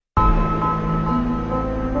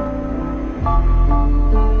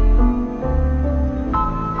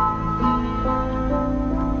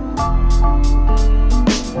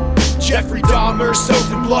Jeffrey Dahmer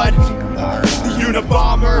soaked in blood. The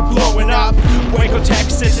Unabomber blowing up. Waco,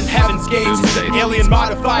 Texas and Heaven's Gates. Alien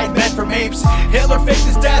modified men from apes. Hitler faked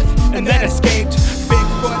his death and then escaped.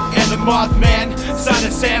 Bigfoot and the Mothman. Son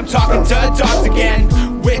of Sam talking to dogs again.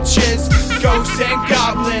 Witches, ghosts and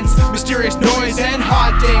goblins. Mysterious noise and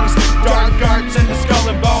hauntings. Dark arts and the skull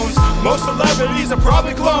and bones. Most celebrities are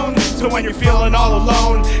probably cloned. So when you're feeling all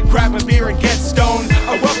alone, grab a beer and get stoned.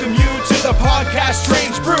 I welcome you to the podcast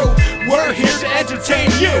Strange Brew. We're here to entertain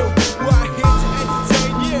you. We're here to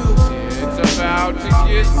entertain you. It's about to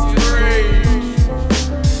get strange.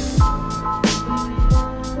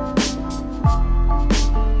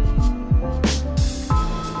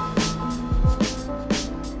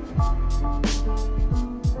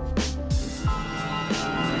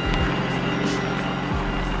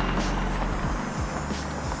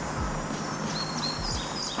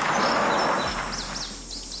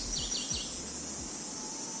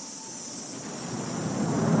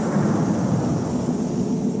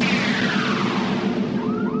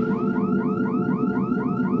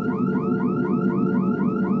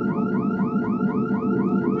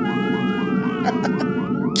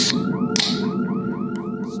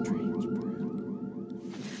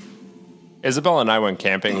 Isabel and I went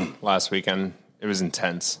camping last weekend. It was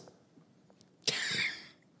intense.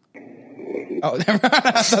 Oh, never mind.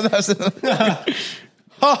 I thought that was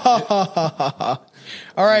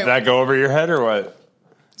all right. Did that go over your head or what?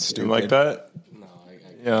 Stupid. You like that? No,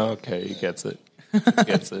 Yeah, okay, he gets it. He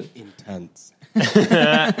gets it. intense.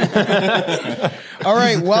 All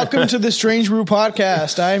right, welcome to the Strange Brew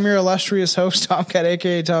podcast. I am your illustrious host, Tomcat,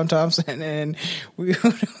 aka Tom Thompson, and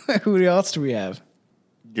who else do we have?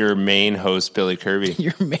 Your main host, Billy Kirby.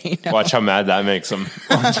 Your main host. Watch how mad that makes him.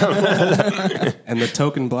 And the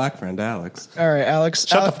token black friend, Alex. All right, Alex.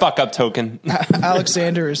 Shut the fuck up, Token.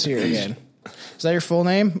 Alexander is here again. Is that your full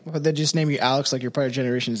name? Or did they just name you Alex like you're part of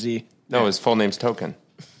Generation Z? No, his full name's Token.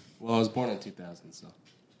 Well, I was born in 2000, so.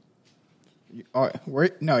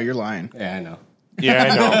 No, you're lying. Yeah, I know. Yeah,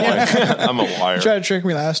 I know. I'm a liar. You tried to trick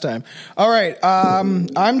me last time. All right,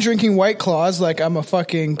 I'm drinking White Claws like I'm a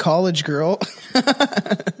fucking college girl.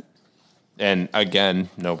 And again,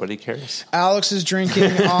 nobody cares. Alex is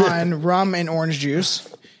drinking on rum and orange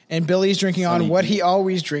juice. And Billy's drinking on what he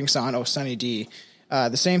always drinks on. Oh, Sunny D.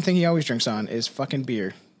 The same thing he always drinks on is fucking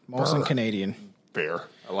beer. Molson Canadian. Beer.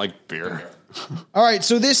 I like beer. All right,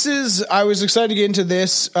 so I was excited to get into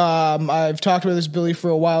this. I've talked about this, Billy, for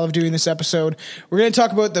a while of doing this episode. We're going to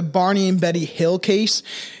talk about the Barney and Betty Hill case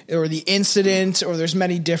or the incident, or there's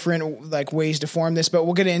many different ways to form this, but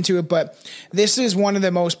we'll get into it. But this is one of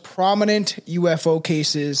the most prominent UFO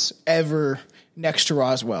cases ever next to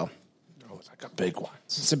Roswell. Oh, it's like a big one.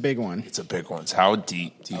 It's a big one. It's a big one. How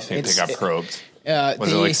deep do you think they got probed?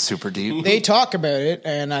 Was it like super deep? They talk about it,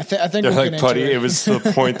 and I think they're we'll like, get buddy, into it was to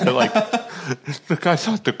the point that the guy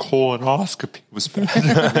thought the colonoscopy was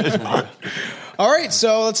bad. All right,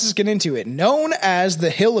 so let's just get into it. Known as the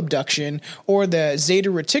Hill abduction or the Zeta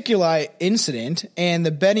Reticuli incident and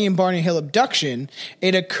the Betty and Barney Hill abduction,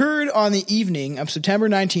 it occurred on the evening of September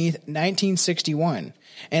 19th, 1961.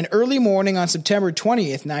 And early morning on September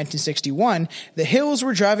 20th, 1961, the Hills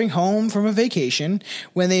were driving home from a vacation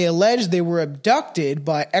when they alleged they were abducted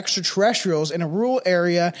by extraterrestrials in a rural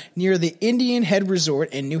area near the Indian Head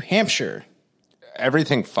Resort in New Hampshire.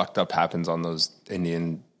 Everything fucked up happens on those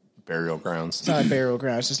Indian burial grounds. It's not a burial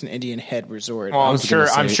ground, it's just an Indian Head Resort. Well,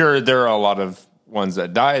 I'm sure there are a lot of ones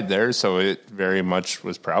that died there, so it very much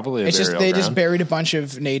was probably a burial ground. Just buried a bunch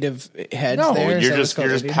of native heads no, there. you're just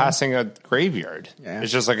passing a graveyard. Yeah.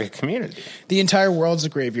 It's just like a community. The entire world's a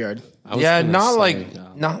graveyard. Yeah, not like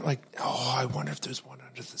oh, I wonder if there's one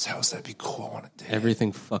under this house. That'd be cool. I want to do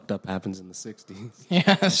Everything fucked up happens in the 60s. Yeah,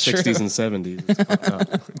 that's 60s true. and 70s. It's fucked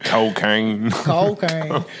up. cocaine.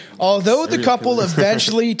 Okay. Although the couple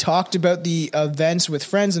eventually talked about the events with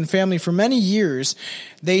friends and family for many years,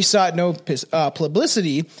 they sought no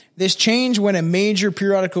publicity. This changed when a major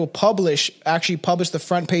periodical actually published the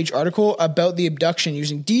front page article about the abduction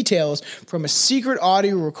using details from a secret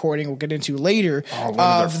audio recording we'll get into later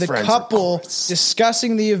of the couple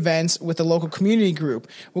discussing the events with the local community group.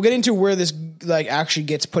 We'll get into where this actually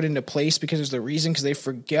gets put into place because there's the reason, because they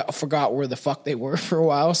forgot where the fuck they were for a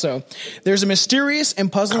while. So there's a mysterious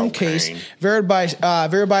and puzzling case verified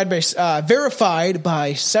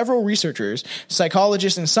by several researchers,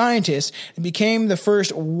 psychologists, and scientists. It became the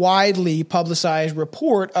first widely publicized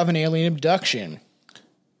report of an alien abduction.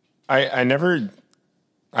 I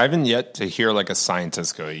haven't yet to hear a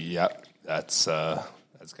scientist go, yep, that's got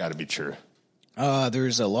to be true.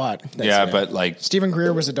 There's a lot. But Stephen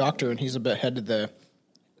Greer was a doctor, and he's a bit head of the.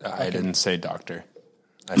 I didn't say doctor.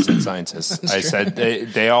 I said scientists. I said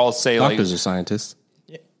they all say Doctors like are scientists.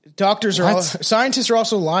 Doctors are scientists are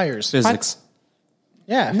also liars. Physics.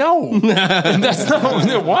 Yeah. no, that's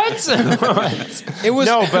not what. It was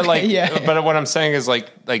No, but like, yeah. but what I'm saying is like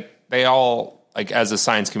they all like as a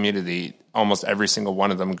science community, almost every single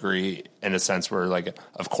one of them agree in a sense where like,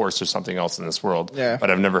 of course, there's something else in this world. Yeah.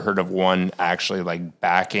 But I've never heard of one actually like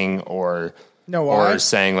backing or why?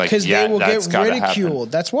 saying like, because yeah, they will that's get gotta ridiculed.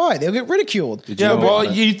 happen. That's why they'll get ridiculed. Yeah, well,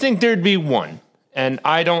 you'd think there'd be one, and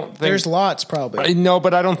I don't think There's lots probably. No,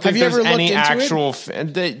 but I don't think you there's ever looked any into actual.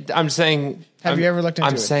 I'm saying. Have you ever looked into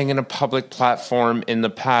I'm it? saying in a public platform in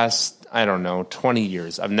the past, I don't know, 20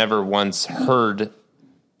 years, I've never once heard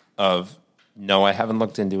of. No, I haven't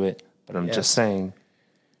looked into it, but I'm just saying.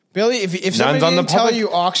 Billy, if somebody on the didn't tell public-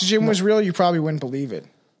 you oxygen was real, you probably wouldn't believe it.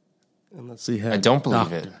 Unless he had I don't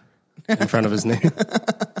believe doctor it. in front of his name.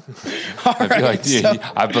 I'd be like, so-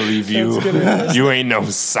 I believe you. You ain't no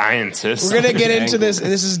scientist. We're gonna get into this.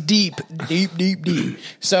 This is deep.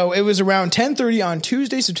 So it was around 10:30 on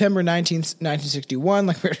Tuesday, September 19th, 1961.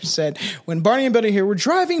 Like we said, when Barney and Betty here were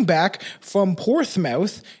driving back from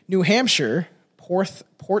Portsmouth, New Hampshire,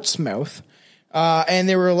 Portsmouth, and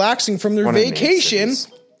they were relaxing from their One of the main vacation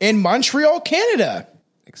cities. in Montreal, Canada.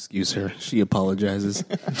 Excuse her. She apologizes.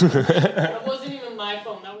 That wasn't even my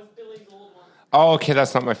phone. That was Billy's old one. Oh, okay,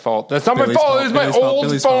 that's not my fault. That's not Billy's my fault. fault. It was my Billy's fault. old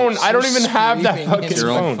Billy's phone. fault. I don't even have that Screaming fucking into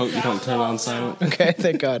Your own phone. phone. You don't turn it on silent. Okay,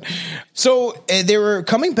 thank God. So they were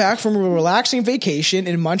coming back from a relaxing vacation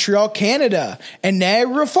in Montreal, Canada, and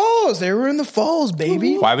Niagara Falls. They were in the falls,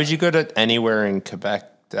 baby. Why would you go to anywhere in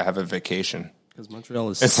Quebec to have a vacation? Because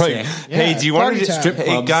Montreal is It's sick. like, hey, do you want party to just town. hey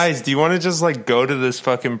clubs. guys? Do you want to just like go to this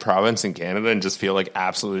fucking province in Canada and just feel like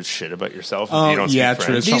absolute shit about yourself if you don't yeah, speak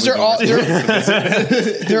true. French? These are all.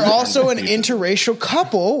 They're also an interracial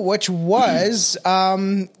couple, which was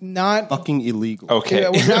not. fucking illegal. Okay,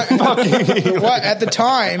 It was not what at the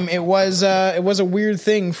time it was a weird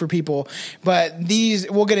thing for people, but these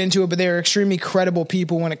we'll get into it. But they're extremely credible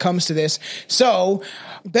people when it comes to this. So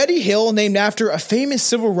Betty Hill, named after a famous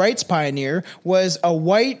civil rights pioneer, was a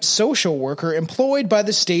white social worker employed by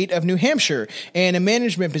the state of New Hampshire in a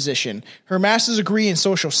management position. Her master's degree in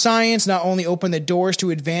social science not only opened the doors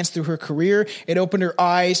to advance through her career, it opened her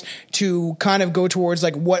eyes to kind of go towards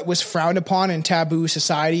like what was frowned upon in taboo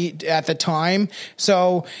society at the time.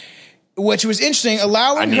 So, which was interesting,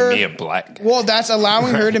 allowing I need her. me a black guy. Well, that's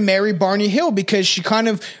allowing her to marry Barney Hill because she kind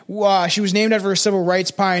of she was named after a civil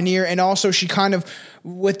rights pioneer, and also she kind of,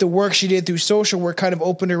 with the work she did through social work, kind of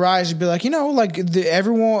opened her eyes to be like, like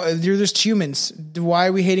everyone, they're just humans. Why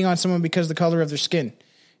are we hating on someone because of the color of their skin?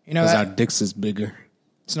 Because our That dicks is bigger.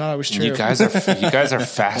 it's not always true. You guys are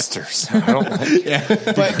faster. So I don't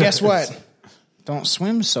like. But guess what? Don't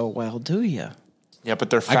swim so well, do you? Yeah,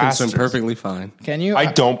 but they're I can faster. swim perfectly fine. Can you? I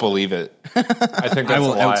don't believe it. I think that's I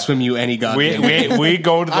will a lie. outswim you any goddamn. We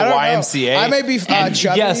go to the I don't know. YMCA. I may be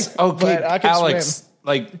chubby, yes, okay, but I can Alex. swim.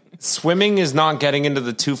 Like swimming is not getting into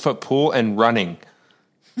the 2-foot pool and running.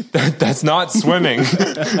 That's not swimming. All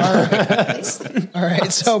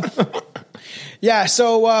right, so yeah,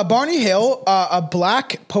 so Barney Hill, a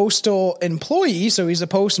black postal employee, so he's a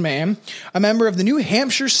postman, a member of the New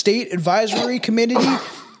Hampshire State Advisory Committee.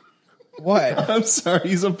 What? I'm sorry,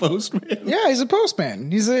 he's a postman. Yeah, he's a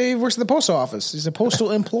postman. He works at the post office. He's a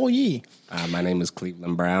postal employee. My name is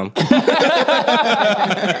Cleveland Brown.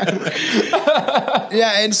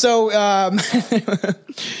 Yeah, and so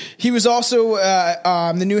he was also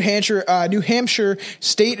the New Hampshire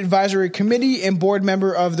State Advisory Committee and board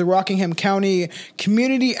member of the Rockingham County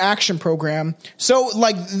Community Action Program. So,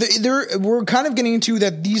 like, we're kind of getting into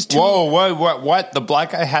that these two. Whoa, what? The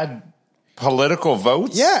black guy had political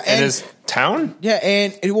votes? Yeah, in and- his town? Yeah,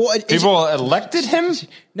 and People elected him?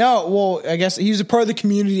 No, well, I guess he was a part of the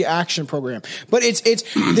community action program. But it's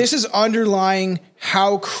this is underlying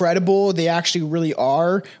how credible they actually really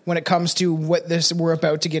are when it comes to what this we're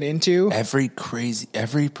about to get into. Every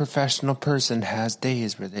professional person has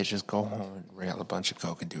days where they just go home and rail a bunch of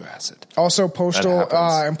coke and do acid. Also, postal That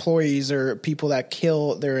happens. employees are people that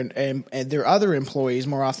kill their other employees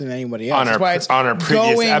more often than anybody else. On our- That's why it's on our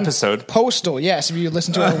previous going episode. Postal, yes. If you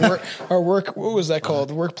listen to our work, what was that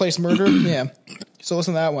called? Workplace murder. Yeah. So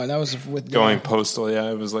listen to that one. That was with Going postal,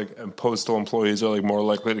 yeah. It was like postal employees are like more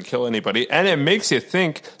likely to kill anybody. And it makes you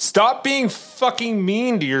think, stop being fucking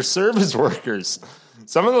mean to your service workers.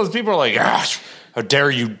 Some of those people are like, How dare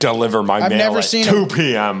you deliver my mail never at seen 2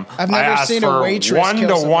 p.m. I've never seen a waitress 1 kill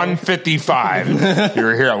to somebody. 1:55.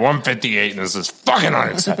 You're here at 1:58, and this is fucking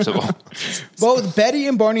unacceptable. Both Betty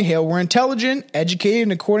and Barney Hill were intelligent, educated,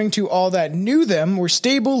 and according to all that knew them, were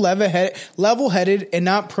stable, level-headed, and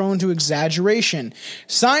not prone to exaggeration.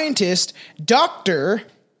 Scientist Dr.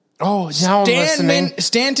 Oh, now I'm listening.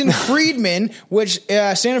 Stanton Friedman,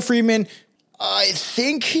 Stanton Friedman, I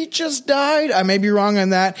think he just died. I may be wrong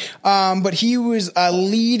on that. But he was a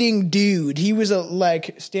leading dude. He was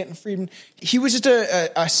Stanton Friedman. He was just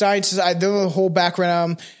a scientist. The whole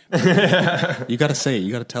background. You got to say it.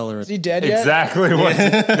 You got to tell her. Is he dead yet? Exactly what.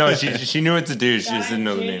 No, she knew what to do. She just didn't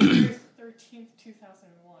know the name. January 13th,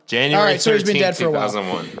 2001. January All right, so he's been 13th, dead for a while.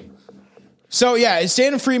 2001. So yeah,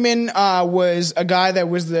 Stanton Friedman was a guy that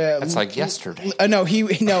was the. That's like yesterday.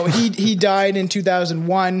 He died in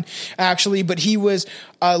 2001 actually, but he was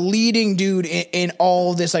a leading dude in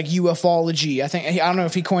all this like ufology. I don't know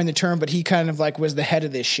if he coined the term, but he kind of like was the head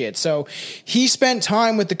of this shit. So he spent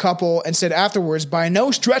time with the couple and said afterwards, by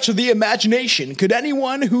no stretch of the imagination could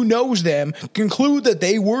anyone who knows them conclude that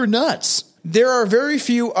they were nuts. There are very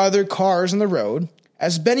few other cars on the road.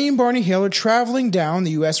 As Benny and Barney Hill are traveling down the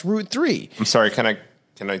U.S. Route 3. I'm sorry, can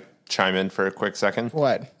I chime in for a quick second?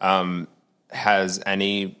 What? Has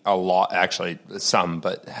some,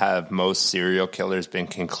 but have most serial killers been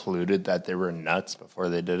concluded that they were nuts before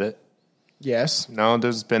they did it? Yes. No,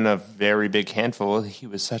 there's been a very big handful. He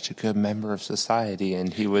was such a good member of society,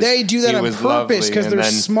 and he was. They do that he on was purpose because lovely, they're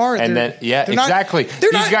smart. And then, yeah, they're not- exactly. they're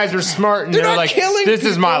These not- guys are smart, and they're they're not like, killing "This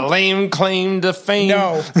is my people." lame claim to fame."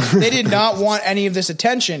 No, they did not want any of this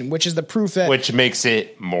attention, which is the proof that. Which makes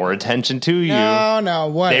it more attention to you. No,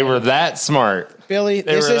 what? They were that smart. Billy,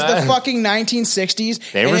 They this were is the that- fucking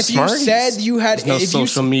 1960s. They and were if smarties. you said you had No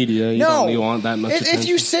social media. You don't want that much If attention.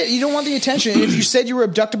 you said you don't want the attention, if you said you were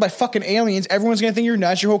abducted by fucking aliens, everyone's gonna think you're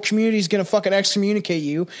nuts. Your whole community is gonna fucking excommunicate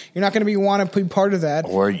you. You're not gonna want to be part of that.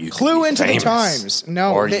 Or you could clue be into famous. the times.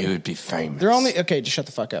 No, or you would be famous. They're only okay. Just shut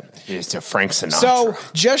the fuck up. It's a Frank Sinatra. So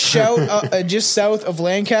just south of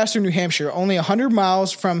Lancaster, New Hampshire, only 100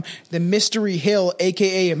 miles from the Mystery Hill,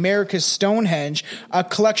 aka America's Stonehenge, a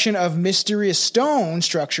collection of mysterious stone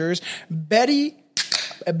structures, Betty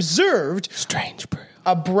observed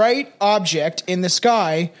a bright object in the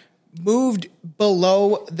sky moved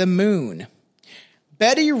below the moon.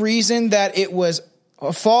 Betty reasoned that it was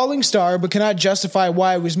a falling star, but cannot justify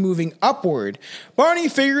why it was moving upward. Barney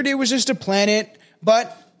figured it was just a planet,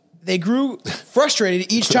 but they grew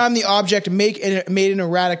frustrated each time the object made an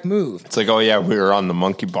erratic move. It's like, oh yeah, we were on the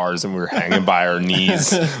monkey bars and we were hanging by our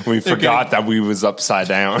knees. We forgot that we was upside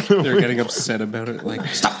down. They're getting upset about it. Like,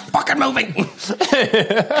 stop fucking moving.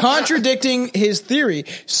 Contradicting his theory,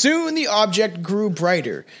 soon the object grew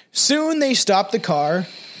brighter. Soon they stopped the car,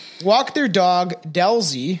 walked their dog,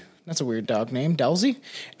 Delzy. That's a weird dog name, Delzy.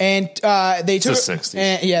 And they took the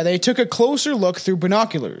 60s. They took a closer look through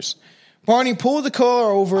binoculars. Barney pulled the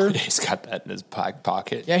car over. He's got that in his back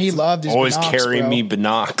pocket. Yeah, he loved his always binocs, carry bro. me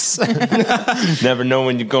binocs. Never know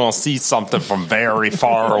when you're gonna see something from very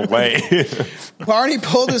far away. Barney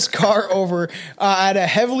pulled his car over at a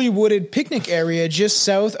heavily wooded picnic area just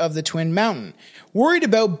south of the Twin Mountain. Worried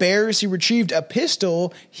about bears, he retrieved a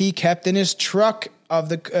pistol he kept in his trunk of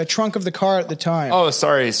the car at the time. Oh,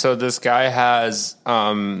 sorry. So this guy has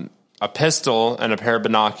a pistol and a pair of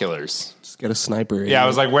binoculars. Just get a sniper. Yeah, I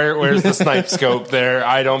was like, where's the snipe scope there?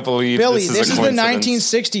 I don't believe Billy, this is the a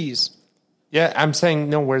coincidence. 1960s. Yeah, I'm saying,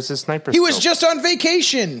 no, where's the sniper He scope? was just on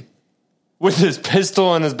vacation. with his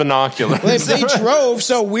pistol and his binoculars. Well, if they drove,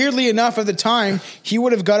 so weirdly enough, at the time, he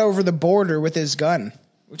would have got over the border with his gun,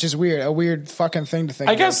 which is weird. A weird fucking thing to think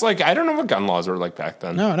I about. guess, like, I don't know what gun laws were like back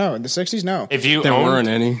then. No, in the 60s, no. If you there owned, weren't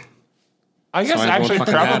any. I guess So I don't actually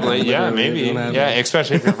fucking have probably, them, yeah, literally, maybe, don't have yeah, them.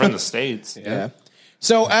 especially if you're from the States. Yeah.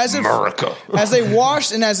 So as America. as they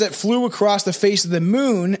watched and as it flew across the face of the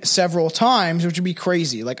moon several times, which would be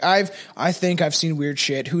crazy. Like I think I've seen weird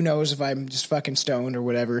shit. Who knows if I'm just fucking stoned or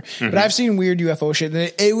whatever. But I've seen weird UFO shit.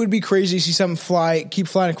 And it would be crazy to see something keep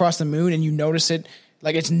flying across the moon, and you notice it.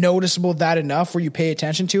 Like it's noticeable that enough where you pay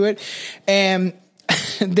attention to it. And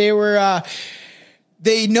they were.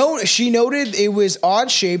 She noted it was odd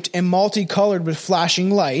shaped and multicolored with flashing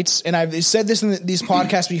lights. And I've said this in these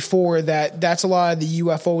podcasts before that's a lot of the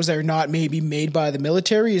UFOs that are not maybe made by the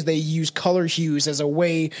military is they use color hues as a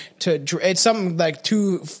way to, it's something like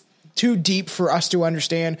too deep for us to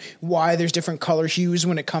understand why there's different color hues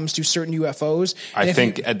when it comes to certain UFOs. I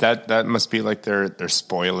think that must be like their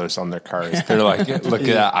spoilers on their cars. They're like, look at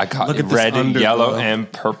that. I got Look at this red, underglow. yellow,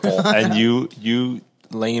 and purple. And you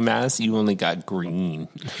lame ass, you only got green.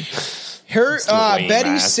 Her Lame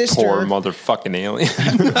Betty's ass, sister, poor motherfucking alien.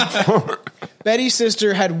 Betty's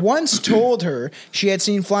sister had once told her she had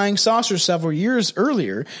seen flying saucers several years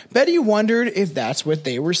earlier. Betty wondered if that's what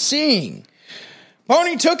they were seeing.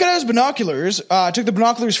 Barney took the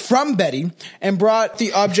binoculars from Betty and brought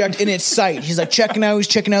the object in its sight. He's like checking out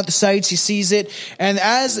the sights. He sees it, and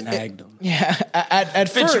at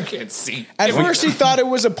first, can't see. At first, he thought it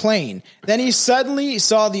was a plane. Then he suddenly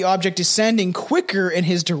saw the object descending quicker in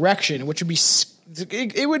his direction, which would be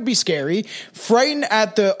it would be scary. Frightened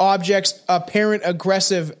at the object's apparent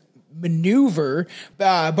aggressive maneuver,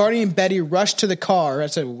 Barney and Betty rushed to the car.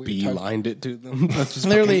 That's a weird Beelined it to them. That's just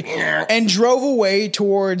literally, and drove away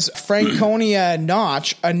towards Franconia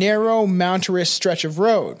Notch, a narrow, mountainous stretch of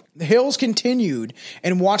road. The hills continued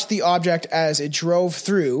and watched the object as it drove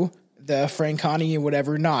through the Franconia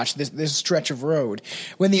whatever Notch, this stretch of road.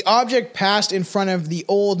 When the object passed in front of the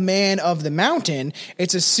old man of the mountain,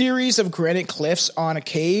 it's a series of granite cliffs on a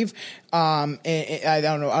cave. And I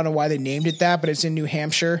don't know why they named it that, but it's in New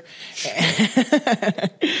Hampshire.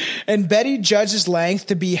 And Betty judged its length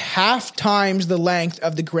to be half times the length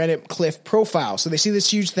of the granite cliff profile. So they see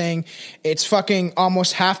this huge thing. It's fucking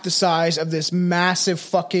almost half the size of this massive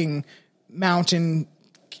fucking mountain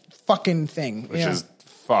fucking thing. Which is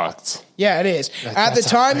fucked. Yeah, it is. At the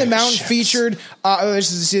time, the mountain featured.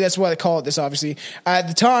 That's why they call it this. Obviously, at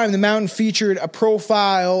the time, the mountain featured a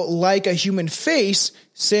profile like a human face.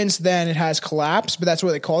 Since then, it has collapsed, but that's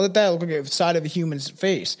what they called it. That it looked like the side of a human's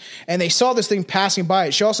face, and they saw this thing passing by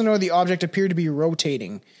it. She also noted the object appeared to be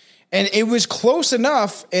rotating. And it was close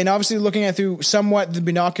enough, and obviously looking at through somewhat the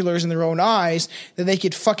binoculars in their own eyes, that they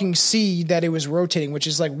could fucking see that it was rotating, which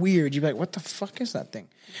is like weird. You'd be like, what the fuck is that thing?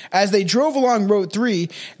 As they drove along Road 3,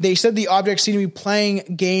 they said the object seemed to be playing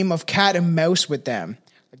a game of cat and mouse with them.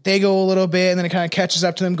 Like they go a little bit, and then it kind of catches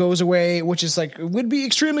up to them, goes away, which is like, it would be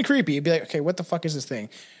extremely creepy. You'd be like, okay, what the fuck is this thing?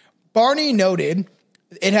 Barney noted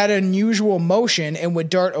it had an unusual motion and would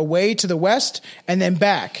dart away to the west and then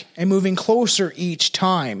back and moving closer each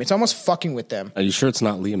time. It's almost fucking with them. Are you sure it's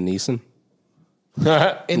not Liam Neeson?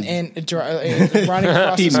 Running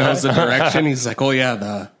across He the knows sky. the direction. He's like, oh yeah,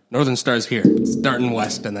 the Northern Star's here. It's darting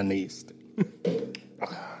west and then east.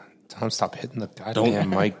 Tom, stop hitting the goddamn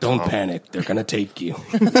mic. Don't Tom. panic. They're gonna take you.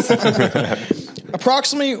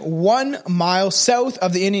 Approximately 1 mile south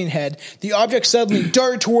of the Indian Head, the object suddenly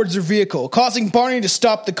darted towards their vehicle, causing Barney to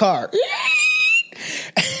stop the car.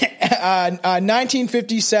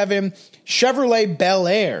 1957 Chevrolet Bel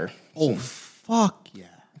Air. Oh fuck yeah!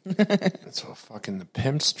 That's what fucking the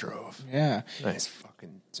pimps drove. Yeah. Nice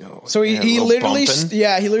fucking dough. So he literally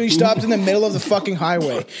stopped in the middle of the fucking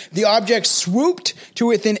highway. The object swooped to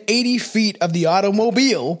within 80 feet of the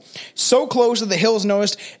automobile, so close that the hills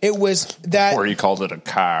noticed it was that. Or he called it a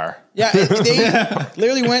car. Yeah, they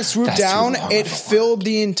literally went swooped That's too down. long It of a filled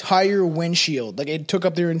the entire windshield. Like it took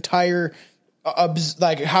up their entire.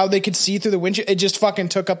 Like how they could see through the windshield, it just fucking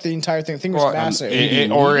took up the entire thing. The thing was massive.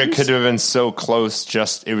 Or it could have been so close,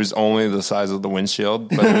 just it was only the size of the windshield,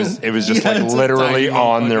 but it was just Yeah, like it's a literally tiny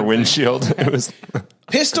on their motherfucking windshield. It was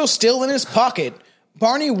Pistol still in his pocket,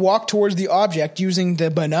 Barney walked towards the object using the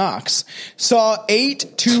binocs, saw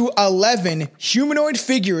 8 to 11 humanoid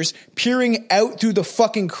figures peering out through the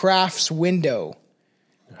fucking craft's window.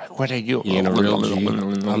 What are you? You ain't a real G.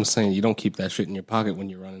 I'm saying you don't keep that shit in your pocket when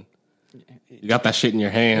you're running. You got that shit in your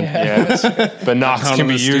hand. Yes. Binocs Pound can on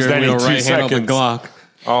be the used steering any wheel, 2 right hand on the seconds. Glock.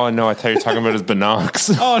 Oh no, I thought you were talking about his binocs.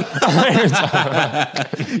 Oh no.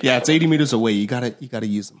 Yeah, it's 80 meters away. You gotta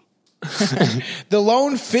use them. The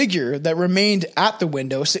lone figure that remained at the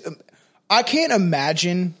window. I can't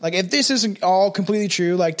imagine, like, if this isn't all completely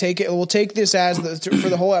true, like, we'll take this as for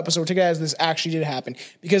the whole episode, we'll take it as this actually did happen,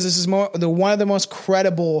 because this is one of the most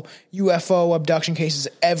credible UFO abduction cases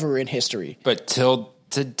ever in history. But till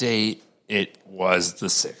to date, it was the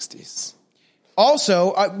 60s.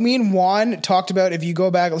 Also, me and Juan talked about, if you go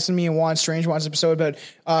back, listen to me and Juan, Strange Juan's episode about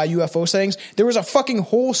UFO sightings, there was a fucking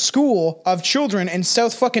whole school of children in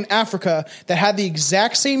South fucking Africa that had the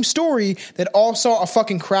exact same story, that all saw a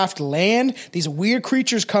fucking craft land, these weird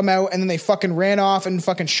creatures come out, and then they fucking ran off and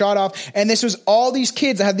fucking shot off. And this was all these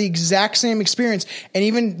kids that had the exact same experience. And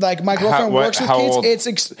even, like, my girlfriend works with kids.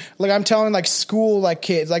 It's like, I'm telling, like, school, like,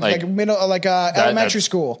 kids, like middle, like elementary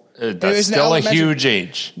school. That's still a huge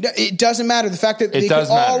age. It doesn't matter. The fact that they could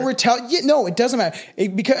all retell. No, it doesn't matter.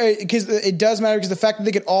 Because it does matter, because the fact that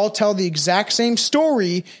they could all tell the exact same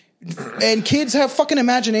story, and kids have fucking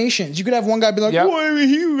imaginations. You could have one guy be like, "Well,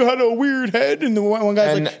 he had a weird head," and the one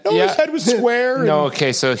guy's like, "No, his head was square." No,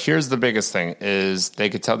 okay. So here's the biggest thing: is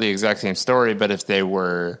they could tell the exact same story, but if they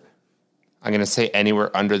were, I'm going to say,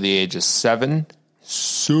 anywhere under the age of 7,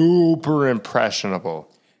 super impressionable.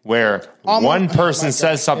 Where one person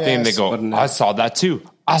says something and they go, I saw that too.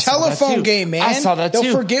 Telephone game, man. I saw that They'll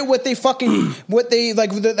too. forget what they fucking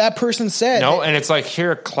that person said. No, and it's like,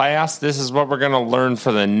 here, class, this is what we're going to learn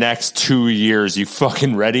for the next 2 years. You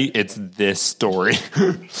fucking ready? It's this story.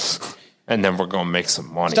 And then we're going to make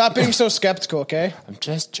some money. Stop being so skeptical, okay? I'm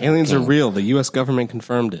just joking. Aliens are real. The U.S. government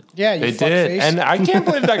confirmed it. Yeah, you They did. fuckface. And I can't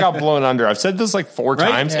believe that got blown under. I've said this like 4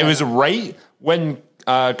 times. Yeah. It was right when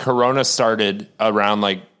Corona started around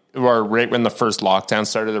or right when the first lockdown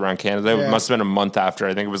started around Canada. Yeah. It must have been a month after.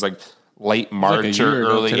 I think it was like late March like a year or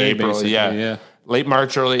ago early today, April. basically, yeah. Late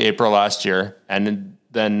March, early April last year. And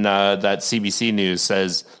then that CBC News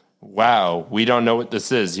says, wow, we don't know what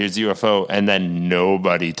this is. Here's UFO. And then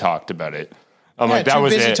nobody talked about it. I'm like, that too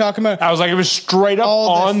was busy it. talking about I was like, it was straight up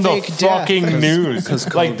all the on the fake death. fucking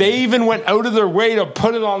news. Like, they even went out of their way to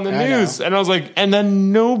put it on the news. And I was like, and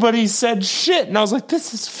then nobody said shit. And I was like,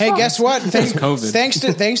 this is Hey, fun. guess what? COVID. Thanks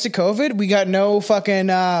to COVID, we got no fucking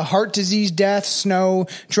heart disease deaths, no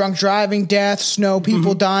drunk driving deaths, no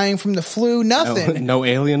people dying from the flu, nothing. No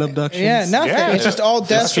alien abductions. Yeah, nothing. Yeah. It's just all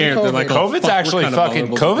deaths from scared. They're COVID. like, oh, COVID's fuck, actually we're kinda fucking,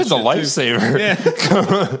 vulnerable to COVID's a this shit,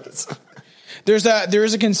 lifesaver. There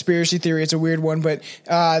is a conspiracy theory. It's a weird one, but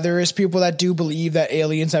there is people that do believe that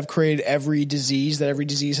aliens have created every disease. That every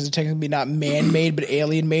disease has technically be not man-made but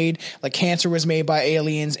alien-made. Like cancer was made by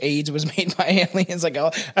aliens, AIDS was made by aliens. Like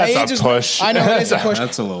That's AIDS a push. I know it's a push.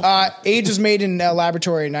 That's a little. AIDS was made in a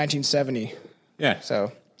laboratory in 1970. Yeah.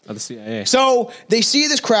 So. Of the CIA. So they see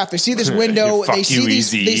this craft, they see this window, Fuck they see you,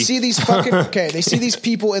 these, EZ. they see these fucking they see these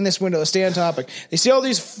people in this window. Let's stay on topic. They see all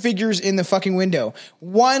these figures in the fucking window.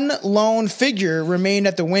 One lone figure remained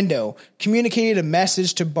at the window, communicated a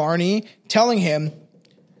message to Barney, telling him,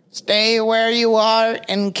 "Stay where you are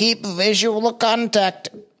and keep visual contact."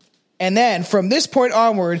 And then from this point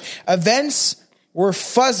onward, events were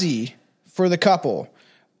fuzzy for the couple.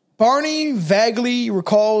 Barney vaguely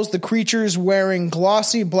recalls the creatures wearing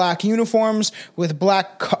glossy black uniforms with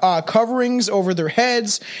black coverings over their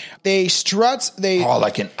heads. They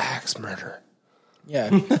like an axe murder.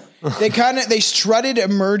 Yeah. They strutted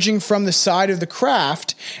emerging from the side of the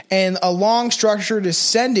craft, and a long structure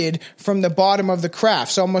descended from the bottom of the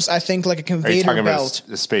craft. So almost, I think, like a Are you conveyor talking belt. about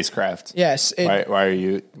the spacecraft? Yes. Why are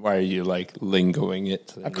you like lingoing it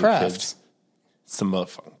to the new craft. kids? It's a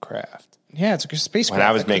motherfucking craft. Yeah, it's like a spacecraft. When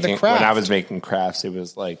I was the making crafts, it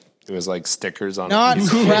was like stickers on not it.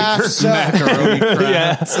 crafts. Macaroni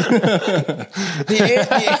crafts.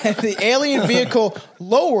 The alien vehicle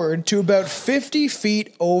lowered to about 50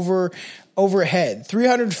 feet overhead,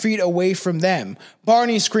 300 feet away from them.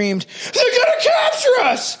 Barney screamed, "They're gonna capture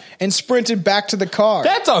us!" and sprinted back to the car.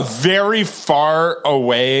 That's a very far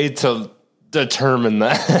away to determine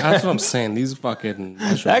that. That's what I'm saying. These fucking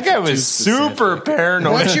That guy was super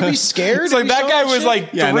paranoid. Wouldn't you be scared? It's if like you that saw guy was shit? like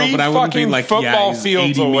Yeah, three no, but I wouldn't be fucking like football he's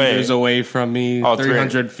fields 80 away. meters away from me, Oh,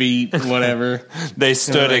 300 feet, whatever. They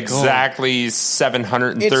stood like, exactly It's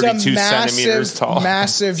 732 a centimeters tall.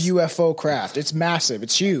 massive UFO craft. It's massive.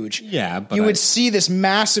 It's huge. Yeah, but you would see this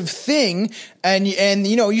massive thing, and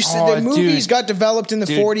you know, you said Oh, the movies dude. got developed in the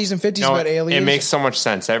Dude, 40s and 50s no, about aliens. It makes so much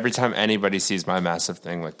sense. Every time anybody sees my massive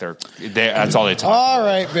thing, like that's all they talk All about.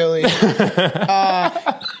 right, Billy.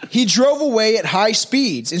 He drove away at high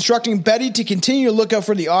speeds, instructing Betty to continue to look out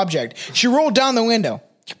for the object. She rolled down the window.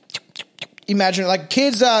 Imagine, like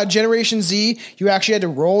kids, Generation Z, you actually had to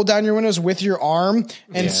roll down your windows with your arm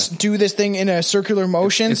and do this thing in a circular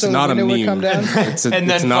motion it's so not the a window meme. would come down. It's And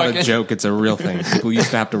then not a fucking- joke. It's a real thing. People used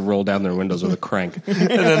to have to roll down their windows with a crank. And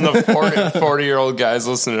then the 40-year-old guys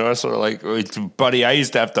listening to us are like, buddy, I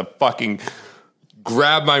used to have to fucking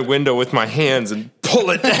grab my window with my hands and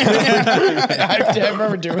pull it down. I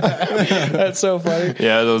remember doing that. That's so funny.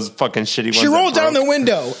 Yeah, those fucking shitty ones. She rolled down the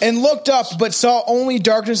window and looked up, but saw only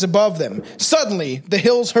darkness above them. Suddenly, the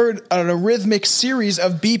hills heard a rhythmic series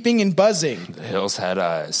of beeping and buzzing. The hills had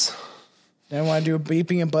eyes. Then want to do a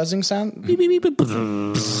beeping and buzzing sound? Beep, beep, beep, beep.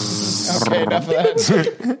 Okay, enough of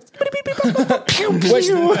that.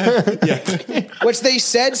 Which they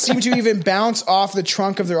said seemed to even bounce off the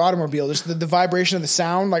trunk of their automobile. Just the vibration of the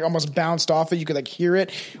sound, like almost bounced off it. You could like hear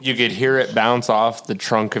it. You could hear it bounce off the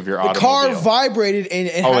trunk of your The automobile. car vibrated and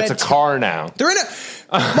it Oh, had it's a car now. They're in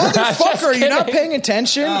a motherfucker. Are you not paying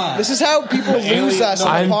attention? This is how people lose us on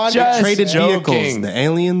I'm the podcast. just Traded joking. vehicles. The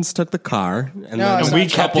aliens took the car, and No, then it's And we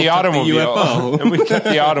not kept couple the took automobile. UFO. And we kept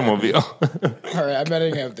the automobile. All right, I'm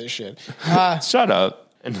betting have this shit. Shut up.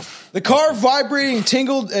 The car vibrating,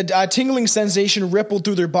 tingling sensation rippled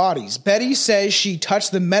through their bodies. Betty says she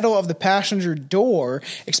touched the metal of the passenger door,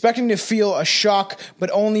 expecting to feel a shock,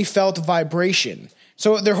 but only felt vibration.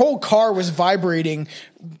 So their whole car was vibrating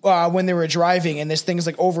when they were driving, and this thing's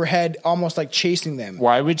like overhead, almost like chasing them.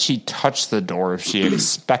 Why would she touch the door if she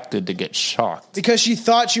expected to get shocked? Because she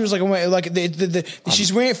thought she was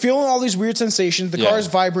she's feeling all these weird sensations. The car is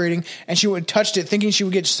vibrating, and she would touched it, thinking she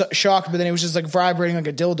would get shocked, but then it was just like vibrating like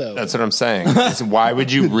a dildo. That's what I'm saying. Why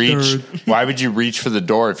would you reach? Why would you reach for the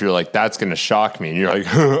door if you're like, that's going to shock me, and you're like,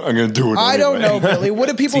 I'm going to do it. I don't know, Billy. What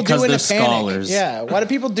do people do in a panic? Scholars. Yeah. Why do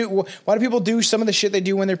people do some of the shit they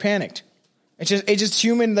do when they're panicked? It's just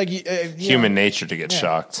human, like human nature to get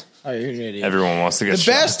shocked. Oh, you're an idiot. Everyone wants to get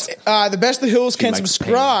shocked. The best the Hills can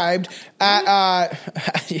subscribe at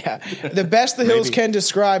the best the Hills can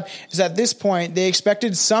describe is at this point they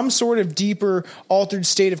expected some sort of deeper altered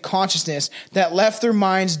state of consciousness that left their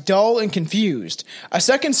minds dull and confused. A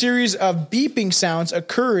second series of beeping sounds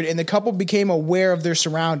occurred and the couple became aware of their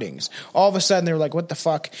surroundings. All of a sudden they were like, what the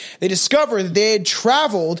fuck? They discovered that they had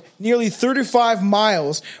traveled nearly 35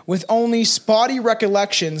 miles with only spotty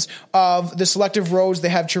recollections of the selective roads they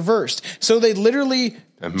have traversed. So they literally...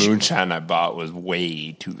 The moonshine I bought was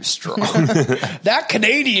way too strong. That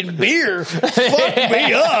Canadian beer fucked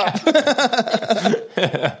me up.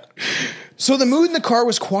 So the mood in the car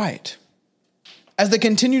was quiet as they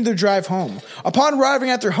continued their drive home. Upon arriving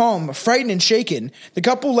at their home, frightened and shaken, the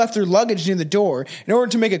couple left their luggage near the door in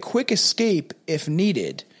order to make a quick escape if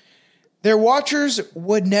needed. Their watchers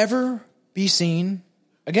would never be seen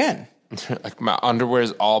again. Like my underwear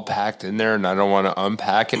is all packed in there and I don't want to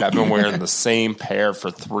unpack it. I've been wearing the same pair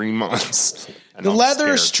for 3 months. The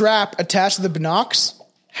leather strap attached to the binocs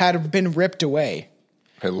had been ripped away.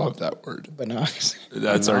 I love that word. Binocs.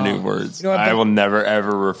 That's our new words. You know I will never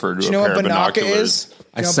ever refer to a pair of binoculars. Is?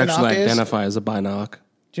 I sexually identify as a binoc.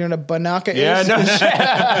 Do you know what a binoc is?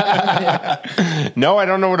 No, I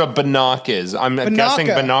don't know what a binoc is. I'm guessing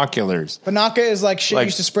binoculars. Binoca is like shit you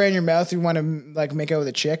used to spray in your mouth if you want to like make out with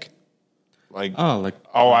a chick. I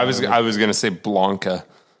was gonna say Blanca.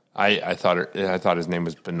 I thought his name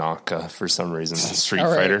was Banaka for some reason. Street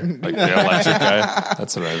Fighter, like the electric guy.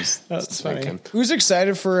 That's what I was thinking. Funny. Who's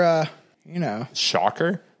excited for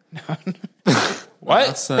Shocker?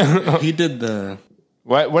 What? He did the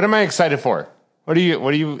what am I excited for? What are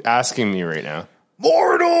you asking me right now?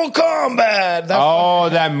 Mortal Kombat.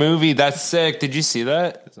 That movie. That's sick. Did you see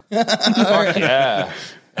that? Fuck yeah.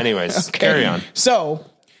 Anyways, carry on. So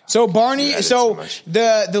Barney,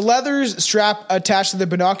 the leather strap attached to the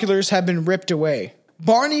binoculars had been ripped away.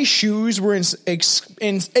 Barney's shoes were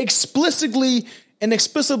inexplicably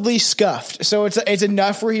scuffed. So it's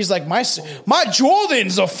enough where he's like, my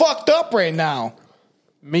Jordans are fucked up right now.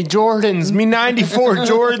 Me 94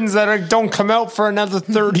 Jordans that don't come out for another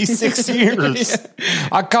 36 years.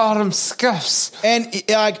 I got them scuffs. And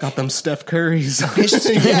got them Steph Currys.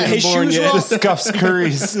 His shoes were all scuffs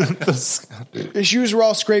Currys. His shoes were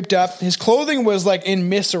all scraped up. His clothing was like in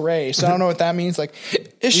misarray. So I don't know what that means. Like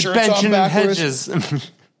his shirt's on backwards.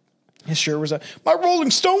 His shirt was my Rolling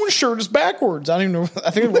Stone shirt is backwards. I don't even know. I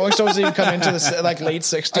think the Rolling Stones didn't come into the late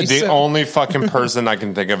 60s. The only fucking person I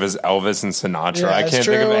can think of is Elvis and Sinatra. Yeah, I can't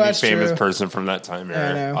think of any famous true. person from that time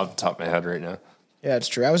era off the top of my head right now. Yeah, it's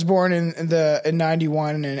true. I was born in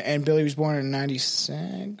 91 and Billy was born in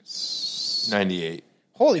 96. 98.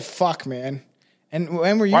 Holy fuck, man. And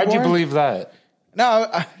when were you Why'd born? you believe that?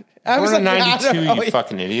 No, I was like 92, you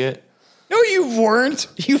fucking idiot. No, you weren't.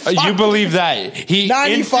 You believe that? He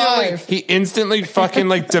 95. He instantly fucking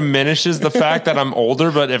like diminishes the fact that I'm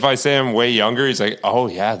older. But if I say I'm way younger, he's like, "Oh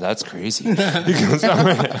yeah, that's crazy." Because if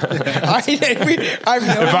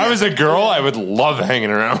I was a girl, I would love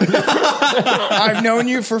hanging around. I've known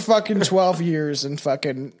you for fucking 12 years, and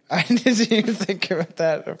fucking I didn't even think about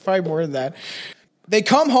that. Probably more than that. They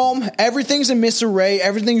come home, everything's in misarray,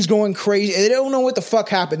 everything's going crazy. They don't know what the fuck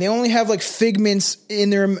happened. They only have like figments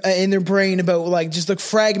in their brain about like just like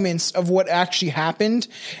fragments of what actually happened.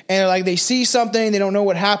 And like they see something, they don't know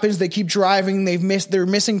what happens. They keep driving, they're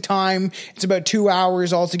missing time. It's about 2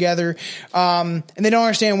 hours altogether. And they don't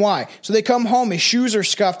understand why. So they come home, his shoes are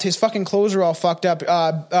scuffed, his fucking clothes are all fucked up.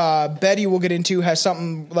 Betty, we'll get into, has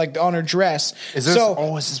something like on her dress. Is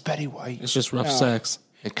this Betty White? It's just rough sex.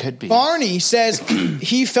 It could be. Barney says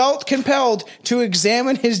he felt compelled to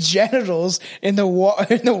examine his genitals in the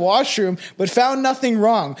washroom, but found nothing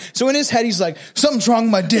wrong. So in his head, he's like, "Something's wrong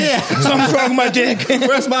with my dick. Yeah. Something's wrong with my dick.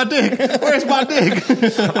 Where's my dick? Where's my dick?"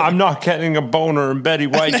 I'm not getting a boner, and Betty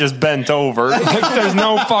White just bent over. Like, there's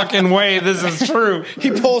no fucking way this is true.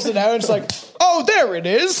 He pulls it out, and it's like, "Oh, there it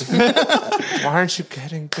is." Why aren't you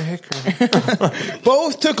getting bigger?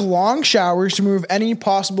 Both took long showers to remove any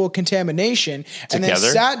possible contamination. Together?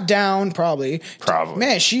 sat down, probably.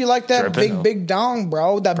 Man, she liked that big dong,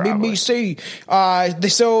 bro. That BBC.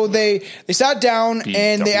 They sat down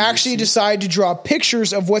and they actually decided to draw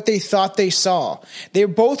pictures of what they thought they saw. They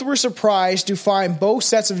both were surprised to find both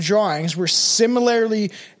sets of drawings were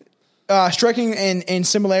similarly striking in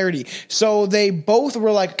similarity. So they both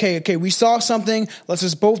were like, okay, we saw something. Let's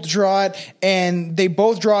just both draw it. And they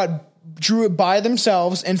both drew it by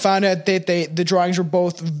themselves and found out that the drawings were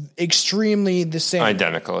both extremely the same.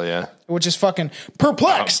 Identical, yeah. Which is fucking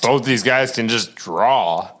perplexed. Both these guys can just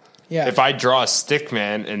draw. Yeah. If I draw a stick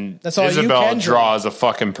man and that's all Isabel draws a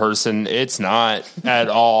fucking person, it's not at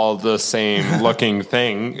all the same looking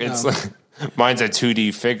thing. It's like, mine's a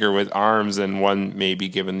 2D figure with arms and one maybe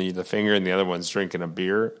giving you the finger and the other one's drinking a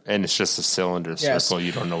beer and it's just a cylinder circle.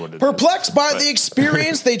 You don't know what it is. Perplexed by the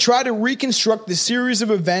experience, they tried to reconstruct the series of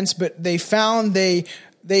events, but they found they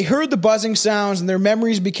heard the buzzing sounds and their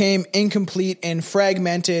memories became incomplete and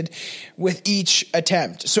fragmented with each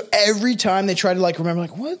attempt. So every time they try to remember,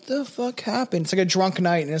 what the fuck happened? It's like a drunk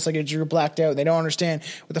night and it's like you're blacked out. They don't understand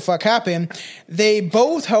what the fuck happened. They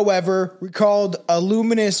both, however, recalled a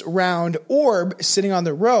luminous round orb sitting on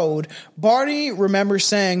the road. Barney remembers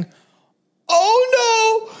saying,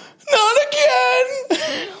 "Oh no, not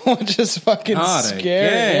again," which is fucking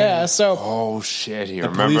scary. Yeah. So, oh shit, he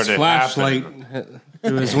remembered police it flashlight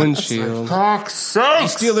through his windshield. Cock sucks. You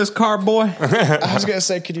steal this car, boy. I was gonna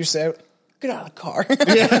say, could you say, "Get out of the car"?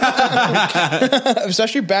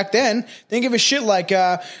 Especially back then, they didn't give a shit.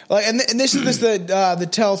 And this is the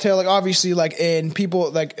telltale. Obviously, and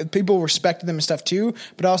people respected them and stuff too.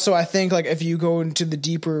 But also, I think if you go into the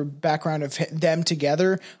deeper background of them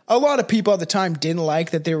together, a lot of people at the time didn't like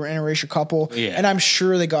that they were an interracial couple, and I'm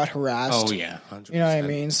sure they got harassed. Oh yeah, 100%. You know what I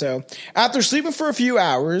mean. So after sleeping for a few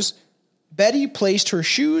hours, Betty placed her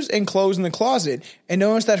shoes and clothes in the closet and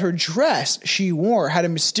noticed that her dress she wore had a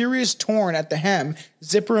mysterious torn at the hem,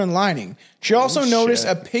 zipper, and lining. She also noticed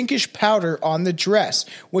a pinkish powder on the dress,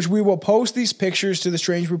 which we will post these pictures to the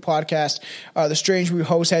Strange Brew podcast, the Strange Brew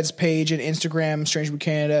host heads page and Instagram, Strange Brew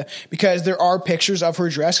Canada, because there are pictures of her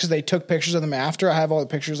dress because they took pictures of them after. I have all the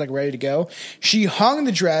pictures ready to go. She hung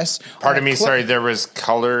the dress. Pardon me, sorry, there was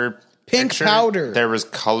pink powder. There was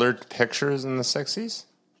colored pictures in the 60s?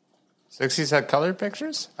 60s had colored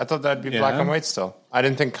pictures? I thought that'd be black and white still. I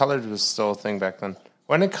didn't think colored was still a thing back then.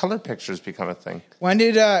 When did color pictures become a thing? When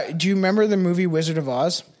did do you remember the movie Wizard of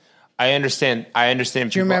Oz? I understand.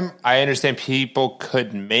 Do you remember? I understand people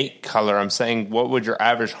could make color. I'm saying, what would your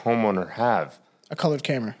average homeowner have? A colored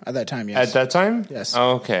camera at that time, yes. At that time? Yes.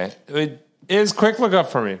 Oh, okay. It is quick look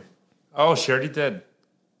up for me. Oh, she already did.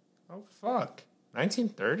 Oh, fuck.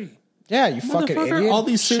 1930. Yeah, you fucking idiot. All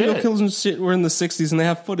these serial killers and shit were in the 60s and they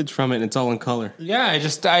have footage from it and it's all in color. Yeah, I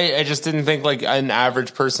just didn't think an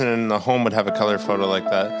average person in the home would have a color photo like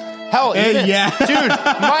that. Hell, dude,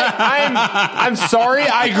 I'm sorry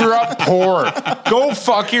I grew up poor. Go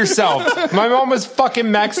fuck yourself. My mom was fucking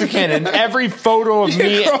Mexican and every photo of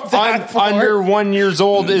me under 1 year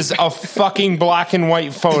old is a fucking black and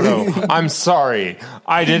white photo. I'm sorry.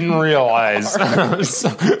 I didn't realize.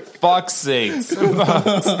 Fuck's sakes.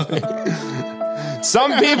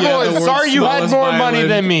 Some people, sorry you had more money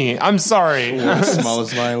than me. I'm sorry.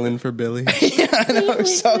 Smallest violin for Billy. Yeah, I know.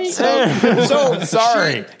 So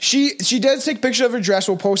sorry. She did take a picture of her dress.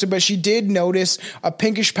 We'll post it, but she did notice a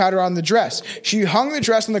pinkish powder on the dress. She hung the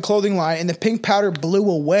dress on the clothing line, and the pink powder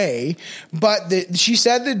blew away. But she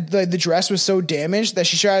said that the dress was so damaged that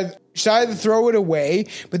she decided to throw it away,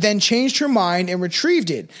 but then changed her mind and retrieved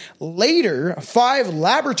it. Later, 5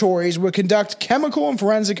 laboratories would conduct chemical and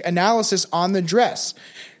forensic analysis on the dress.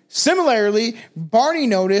 Similarly, Barney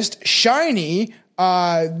noticed shiny,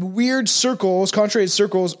 weird circles, concentrated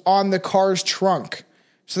circles on the car's trunk.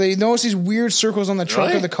 So they noticed these weird circles on the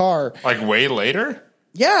trunk of the car. Like way later?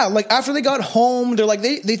 Yeah, after they got home, they're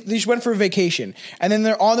they just went for a vacation, and then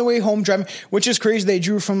they're on their way home driving, which is crazy. They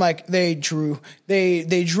drove from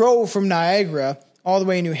Niagara all the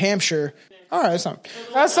way to New Hampshire. All right,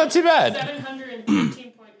 that's not too bad.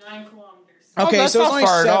 718.9 kilometers. Okay, so it's only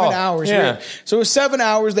 7 hours. Yeah. Weird. So it was 7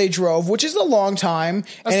 hours they drove, which is a long time,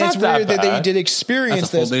 and it's weird that they did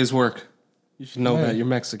experience That's a full day's work. You should know that. You're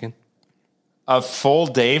Mexican. A full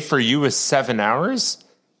day for you is 7 hours?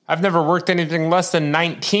 I've never worked anything less than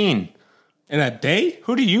 19. In a day?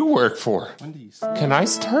 Who do you work for? Wendy's. Can I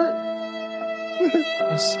start?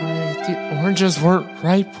 I'm sorry, the oranges weren't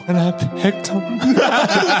ripe when I picked them.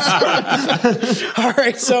 All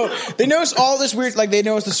right, so they noticed all this weird, they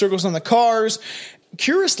noticed the circles on the cars.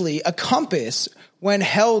 Curiously, a compass, when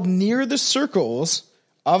held near the circles,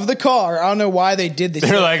 of the car. I don't know why they did this.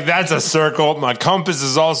 They're like, that's a circle. My compass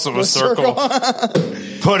is also a circle.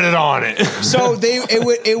 Put it on it. So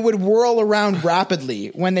it would whirl around rapidly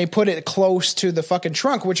when they put it close to the fucking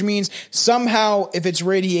trunk, which means somehow if it's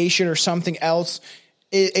radiation or something else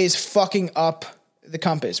is fucking up the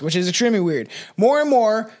compass, which is extremely weird. More and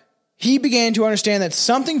more, he began to understand that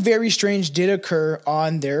something very strange did occur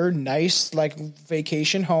on their nice, like,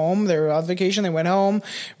 vacation home. They were on vacation. They went home,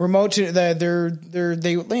 remote to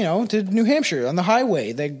to New Hampshire on the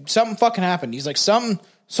highway. Something fucking happened. He's like, something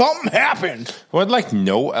happened. What, like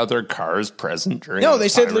no other cars present during? No, they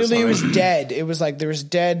said literally it was dead. It was like there was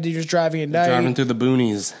dead. He was driving at night. Driving through the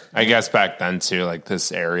boonies. I guess back then too, like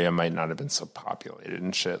this area might not have been so populated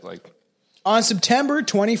and shit. Like on September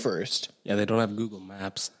 21st. Yeah, they don't have Google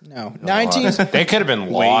Maps. No, they could have been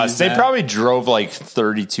lost. They that. probably drove like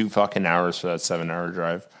 32 fucking hours for that 7-hour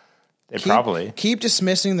drive. They probably keep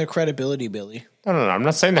dismissing their credibility, Billy. No. I'm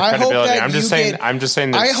not saying the credibility. I'm just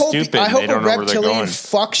saying they're stupid. I hope they don't a know where they're reptilian going.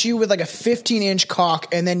 fucks you with like a 15-inch cock,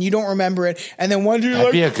 and then you don't remember it, and then one day you're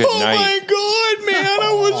That'd be a like, good "Oh night. my god, man,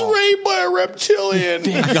 I was raped by a reptilian."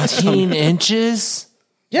 15 inches?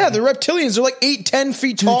 Yeah, the reptilians are like 8-10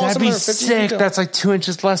 feet tall. That'd some be are 15 feet sick. tall. That's like 2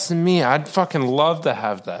 inches less than me. I'd fucking love to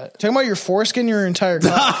have that. Talking about your foreskin, your entire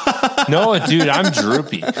cock. No, dude, I'm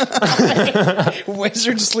droopy.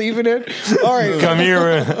 Wizard sleeving it. All right, Come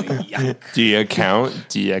here. Do you count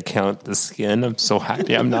the skin? I'm so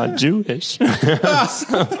happy I'm not Jewish.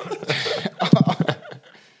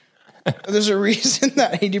 there's a reason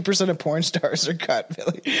that 80% of porn stars are cut,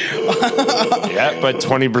 Billy. Yeah, but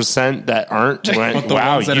 20% that aren't. Went, The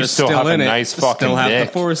wow, ones that you are still have a in it nice fucking still have dick.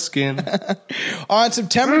 the foreskin. On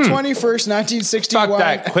September 21st, 1961.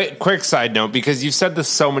 Fuck that. Quick side note, because you've said this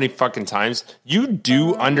so many fucking times. You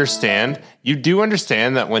do understand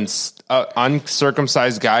that when an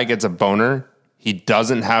uncircumcised guy gets a boner, he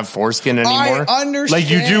doesn't have foreskin anymore. I understand. Like,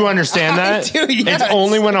 you do understand that? I do, yes. It's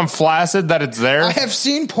only when I'm flaccid that it's there? I have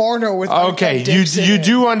seen porno with Okay, uncut dicks in you it.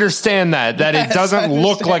 do understand that Yes, it doesn't I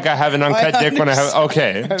look understand. like I have an uncut dick when I have.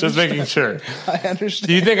 Okay, just making sure. I understand.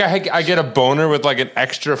 Do you think I get a boner with like an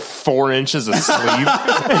extra 4 inches of sleeve?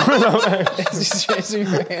 He's raising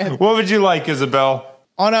her hand. What would you like, Isabel?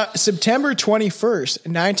 On September 21st,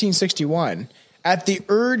 1961, at the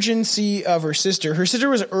urgency of her sister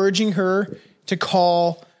was urging her to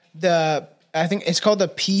call I think it's called the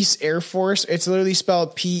Peace Air Force. It's literally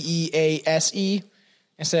spelled Pease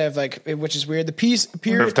instead of like, which is weird. The Peace. I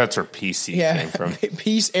wonder if that's where PC came from.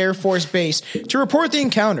 Peace Air Force Base to report the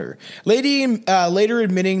encounter. Later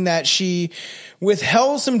admitting that she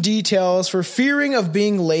withheld some details for fearing of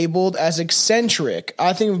being labeled as eccentric.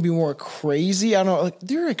 I think it would be more crazy. I don't know. Like,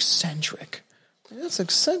 they're eccentric. That's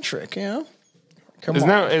eccentric, you know? Come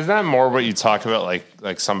on. Isn't that more what you talk about,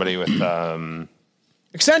 like somebody with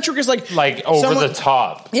Eccentric is like over someone- the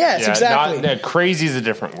top? Yes, exactly. Crazy is a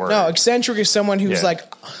different word. No, eccentric is someone who's Yeah. like,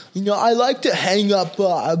 I like to hang up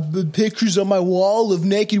pictures on my wall of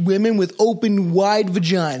naked women with open, wide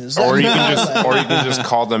vaginas. Or you That's can what I just like.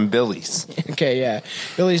 call them Billies. Okay, yeah.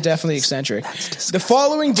 Billy's definitely eccentric. The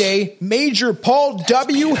following day, Major Paul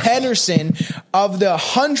W. Henderson of the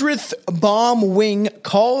 100th Bomb Wing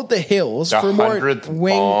called the Hills The for more 100th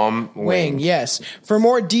Bomb Wing. Yes, for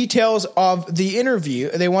more details of the interview.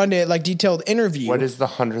 They wanted a detailed interview. What is the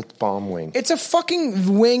 100th Bomb Wing? It's a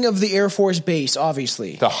fucking wing of the Air Force Base,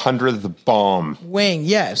 obviously. The 100th Bomb. Wing,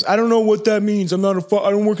 yes. I don't know what that means. I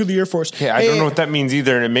don't work at the Air Force. Yeah, I don't know what that means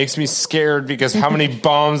either, and it makes me scared because how many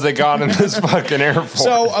bombs they got in this fucking Air Force.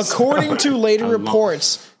 So, according to later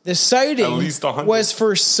reports, the At sighting least 100. was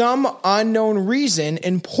for some unknown reason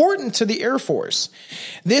important to the Air Force.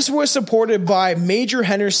 This was supported by Major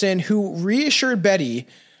Henderson, who reassured Betty,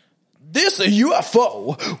 "This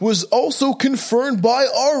UFO was also confirmed by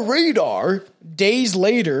our radar." Days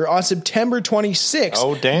later, on September 26th,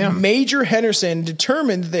 Oh, damn. Major Henderson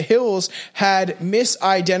determined the Hills had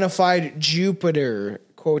misidentified Jupiter,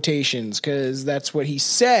 quotations, because that's what he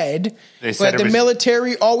said. They said But it the was-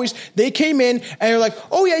 military always, they came in and they're like,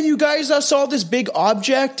 "Oh yeah, you guys saw this big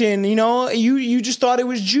object and you just thought it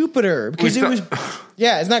was Jupiter because We it was." thought-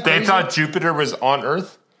 Yeah, isn't that crazy? They thought Jupiter was on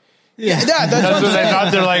Earth? yeah, that's That's what what I'm they saying.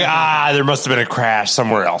 thought. They're like, there must have been a crash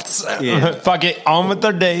somewhere else. Yeah. Fuck it, on with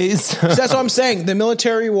their days. So that's what I'm saying. The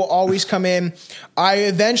military will always come in. I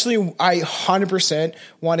 100%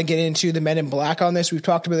 want to get into the Men in Black on this. We've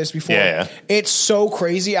talked about this before. Yeah. It's so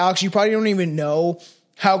crazy, Alex. You probably don't even know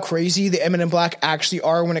how crazy the Men in Black actually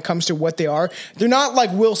are when it comes to what they are. They're not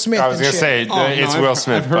like Will Smith. I was going to say, it's Will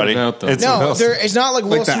Smith, buddy. It's it's not like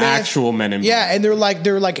Will like the Smith. actual Men in Black. Yeah, and they're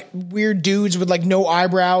like weird dudes with like no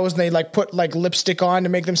eyebrows, and they like put like lipstick on to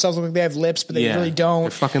make themselves look like they have lips, but they really don't.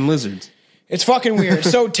 They're fucking lizards. It's fucking weird.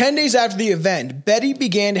 So 10 days after the event, Betty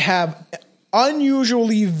began to have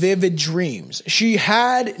unusually vivid dreams. She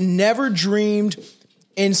had never dreamed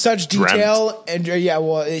in such detail, and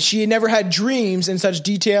she had never had dreams in such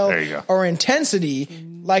detail or intensity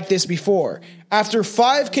like this before. After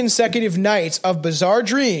 5 consecutive nights of bizarre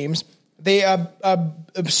dreams, they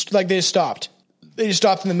just stopped. They just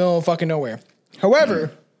stopped in the middle of fucking nowhere.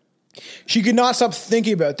 However, she could not stop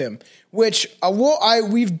thinking about them, which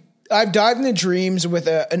I've dived into dreams with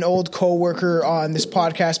an old coworker on this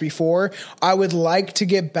podcast before. I would like to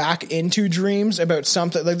get back into dreams about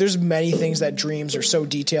something. Like, there's many things that dreams are so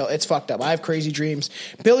detailed. It's fucked up. I have crazy dreams.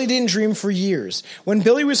 Billy didn't dream for years. When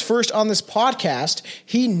Billy was first on this podcast,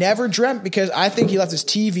 he never dreamt because I think he left his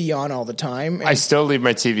TV on all the time. I still leave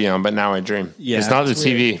my TV on, but now I dream. Yeah, it's not the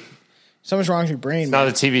TV. Something's wrong with your brain. It's not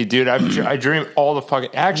the TV, dude. I dream all the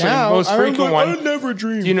fucking. Actually, the most frequent one. I never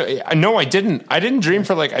dreamed. You know, no, I didn't. I didn't dream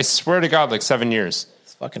for I swear to God, 7 years.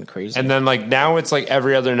 It's fucking crazy. And then now it's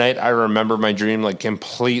every other night I remember my dream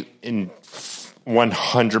complete in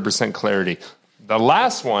 100% clarity. The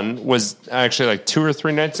last one was actually 2 or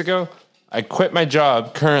 3 nights ago. I quit my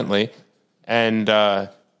job currently, and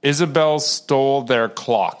Isabel stole their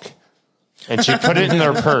clock. And she put it in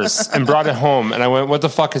their purse and brought it home. And I went, what the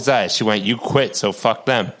fuck is that? She went, you quit, so fuck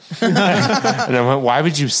them. And I went, why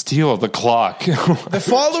would you steal the clock? The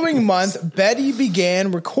following month, Betty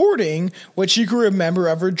began recording what she could remember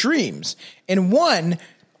of her dreams. In one,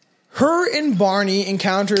 her and Barney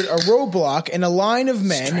encountered a roadblock and a line of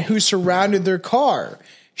men who surrounded their car.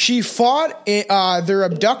 She fought their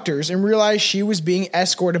abductors and realized she was being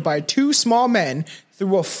escorted by 2 small men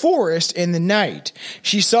through a forest in the night.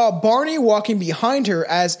 She saw Barney walking behind her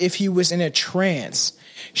as if he was in a trance.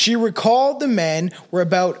 She recalled the men were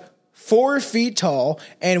about 4 feet tall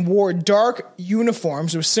and wore dark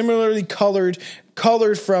uniforms with similarly colored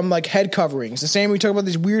from head coverings. The same we talk about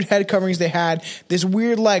these weird head coverings they had, this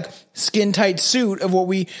weird skin tight suit of what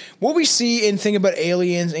we see and think about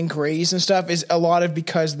aliens and grays and stuff is a lot of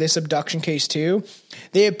because this abduction case too.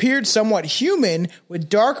 They appeared somewhat human with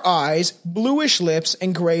dark eyes, bluish lips,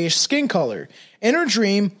 and grayish skin color. In her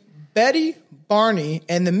dream, Betty, Barney,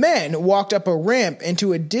 and the men walked up a ramp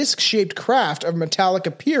into a disc-shaped craft of metallic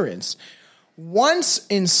appearance. Once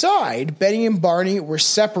inside, Betty and Barney were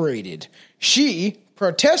separated. She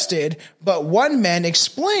protested, but one man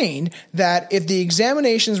explained that if the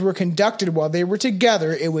examinations were conducted while they were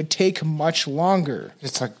together, it would take much longer.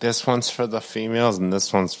 It's this one's for the females and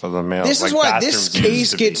this one's for the males. This is why this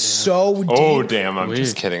case gets so deep. Oh, damn. I'm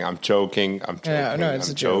just kidding. I'm joking. I'm joking. Yeah, no, it's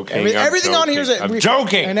a joke. Joking. Everything on here is I'm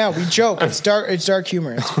joking. I know. We joke. It's dark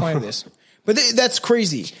humor. It's the point of this. But that's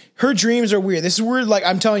crazy. Her dreams are weird. This is weird.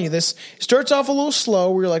 I'm telling you, this starts off a little slow.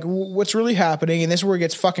 We're like, what's really happening? And this is where it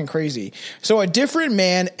gets fucking crazy. So a different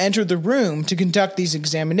man entered the room to conduct these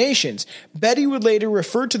examinations. Betty would later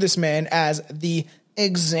refer to this man as the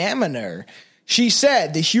examiner. She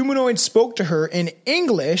said the humanoid spoke to her in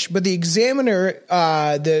English, but the examiner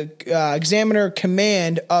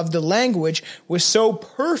command of the language was so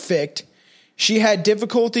perfect, she had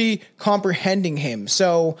difficulty comprehending him.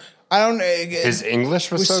 So I don't. His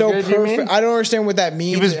English was so good. Perfect. You mean? I don't understand what that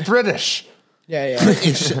means. He was British. Yeah.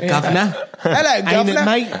 British governor. Hello, governor. Ain't it,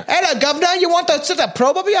 mate? Hello, governor. You want to sit a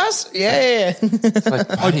probe of us? Yeah.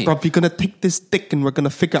 Hey, Rob, you're gonna take this dick and we're gonna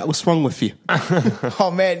figure out what's wrong with you. Oh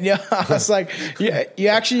man, yeah. It's you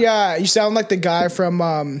actually you sound like the guy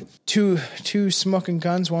from two Smoking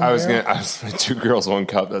Guns. One. I was 2 Girls, 1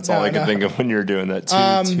 Cup. That's all I could think of when you were doing that.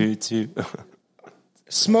 Two.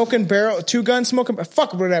 Smoking Barrel, 2 Guns, Smoking.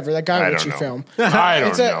 Fuck whatever that Guy Ritchie film. I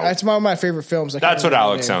don't know. It's one of my favorite films. That's what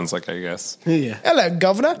Alex sounds like, I guess. Yeah. Hello,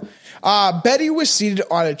 governor. Betty was seated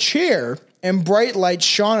on a chair and bright lights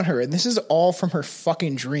shone on her, and this is all from her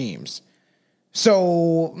fucking dreams.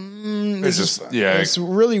 So it's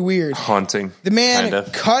really weird. Haunting. The man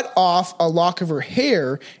cut off a lock of her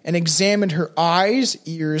hair and examined her eyes,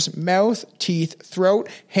 ears, mouth, teeth, throat,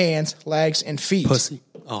 hands, legs, and feet. Pussy.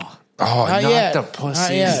 Not the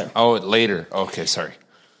pussies. Oh, later. Okay, sorry.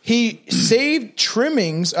 He saved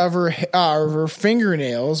trimmings of her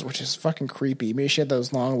fingernails, which is fucking creepy. Maybe she had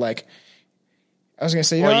those long, I was gonna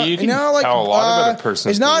say, you can tell a lot about a person.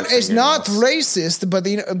 It's not racist,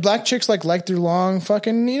 but black chicks like their long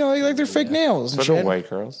fucking, like their fake nails. So do white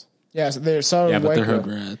girls. Yeah, so they're white but they're girl. hood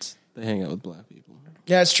rats. They hang out with black people.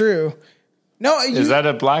 Yeah, it's true. No, Is that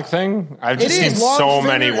a black thing? I've it just seen is so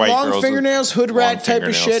many white long girls. fingernails, hood rat type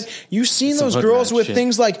of shit. You've seen those hood girls rat with shit.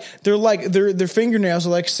 things like their fingernails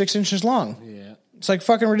are like 6 inches long. Yeah. It's like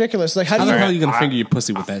fucking ridiculous. Like how do How the you? hell are you gonna finger your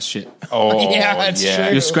pussy with that shit? Oh, Yeah, that's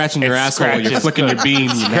true. You're scratching your It asshole while you're scratches- flicking your bean,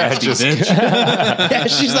 you nasty bitch. Yeah,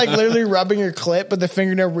 she's like literally rubbing her clit, but the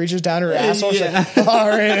fingernail reaches down her asshole. She's like, oh,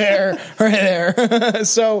 right there.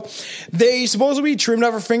 So they supposedly trimmed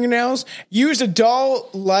off her fingernails, used a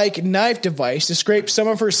doll-like knife device to scrape some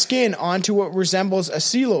of her skin onto what resembles a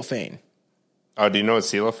cellophane. Oh, do you know what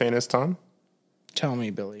cellophane is, Tom? Tell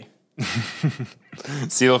me, Billy.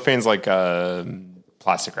 Cellophane's like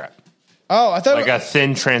plastic wrap. Oh, I thought Like a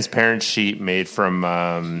thin, transparent sheet made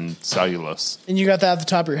from cellulose. and you got that at the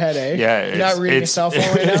top of your head, eh? Yeah, You're not reading a cell phone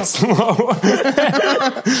right now? It's low.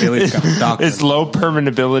 Bailey's got a doctor. It's low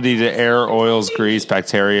permeability to air, oils, grease,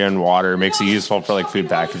 bacteria, and water. Makes it useful for like food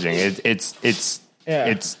packaging. It's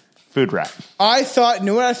food wrap. I thought, you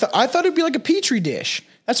know what I thought? I thought it'd be like a petri dish.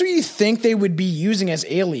 That's what you think they would be using as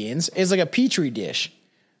aliens, is like a petri dish.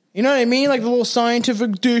 You know what I mean? Like the little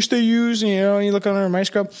scientific dish they use, you know, and you look under a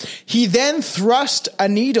microscope. He then thrust a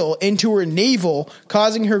needle into her navel,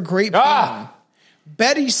 causing her great pain.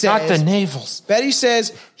 Betty says, Not the navels. Betty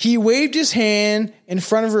says he waved his hand in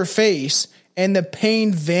front of her face and the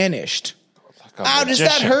pain vanished. Ow, does that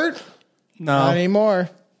magician. hurt? No. Not anymore.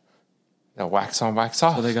 No, wax on, wax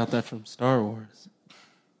off. Well, they got that from Star Wars.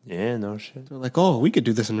 Yeah, no shit. They're like, oh, we could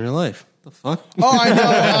do this in real life. The fuck? Oh,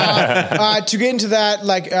 I know. To get into that,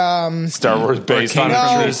 like, Star Wars based on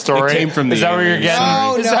No. a true story. It came from Is the that what you're aliens. getting?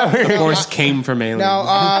 No, Is that what The you're Force came from aliens. no,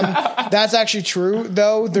 that's actually true.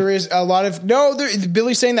 Though there is a lot of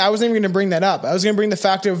Billy's saying that. I wasn't even going to bring that up. I was going to bring the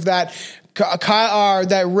fact of that.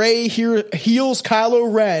 That Rey heals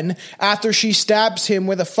Kylo Ren after she stabs him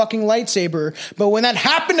with a fucking lightsaber. But when that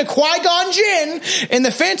happened to Qui-Gon Jinn in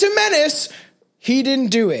the Phantom Menace, he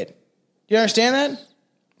didn't do it. You understand that?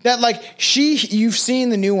 That like you've seen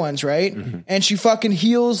the new ones, right? Mm-hmm. And she fucking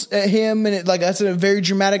heals him, and that's a very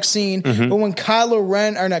dramatic scene. Mm-hmm. But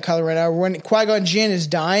when when Qui-Gon Jinn is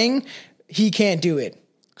dying, he can't do it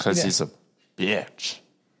Because he's a bitch.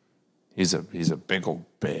 He's a big old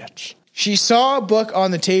bitch. She saw a book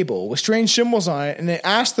on the table with strange symbols on it, and then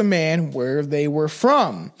asked the man where they were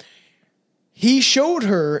from. He showed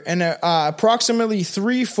her an approximately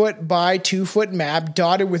 3-foot by 2-foot map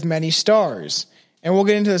dotted with many stars. And we'll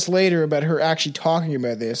get into this later about her actually talking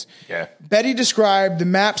about this. Yeah. Betty described the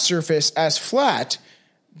map surface as flat,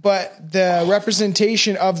 but the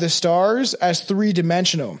representation of the stars as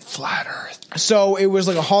 3-dimensional. Flat Earth. So it was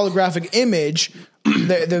like a holographic image.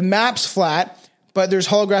 The map's flat, but there's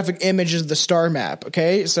holographic images of the star map.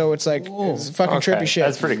 Okay, so it's like it's fucking trippy shit.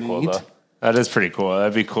 That's pretty cool, though. That is pretty cool.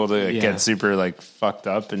 That'd be cool to get super like fucked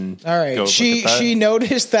up and. All right. Go She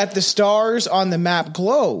noticed that the stars on the map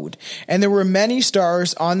glowed, and there were many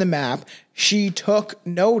stars on the map. She took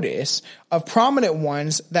notice of prominent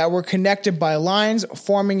ones that were connected by lines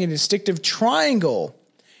forming a distinctive triangle.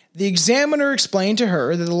 The examiner explained to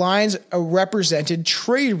her that the lines represented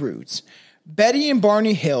trade routes. Betty and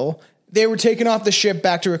Barney Hill, they were taken off the ship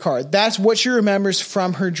back to her car. That's what she remembers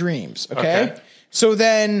from her dreams. Okay. So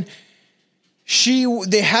then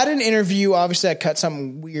they had an interview. Obviously, I cut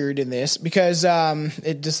something weird in this because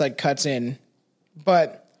it just like cuts in.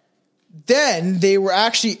 But then they were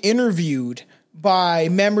actually interviewed by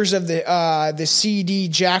members of the C.D.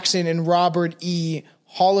 Jackson and Robert E.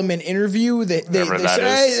 Holloman interview.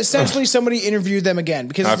 Essentially, somebody interviewed them again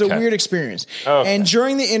because it's a weird experience. Okay. And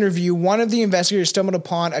during the interview, one of the investigators stumbled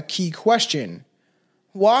upon a key question.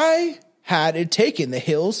 Why had it taken the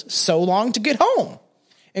Hills so long to get home?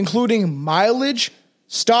 Including mileage,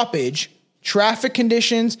 stoppage, traffic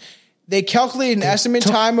conditions. They calculated an estimate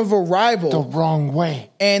time of arrival the wrong way.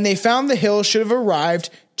 And they found the Hills should have arrived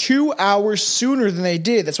 2 hours sooner than they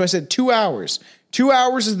did. That's why I said 2 hours. 2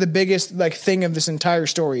 hours is the biggest thing of this entire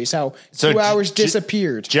story is how 2 hours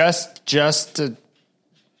disappeared. Just to,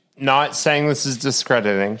 not saying this is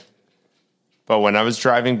discrediting, but when I was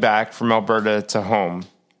driving back from Alberta to home,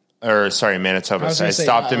 Manitoba. So I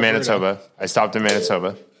stopped in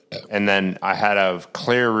Manitoba. And then I had a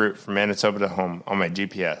clear route from Manitoba to home on my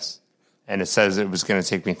GPS. And it says it was going to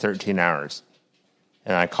take me 13 hours.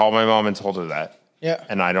 And I called my mom and told her that. Yeah.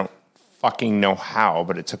 And I don't fucking know how,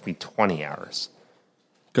 but it took me 20 hours.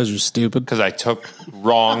 Because you're stupid? Because I took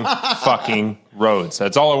wrong fucking roads.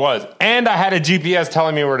 That's all it was. And I had a GPS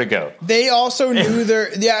telling me where to go. They also knew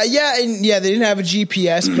they didn't have a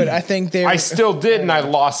GPS, but I think I still did, and I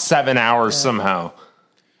lost 7 hours somehow.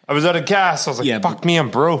 I was out of gas. I was like, Yeah, fuck but- me, I'm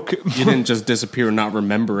broke. You didn't just disappear and not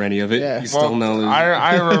remember any of it. Yeah. You still know.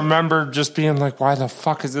 I remember just being like, why the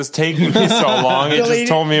fuck is this taking me so long? It just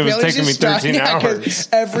told me it was Billy's taking me just stopping- 13 yeah, 'cause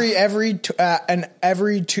hours. every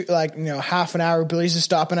half an hour, Billy's just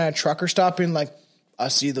stopping at a trucker stop and like, I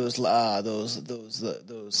see those lot Those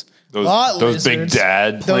lizards. big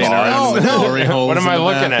dad. Those, bars. no, What am I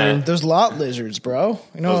looking at? those lot lizards, bro.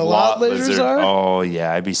 You know Those what lot lizards are? Oh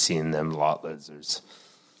yeah, I be seeing them lot lizards.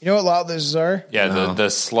 You know what lot lizards are? Yeah, the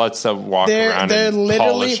sluts that walk around they're and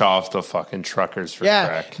literally- polish off the fucking truckers for Yeah,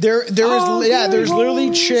 crack. there's literally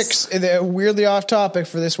chicks. They're weirdly off topic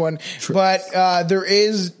for this one, but there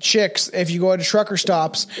is chicks. If you go to trucker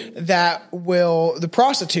stops, the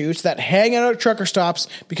prostitutes that hang out at trucker stops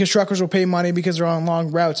because truckers will pay money because they're on long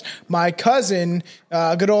routes. My cousin,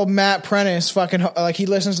 good old Matt Prentice, fucking like he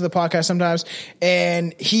listens to the podcast sometimes,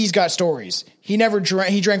 and he's got stories. He never drank.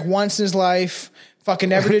 He drank once in his life. Fucking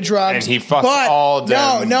never did drugs. And he fucks all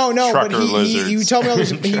them no. But trucker lizards. he would tell me all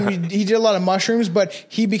this. He did a lot of mushrooms, but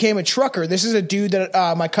he became a trucker. This is a dude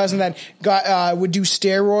that my cousin that got would do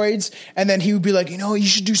steroids, and then he would be like, you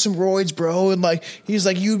should do some roids, bro. And like he's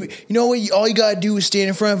like, you know what? All you gotta do is stand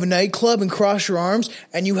in front of a nightclub and cross your arms,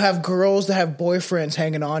 and you have girls that have boyfriends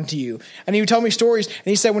hanging on to you. And he would tell me stories. And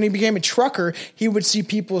he said when he became a trucker, he would see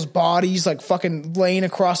people's bodies like fucking laying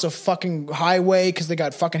across a fucking highway because they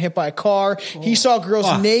got fucking hit by a car. He saw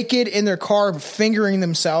girls naked in their car fingering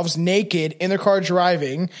themselves naked in their car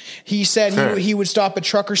driving. He said he would stop at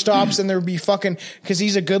trucker stops and there would be fucking, because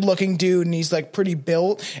he's a good looking dude and he's like pretty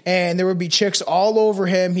built, and there would be chicks all over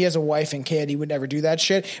him. He has a wife and kid. He would never do that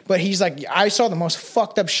shit, but he's like, I saw the most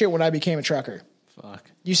fucked up shit when I became a trucker. Fuck.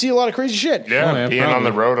 You see a lot of crazy shit. Yeah, being on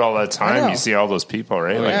the road all that I know. time, you see all those people,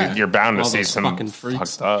 right? Like yeah. you're bound to All see those some fucking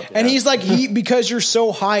freaks. fucked up. And yeah. he's like, because you're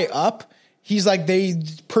so high up, he's like, they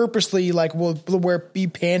purposely like will be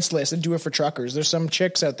pantsless and do it for truckers. There's some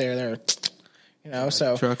chicks out there that are,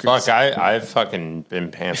 so. Truckers. Fuck, I've fucking been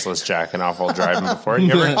pantsless jacking off while driving before.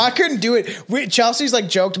 You ever? I couldn't do it. Chelsea's like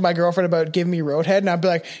joked to my girlfriend about giving me roadhead, and I'd be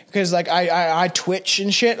like, because like I twitch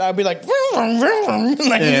and shit. I'd be like,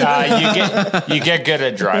 You get good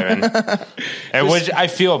at driving, and which I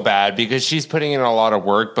feel bad because she's putting in a lot of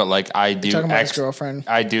work, but like I do, talking about his girlfriend.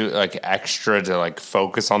 I do like extra to like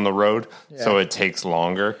focus on the road, so it takes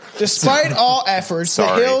longer. Despite all efforts, the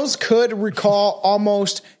Sorry. Hills could recall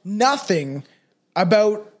almost nothing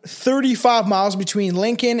about 35 miles between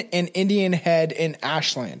Lincoln and Indian Head in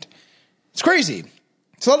Ashland. It's crazy.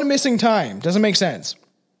 It's a lot of missing time. Doesn't make sense.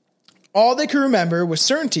 All they could remember with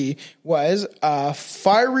certainty was a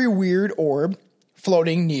fiery weird orb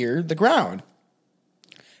floating near the ground.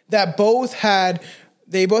 They both have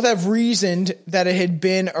reasoned that it had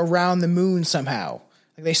been around the moon somehow.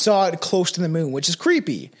 Like they saw it close to the moon, which is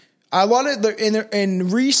creepy. A lot of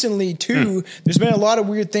and recently too, there's been a lot of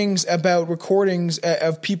weird things about recordings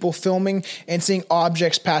of people filming and seeing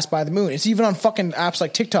objects pass by the moon. It's even on fucking apps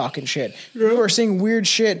like TikTok and shit. People are seeing weird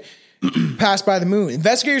shit pass by the moon.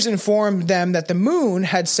 Investigators informed them that the moon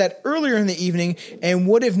had set earlier in the evening and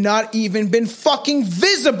would have not even been fucking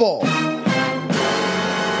visible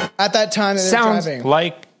at that time that they were Sounds driving.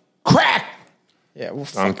 like crack. Yeah, well,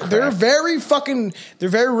 On fuck, they're very reputable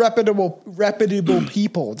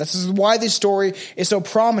people. This is why this story is so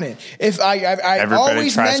prominent. If I Everybody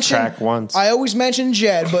always tries mention, crack once. I always mention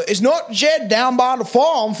Jed, but it's not Jed down by the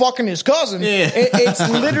farm fucking his cousin. Yeah. It's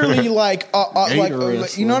literally like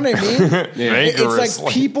you know what I mean? It's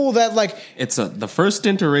like people that like It's the first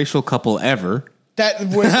interracial couple ever. that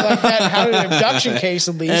was like that had an abduction case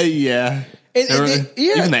at least. Yeah. Yeah.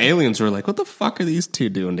 Even the aliens were like, "What the fuck are these two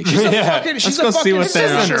doing together?" She's Let's a go see fucking what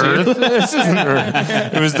they're up sister. to. This isn't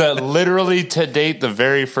Earth. It was literally to date the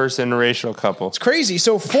very first interracial couple. It's crazy.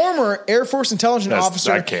 So former Air Force intelligence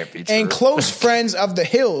officer that can't be true. and close friends of the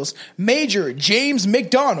Hills, Major James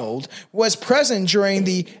McDonald, was present during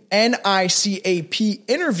the NICAP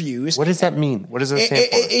interviews. What does that mean? What does it stand for?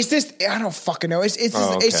 It's this, I don't fucking know. It's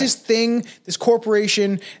okay. this thing, this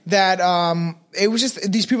corporation that it was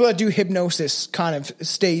just these people that do hypnosis kind of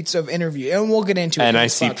states of interview, and we'll get into it.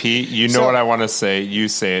 NICP. You know what I want to say. You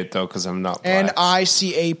say it though, because I'm not black.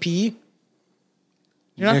 NICAP.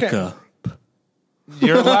 You're not gonna. Nika.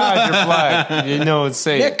 You're loud. You're black. You know what?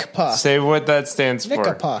 Say it. NICPA. Say what that stands for.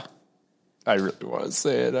 NICAP. I really want to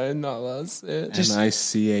say it. I'm not allowed to say it.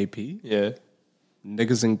 NICAP. Yeah.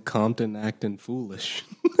 Niggas in Compton acting foolish.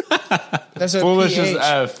 That's a Foolish PH. is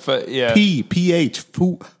F. Yeah. PH.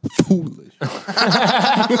 Foolish.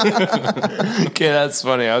 Okay, that's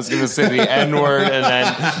funny. I was going to say the N word and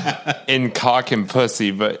then in cock and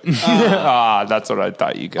pussy, but that's what I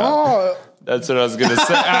thought you got. Oh, That's what I was going to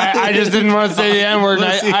say. I just didn't want to say the N-word.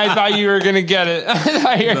 I thought you were going to get it.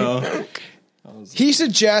 No. He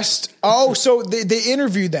suggests, so they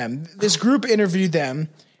interviewed them. This group interviewed them,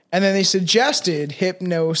 and then they suggested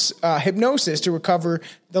hypnosis to recover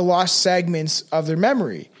the lost segments of their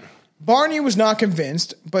memory. Barney was not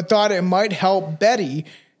convinced, but thought it might help Betty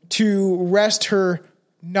to rest her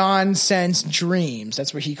nonsense dreams.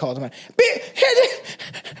 That's what he called them.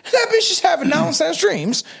 That bitch is having nonsense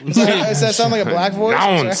dreams. Does that sound like a black voice?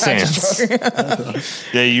 Nonsense.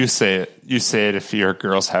 Yeah, you say it. You say it if your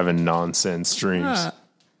girl's having nonsense dreams.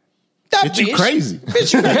 That Bitch, you crazy.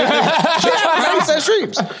 Bitch, you crazy. She having nonsense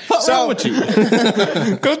dreams. What's wrong with you?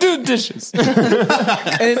 Go do the dishes. In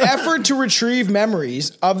an effort to retrieve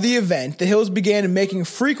memories of the event, the Hills began making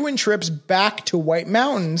frequent trips back to White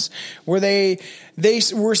Mountains, where they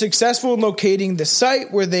were successful in locating the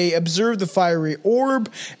site where they observed the fiery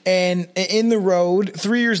orb. And in the road,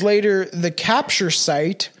 3 years later, the capture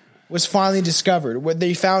site was finally discovered, where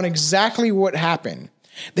they found exactly what happened.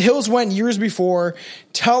 The Hills went years before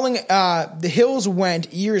telling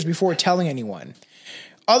anyone.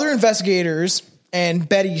 Other investigators and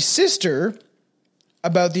Betty's sister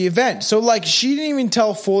about the event. So, like, she didn't even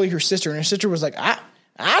tell fully her sister, and her sister was like, I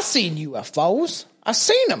seen UFOs. I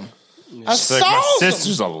seen them. I saw like, my them.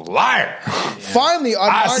 sister's a liar. Finally,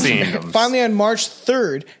 on March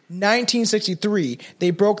 3rd, 1963,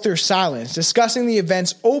 they broke their silence, discussing the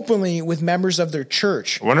events openly with members of their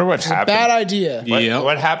church. I wonder what happened. Bad idea.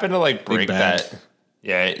 What happened to like break bad. that?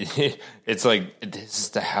 Yeah, it's like, this is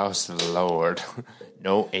the house of the Lord.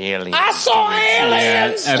 No aliens. I saw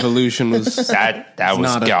aliens. Yeah, evolution was That was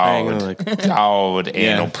not a God. thing, like- God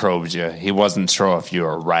Yeah. anal probed you. He wasn't sure if you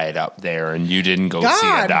were right up there, and you didn't go see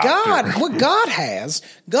a doctor. What God has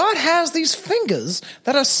these fingers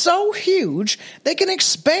that are so huge they can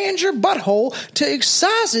expand your butthole to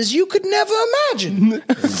sizes you could never imagine.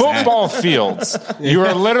 Football fields. You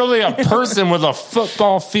are literally a person with a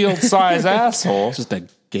football field size asshole. just a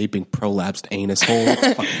gaping prolapsed anus hole.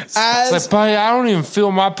 It's like, buddy, I don't even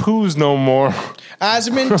feel my poos no more. As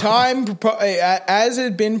it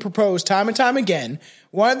had been proposed time and time again,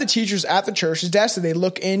 one of the teachers at the church suggested they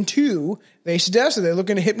look into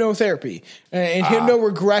hypnotherapy and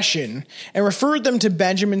hypnoregression, and referred them to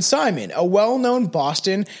Benjamin Simon, a well-known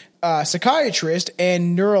Boston psychiatrist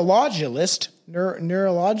and neurologist. There you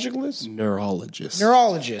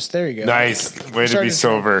go. Nice. Way to be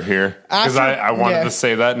sober here. Because I wanted to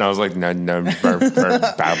say that, and I was like, no.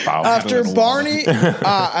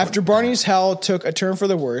 After Barney's health took a turn for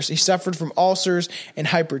the worse, he suffered from ulcers and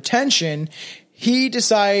hypertension. He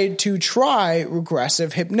decided to try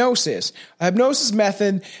regressive hypnosis, a hypnosis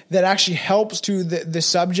method that actually helps to the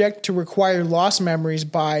subject to require lost memories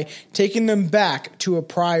by taking them back to a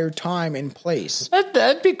prior time and place.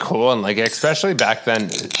 That'd be cool, and like especially back then,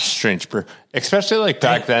 strange, especially like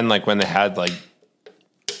back then, like when they had like,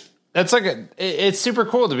 that's like it's super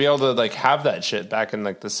cool to be able to like have that shit back in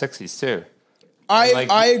like the 60s too.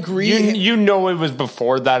 I agree. You know it was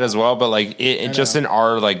before that as well, but like it just in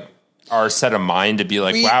our set of mind to be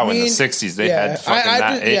like, in the 60s they had fucking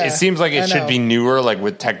that. It seems like it should be newer, like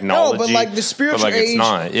with technology. No, but like the spiritual age. It's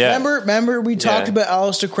not. Yeah. Remember we talked about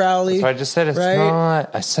Aleister Crowley. So I just said it's right?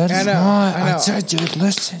 not. I said it's not. I said, dude,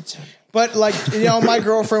 listen to me. But like, my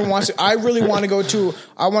girlfriend wants to. I really want to go to.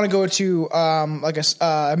 I want to go to like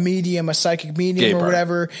a medium, a psychic medium or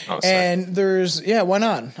whatever. Oh, and there's why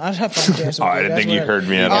not? I'd have fun dancing. I didn't think you heard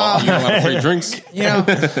me at all. You don't have free drinks.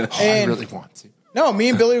 I really want to. No, me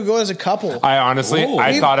and Billy would go as a couple. I honestly,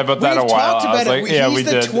 I thought about that a while. I was like, yeah, we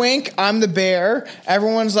did. He's the twink, I'm the bear.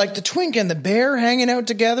 Everyone's like the twink and the bear hanging out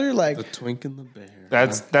together. Like The twink and the bear.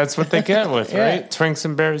 That's what they get with, right? Twinks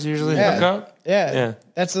and bears usually hook up. Yeah.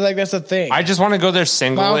 That's the thing. I just want to go there My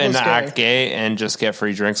single uncle's and gay. act gay and just get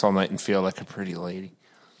free drinks all night and feel like a pretty lady.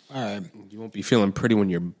 All right. You won't be feeling pretty when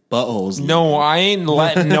your butthole's No, I ain't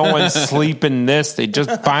letting no one sleep in this. They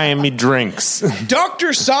just buying me drinks.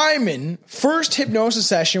 Dr. Simon first hypnosis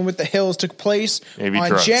session with the Hills took place Maybe on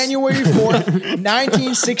drugs. January 4th,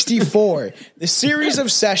 1964. The series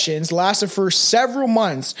of sessions lasted for several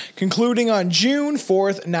months, concluding on June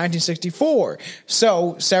 4th, 1964.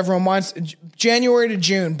 So, several months, January to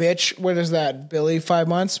June, bitch. What is that, Billy? 5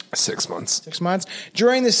 months? 6 months. 6 months.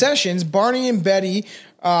 During the sessions, Barney and Betty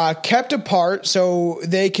kept apart so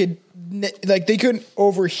they couldn't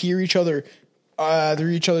overhear each other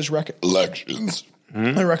through each other's recollections.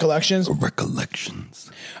 Recollections.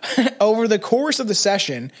 Over the course of the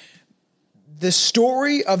session, the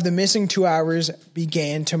story of the missing 2 hours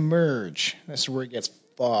began to merge. That's where it gets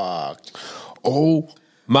fucked. Oh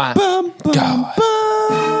my God.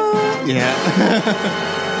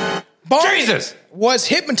 Yeah. Barney Jesus! was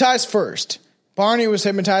hypnotized first. Barney was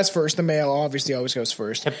hypnotized first. The male obviously always goes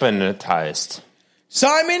first. Hypnotized.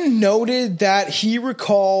 Simon noted that he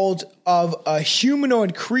recalled of a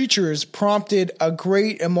humanoid creatures prompted a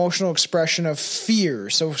great emotional expression of fear.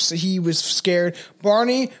 So he was scared.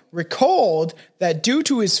 Barney recalled that due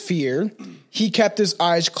to his fear, he kept his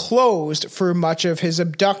eyes closed for much of his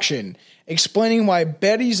abduction, explaining why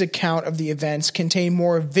Betty's account of the events contained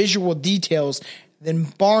more visual details than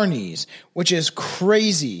Barney's, which is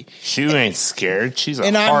crazy. She ain't scared. She's a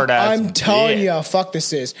And hard ass. I'm telling bitch. you how fuck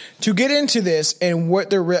this is. To get into this and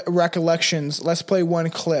what their recollections, let's play one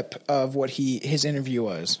clip of what his interview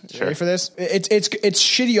was. Sure. Ready for this? It's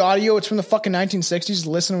shitty audio. It's from the fucking 1960s.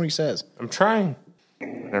 Listen to what he says. I'm trying.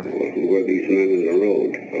 Whatever. Who were these men in the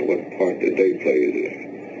road? Or what part did they play in this?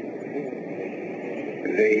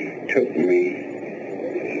 They took me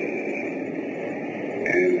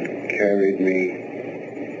and carried me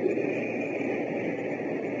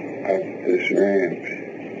up this ramp.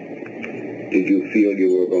 Did you feel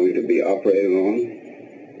you were going to be operated on?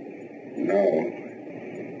 No.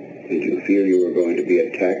 Did you feel you were going to be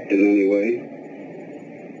attacked in any way?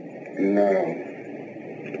 No.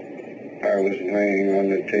 I was laying on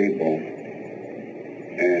the table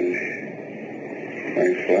and my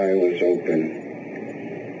fly was open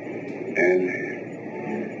and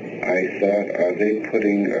I thought, are they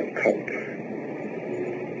putting a cup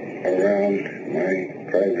around my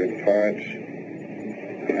private parts?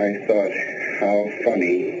 I thought, how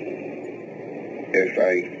funny if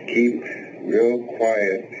I keep real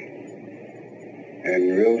quiet and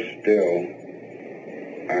real still,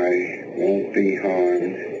 I won't be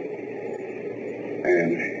harmed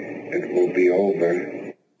and it will be over.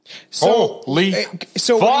 Holy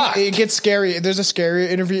fuck. It gets scary. There's a scary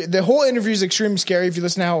interview. The whole interview is extremely scary if you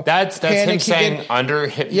listen to how That's him panicked he saying get. under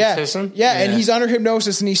hypnotism? Yeah, and he's under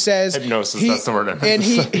hypnosis, and he says Hypnosis, that's the word I meant And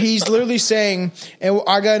to say. he's literally saying, and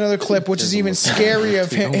I got another clip which is even scary of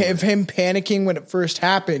him panicking when it first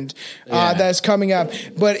happened. That's coming up,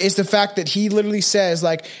 but it's the fact that he literally says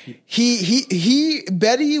like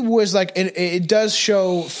Betty was like it does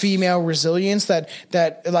show female resilience that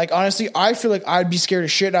like honestly I feel like I'd be scared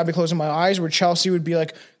of shit. And I'd be closing my eyes, where Chelsea would be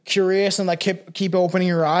like curious and like keep opening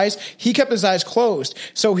her eyes. He kept his eyes closed.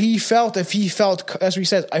 So he felt, as he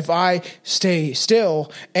says, if I stay still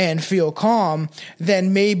and feel calm,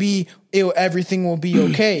 then maybe everything will be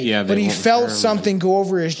okay. But he felt something go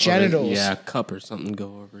over his genitals. A cup or something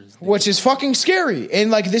go over his dick. Which is fucking scary.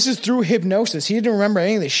 And like, this is through hypnosis. He didn't remember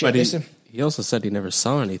any of this shit. But he also said he never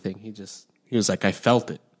saw anything. He was like, I felt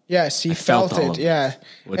it. Yes, he felt all it. of it, Yeah,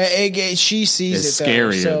 It's she sees it.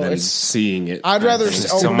 scarier though, so than it's, seeing it. I'd rather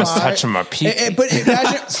It's almost touching my pee. But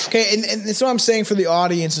imagine, okay, and that's what I'm saying for the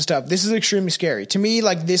audience and stuff. This is extremely scary to me.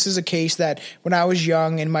 Like, this is a case that when I was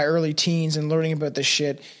young in my early teens and learning about this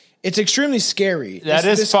shit, it's extremely scary. That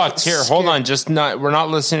is fucked. Here, hold on. We're not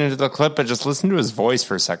listening to the clip, but just listen to his voice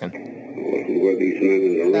for a second. Who were these men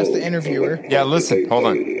in the road? That's the interviewer. Yeah, listen. Hold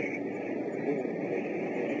on.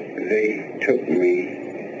 They took me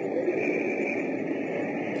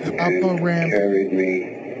Up a ramp. carried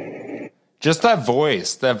me. Just that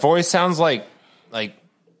voice. That voice sounds like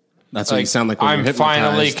That's what you sound like when I'm you're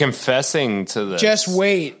finally hypnotized. confessing to this. Just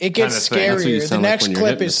wait. It gets Kind of thing. That's what you scarier. The sound like next when you're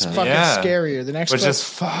clip is hypnotized. fucking Yeah. scarier. The next Which clip, is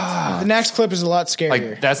fuck. the next clip is a lot scarier.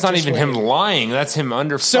 Like, that's not Just even him wait. lying. That's him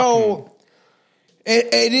under fucking... So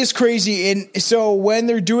it is crazy, and so when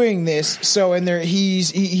they're doing this,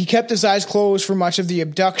 he kept his eyes closed for much of the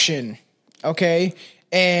abduction. Okay.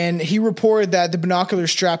 And he reported that the binocular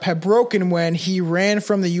strap had broken when he ran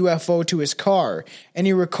from the UFO to his car. And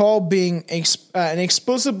he recalled being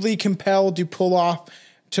inexplicably compelled to pull off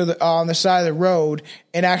on the side of the road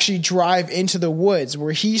and actually drive into the woods,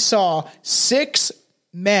 where he saw 6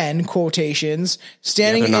 men, quotations,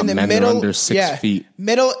 standing they're not in the men, they're middle, under 6 feet.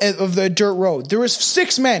 middle of the dirt road. There was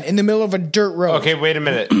 6 men in the middle of a dirt road. Okay, wait a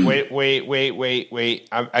minute. Wait.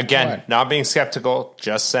 Again, What? not being skeptical,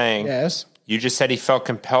 just saying. Yes. You just said he felt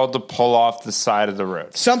compelled to pull off the side of the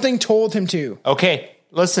road. Something told him to. Okay,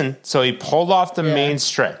 listen. So he pulled off the Yeah. main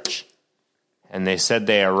stretch, and they said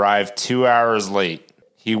they arrived 2 hours late.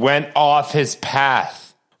 He went off his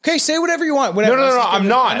path. Okay, say whatever you want. Whatever. No, I'm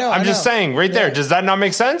not. I know, I'm I just know. saying right there. Does that not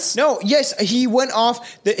make sense? No, yes, he went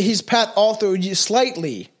off his path also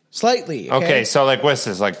slightly. Okay, so like what's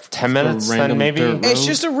this? Like 10 minutes then random maybe? dirt road? It's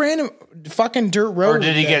just a random fucking dirt road. Or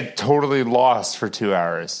did he get totally lost for 2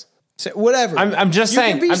 hours? whatever? I'm just You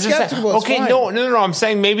saying. can be I'm just saying. skeptical, it's Okay, fine. no. I'm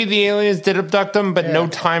saying maybe the aliens did abduct them, but no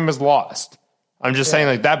time was lost. I'm just saying,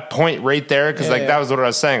 like, that point right there, because that was what I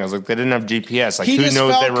was saying. I was like, they didn't have GPS. Like, He who just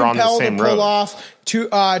knows felt they were on the compelled same to pull road? off to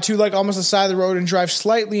like almost the side of the road and drive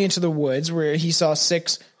slightly into the woods, where he saw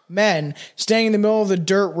 6 men standing in the middle of the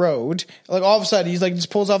dirt road. Like all of a sudden, he's like just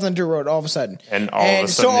pulls off on the dirt road all of a sudden, And all of a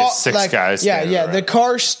sudden, there's 6 guys. Yeah, standing yeah. around. The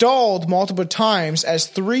car stalled multiple times as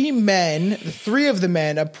 3 of the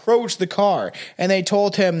men approached the car, and they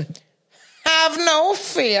told him, "Have no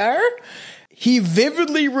fear." He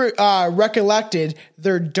vividly recollected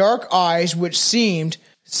their dark eyes, which seemed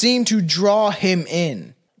to draw him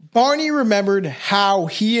in. Barney remembered how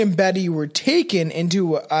he and Betty were taken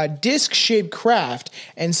into a disc-shaped craft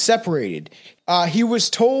and separated. He was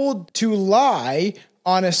told to lie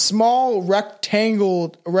on a small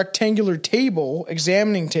rectangular table,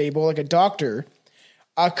 examining table, like a doctor.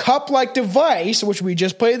 A cup-like device, which we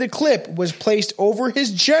just played the clip, was placed over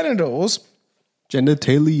his genitals.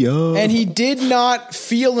 Genitalia. And he did not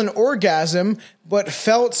feel an orgasm, but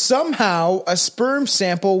felt somehow a sperm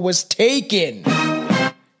sample was taken.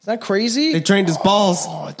 Is that crazy? They drained his balls.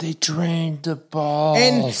 Oh, they drained the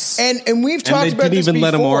balls. And we've talked And they about didn't this even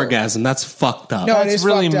let him before. orgasm. That's fucked up. No, it That's is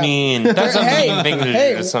really fucked up. mean. That's a mean thing to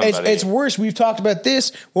do to somebody. It's worse. We've talked about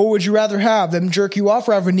this. What would you rather have? Them jerk you off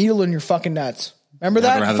or have a needle in your fucking nuts? Remember I'd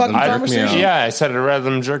that rather fucking them jerk me conversation? off. Yeah, I said I'd rather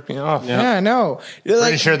them jerk me off. Yeah, I know. You're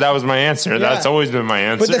Pretty like- sure that was my answer. That's always been my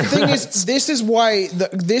answer. But the thing is, this is why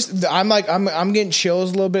I'm getting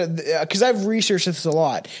chills a little bit because I've researched this a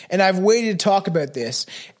lot and I've waited to talk about this,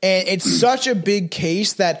 and it's such a big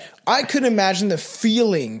case that I could imagine the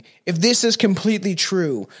feeling, if this is completely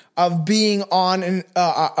true, of being on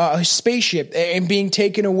a spaceship and being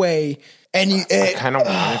taken away. And you, I kind of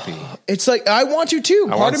want to be. it's like I want to too.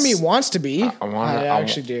 Part want of me s- wants to be. I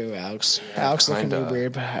actually do, Alex. Alex looking kinda.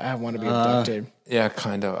 weird, but I want to be abducted. Yeah,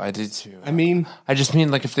 kind of. I did too. I mean, I just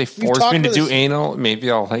mean, like, if they force talked me to about do this- anal,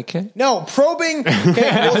 maybe I'll like it. No, probing. Okay,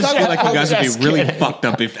 we'll I talk feel about like you guys would Just be really kidding. fucked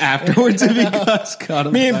up if afterwards if you guys caught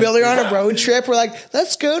him. Me and Billy are on a road trip. We're like,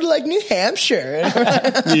 let's go to like New Hampshire.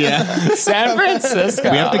 Yeah. San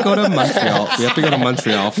Francisco. We have to go to Montreal. We have to go to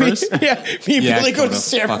Montreal first. yeah, me and Yeah, Billy go go to to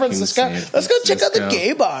San fucking Francisco. San Let's go check out the Francisco.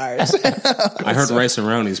 gay bars. I heard Rice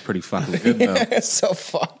Aroni's pretty fucking good though. It's so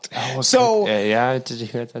fucked. So Yeah, did you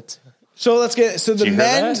hear that too? so let's get the you hear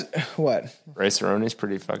men. that? What? Rice Aroni's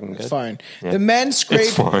pretty fucking good. Fine. Yeah. The men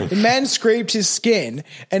fine. scraped his skin,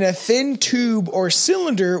 and a thin tube or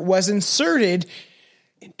cylinder was inserted.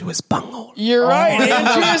 Into his bunghole. You're right,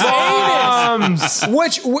 into his anus. Arms.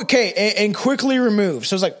 Which and quickly removed.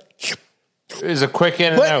 So it's like. It was a quick in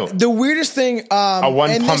and But out. the weirdest thing, a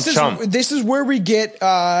one pump chump. This is where we get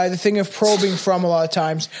the thing of probing from a lot of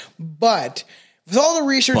times. But with all the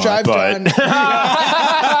research I've done,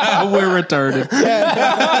 We're retarded.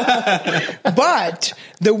 but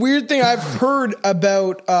the weird thing I've heard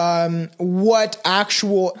about what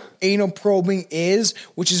actual anal probing is,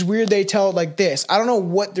 which is weird. They tell it like this. I don't know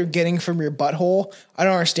what they're getting from your butthole. I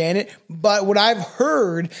don't understand it. But what I've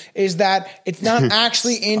heard is that it's not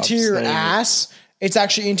actually into your ass. It's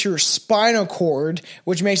actually into your spinal cord,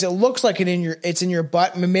 which makes it looks like it's in your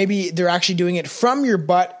butt. Maybe they're actually doing it from your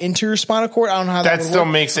butt into your spinal cord. I don't know how that That would still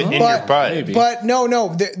work. makes it in your butt. Maybe. But no,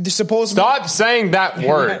 they're supposed to. Stop saying that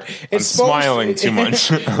word. I'm smiling too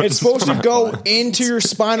much. It's supposed to go into your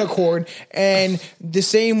spinal cord, and the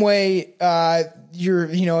same way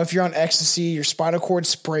if you're on ecstasy, your spinal cord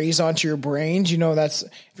sprays onto your brain. That's if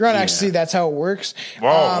you're on ecstasy, that's how it works.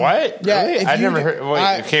 Whoa, what? Yeah, Really? if I've you never do- heard.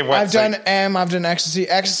 Wait, okay, what? I've done I've done ecstasy.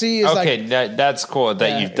 Ecstasy is Okay, like. that's cool that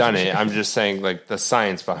Yeah, you've done it. I'm just saying, like, the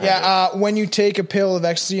science behind it. Yeah, when you take a pill of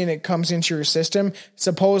ecstasy and it comes into your system,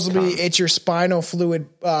 supposedly it's your spinal fluid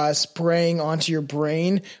spraying onto your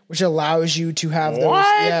brain, which allows you to have those. What?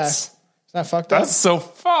 Yeah, it's not fucked up. That's so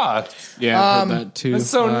fucked. Yeah, I've heard that too. That's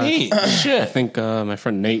so neat. I Shit. think my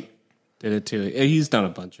friend Nate did it too. He's done a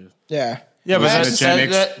bunch of. Yeah. Yeah, but That's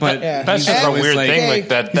that's, but Yeah. that's he's just a always weird like- thing. Like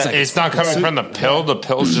that, He's like, it's not coming from the pill. The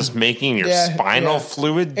pill's just making your Yeah, spinal yeah.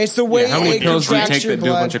 fluid. It's the way How many it pills do you contracts take your that do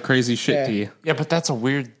a bunch blood. of crazy shit Yeah. to you? Yeah, but that's a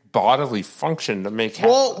weird bodily function to make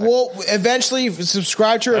happen. Well, eventually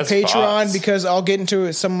subscribe to our That's Patreon bots. because I'll get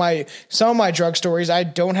into some of my drug stories. I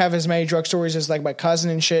don't have as many drug stories as like my cousin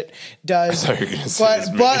and shit does. thought you were gonna say as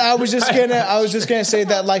many. But I was just gonna say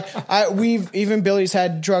that like even Billy's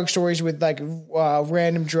had drug stories with like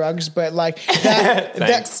random drugs, but like that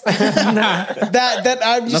Thanks. that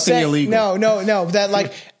I'm just Nothing saying illegal. no that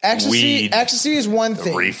like Weed. ecstasy is one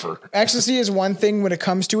thing. reefer. Ecstasy is one thing when it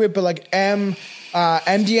comes to it, but like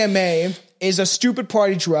MDMA is a stupid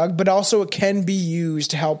party drug, but also it can be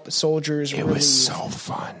used to help soldiers. It was so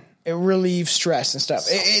fun. It relieves stress and stuff.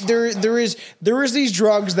 There is these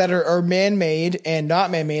drugs that are man-made and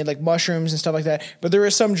not man-made, like mushrooms and stuff like that. But there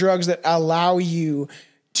are some drugs that allow you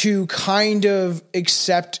to kind of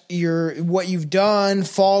accept what you've done,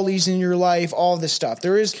 follies in your life, all this stuff.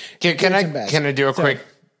 There is. Can I do a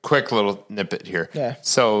quick little snippet here? Yeah.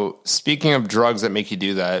 So speaking of drugs that make you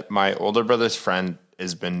do that, my older brother's friend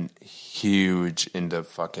has been huge into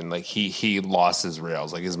fucking like he lost his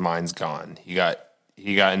rails, like his mind's gone. He got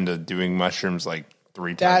into doing mushrooms like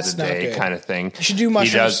 3 times a day kind of thing. You should do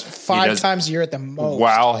mushrooms 5 times a year at the most.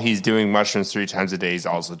 While he's doing mushrooms 3 times a day, he's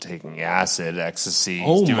also taking acid, ecstasy.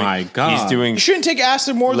 My God. You shouldn't take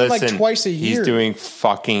acid more than like twice a year. He's doing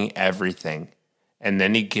fucking everything. And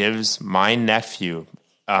then he gives my nephew,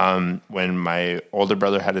 when my older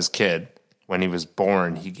brother had his kid, when he was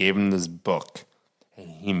born, he gave him this book.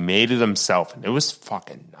 He made it himself, and it was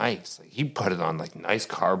fucking nice. Like, he put it on like nice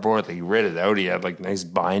cardboard. Like, he read it out. He had like nice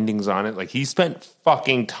bindings on it. Like, he spent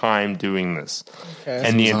fucking time doing this. Okay.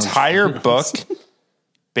 And the entire book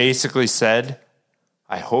basically said,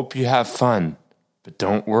 "I hope you have fun, but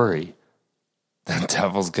don't worry, the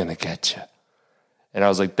devil's gonna get you." And I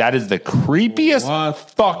was like, that is the creepiest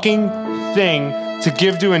fucking thing to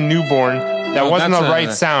give to a newborn. That wasn't the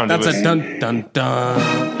right sound. That's a dun dun dun.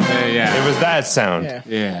 Yeah. It was that sound.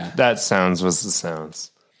 Yeah. That sounds was the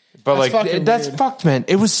sounds. But that's fucked, man.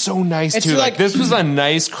 It was so nice too. Like this was a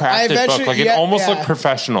nice crafted book. Like it almost looked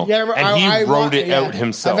professional. Yeah, and he wrote it out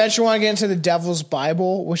himself. I eventually want to get into the Devil's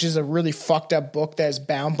Bible, which is a really fucked up book that is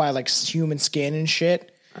bound by like human skin and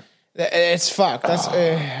shit. It's fucked. That's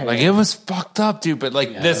like it was fucked up, dude. But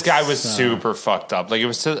like this guy was super fucked up. Like it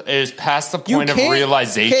was past the point of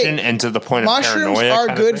realization and to the point of paranoia. Mushrooms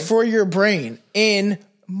are good for your brain in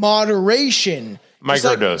moderation.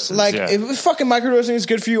 Microdosing, if fucking microdosing is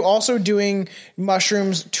good for you. Also, doing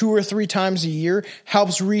mushrooms 2 or 3 times a year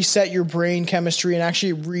helps reset your brain chemistry and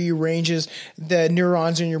actually rearranges the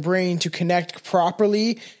neurons in your brain to connect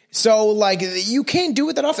properly. So, like, you can't do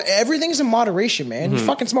it that often. Everything's in moderation, man. You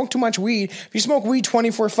fucking smoke too much weed. If you smoke weed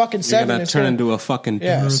 24/7, you're gonna turn into a fucking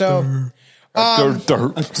So,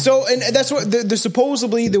 and that's what the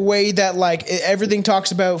supposedly the way that like everything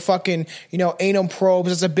talks about fucking anal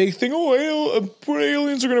probes. It's a big thing.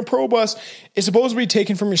 Aliens are gonna probe us. It's supposed to be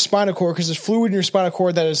taken from your spinal cord because there's fluid in your spinal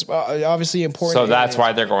cord that is obviously important. So that's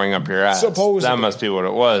why they're going up your ass. Supposedly. That must be what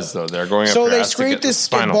it was, though. They're going up your ass. So they scrape this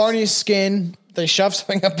Barney's skin. They shove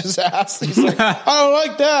something up his ass. He's like, I don't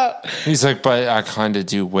like that. He's like, but I kind of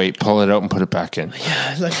do. Wait, pull it out and put it back in.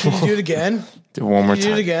 Yeah, like, can you do it again? Do it one more time.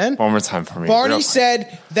 Do it again? One more time for me. Barney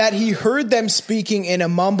said that he heard them speaking in a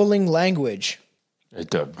mumbling language. It's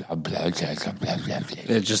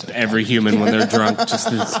just every human when they're drunk, just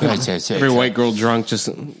every white girl drunk, just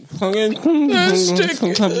stick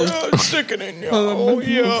it in you. Oh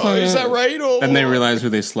yeah, is that right? Oh. And they realize who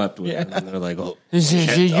they slept with, and they're like, "Oh,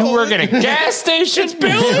 you work at a gas station, it's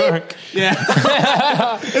Billy." Yeah,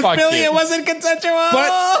 it's Billy. It wasn't consensual,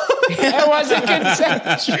 it wasn't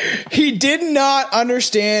consensual. He did not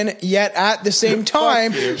understand yet. At the same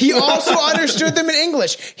time, he also understood them in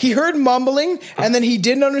English. He heard mumbling, and then he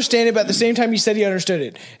didn't understand it, but at the same time, he said he understood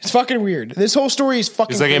it. It's fucking weird. This whole story is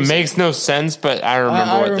fucking. It's like crazy. It makes no sense, but I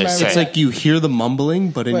remember what they say. It's like you hear the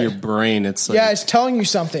mumbling, but in your brain, it's like it's telling you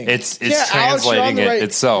something. It's translating Alex,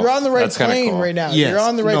 itself. You're on the right plane right now. Yes. You're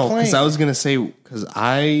on the right plane. Because I was gonna say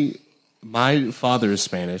my father is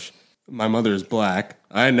Spanish, my mother is black.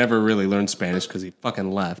 I never really learned Spanish because he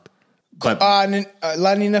fucking left. But la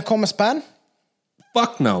niña come pan?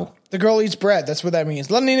 Fuck no. The girl eats bread. That's what that means.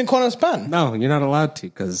 La niña come pan? No, you're not allowed to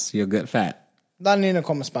because you'll get fat. La niña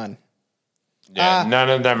come pan? Yeah, none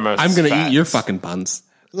of them are. I'm gonna eat your fucking puns.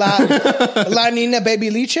 La niña baby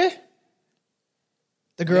leche?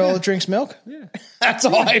 The girl drinks milk? Yeah. That's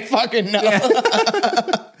all I fucking know. Yeah.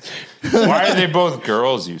 Why are they both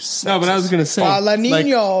girls, you sexist? No, but I was going to say. La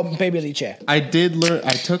niña baby leche. I did learn.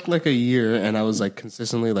 I took like a year and I was like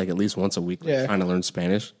consistently like at least once a week trying to learn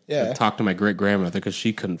Spanish. Yeah. To talk to my great grandmother because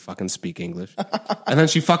she couldn't fucking speak English. And then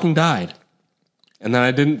she fucking died. And then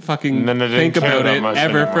I didn't fucking think about it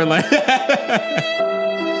ever for like.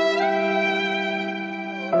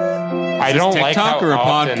 I don't like how TikTok or a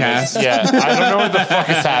podcast. I don't know what the fuck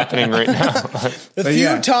is happening right now. The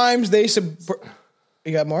few times they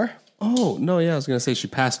you got more? Oh no, yeah, I was gonna say she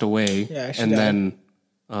passed away. Yeah, she and died. then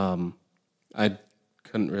I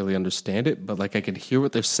couldn't really understand it, but like I could hear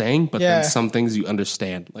what they're saying, but then some things you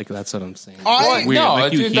understand. Like that's what I'm saying. Weird. No,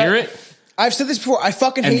 like you hear it. I've said this before. I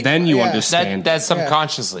fucking hate. And then you understand. That's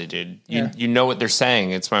subconsciously, dude. You know what they're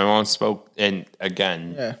saying. It's my mom spoke, and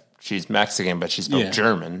again, she's Mexican, but she spoke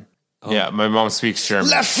German. Yeah, my mom speaks German.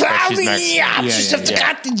 La but she's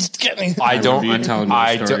Mexican.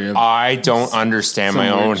 I don't understand my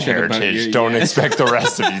own heritage. Don't expect the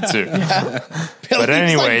rest of you to. But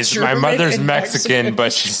anyways, my mother's Mexican,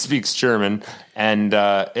 but she speaks German. And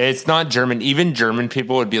it's not German. Even German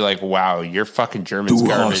people would be like, wow, your fucking German's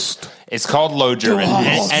garbage. It's called Low German.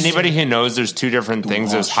 Anybody who knows there's two different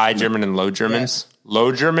things. There's High German and Low German. Yes.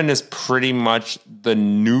 Low German is pretty much the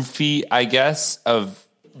Newfie, I guess, of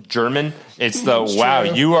German. It's the wow,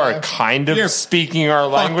 you are kind of speaking our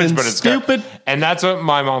language, but it's stupid. And that's what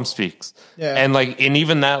my mom speaks. Yeah. And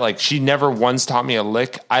even that, she never once taught me a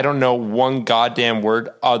lick. I don't know one goddamn word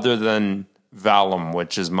other than Valum,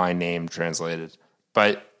 which is my name translated.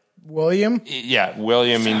 But William? Yeah,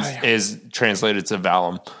 William is translated to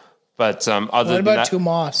Valum. But other than that,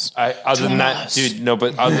 Tomas? Other than that, dude, no.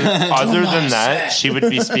 But other than that, she would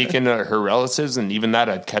be speaking to her relatives, and even that,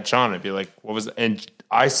 I'd catch on. I'd be like, "What was?" And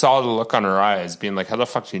I saw the look on her eyes, being like, "How the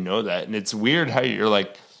fuck do you know that?" And it's weird how you're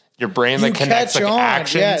like, your brain connects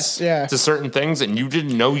actions to certain things, and you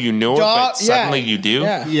didn't know you knew it, but suddenly you do.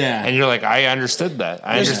 Yeah. And you're like, I understood that.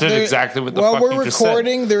 I understood exactly what the fuck you just said. While we're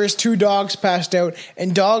recording, there is 2 dogs passed out,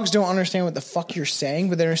 and dogs don't understand what the fuck you're saying,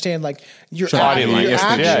 but they understand your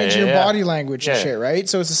actions, your body language and shit, right?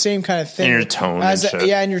 So it's the same kind of thing. And your tone and shit.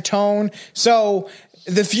 Yeah, and your tone. So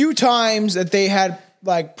the few times that they had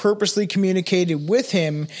purposely communicated with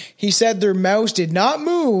him, he said their mouse did not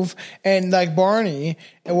move, and Barney,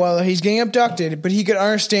 while he's getting abducted, but he could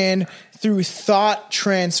understand through thought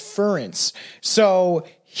transference. So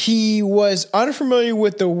he was unfamiliar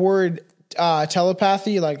with the word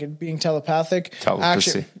telepathy, it being telepathic.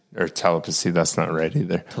 Telepathy, that's not right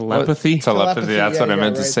either. Telepathy, that's what I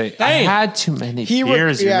meant to say. I had too many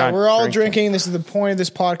beers. We're all drinking. This is the point of this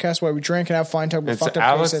podcast, why we drink and have fun, talk about fucked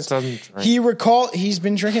up places. He's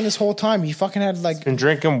been drinking this whole time. He fucking had He's been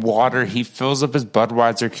drinking water. He fills up his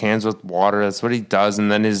Budweiser cans with water. That's what he does.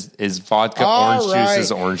 And then his vodka juice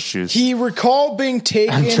is orange juice. He recalled being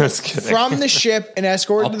taken from the ship and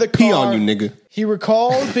escorted to the car. Pee on you, nigga. He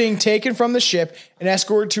recalled being taken from the ship and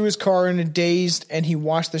escorted to his car in a dazed, and he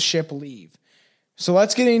watched the ship leave. So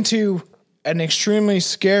let's get into an extremely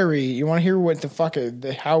scary. You want to hear what the fuck?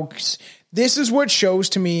 This is what shows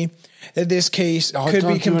to me that this case could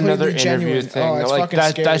be completely genuine. It's fucking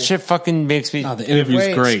scary. That shit fucking makes me. The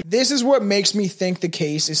interview's great. This is what makes me think the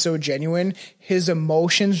case is so genuine. His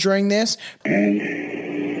emotions during this, and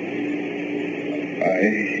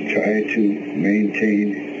I try to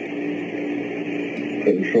maintain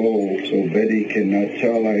control so Betty cannot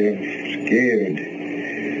tell I am scared.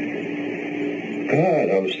 God,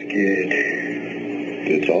 I'm scared.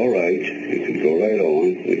 It's all right. You can go right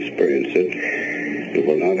on, experience it. It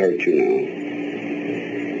will not hurt you now.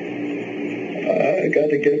 I got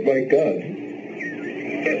to get my gun.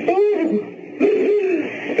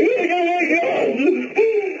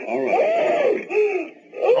 All right.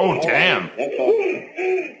 Oh, damn. That's all.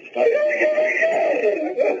 Stop.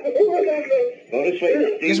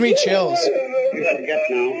 Gives me chills. You got to get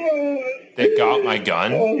now. They got my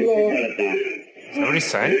gun? You got it now. Is that what he's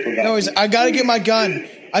saying? No, I gotta get my gun.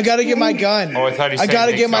 I gotta get my gun. Oh, I thought he said I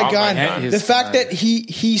gotta get my gun. The fact gun. that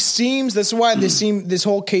he seems, that's why this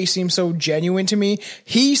whole case seems so genuine to me.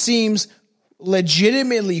 He seems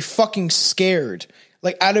legitimately fucking scared,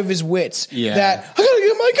 out of his wits. Yeah. That I gotta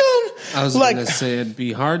get my gun. I was gonna say it'd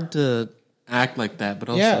be hard to act like that, but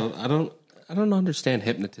also I don't understand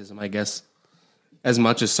hypnotism, I guess, as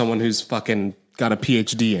much as someone who's fucking got a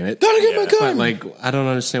PhD in it. Gotta get my gun. But I don't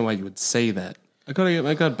understand why you would say that. I gotta get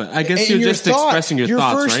my gun, but I guess you're just expressing your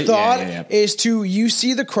thoughts, right? Your first thought is you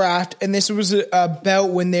see the craft, and this was about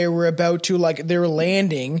when they were about to they were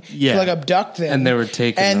landing to abduct them, and they were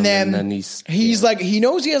taking them, and then he's he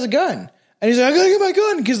knows he has a gun. And he's like, I gotta get my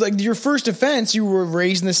gun, because your first offense, you were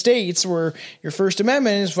raised in the States, where your First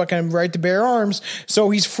Amendment is fucking right to bear arms. So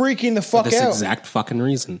he's freaking the fuck out. This exact fucking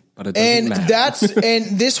reason, but it doesn't matter.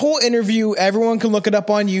 And this whole interview, everyone can look it up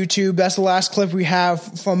on YouTube. That's the last clip we have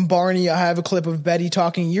from Barney. I have a clip of Betty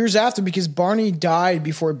talking years after, because Barney died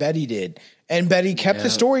before Betty did, and Betty kept the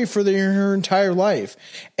story for her entire life.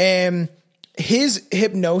 And his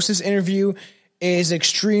hypnosis interview is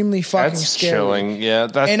extremely fucking scary. Chilling. Yeah,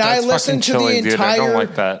 that's I listened to chilling, the entire I don't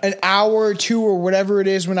like that. an hour or two or whatever it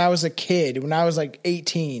is when I was a kid, when I was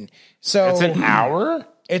 18. So it's an hour?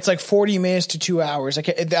 It's like 40 minutes to 2 hours. I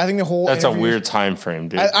think the whole That's a weird time frame,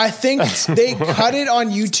 dude. I think they cut it on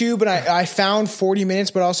YouTube, and I found 40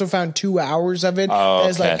 minutes, but also found 2 hours of it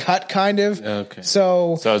as like cut kind of. Okay.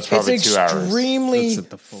 So it's probably 2 hours. Extremely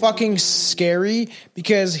fucking scary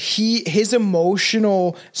because his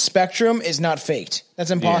emotional spectrum is not faked.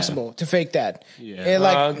 That's impossible to fake that.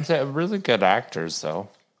 Yeah. Really good actors though.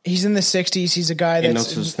 He's in the 60s. He's a guy that's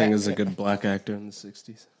no such thing as a good black actor in the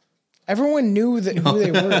 60s. Everyone knew who they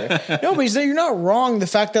were. No, but you're not wrong. The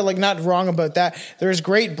fact that, like, not wrong about that. There's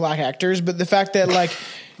great black actors, but the fact that, like,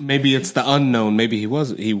 maybe it's the unknown. Maybe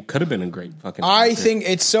he could have been a great fucking actor. I think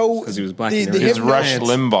it's so because he was black. He's Rush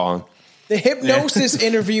Limbaugh. The hypnosis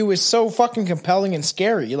interview is so fucking compelling and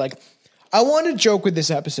scary. Like, I want to joke with this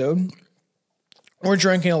episode. We're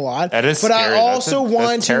drinking a lot, that is but scary. I also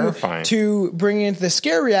want to bring into the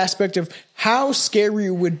scary aspect of how scary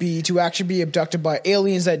it would be to actually be abducted by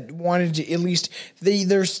aliens that wanted to, at least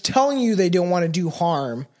they're telling you they don't want to do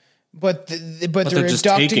harm, but they're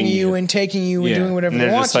abducting you and taking you and doing whatever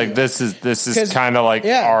they want. Just like this is kind of like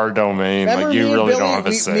our domain. Remember, like you really don't have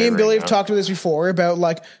a say. Me and Billy have talked about this before about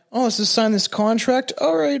like, oh, let's just sign this contract.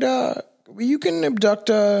 All right, you can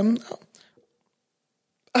abduct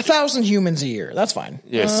 1,000 humans a year. That's fine.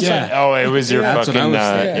 Yes. Oh, it was your fucking.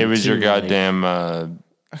 It was your goddamn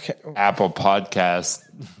Apple Podcast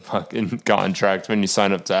fucking contract when you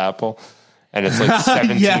sign up to Apple, and it's like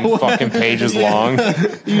 17 fucking pages long.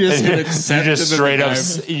 You just straight up.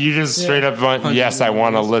 Yes, I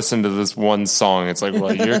want to listen to this one song. It's like,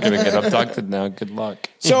 well, you're gonna get abducted now. Good luck.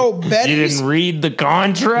 So Betty's, you didn't read the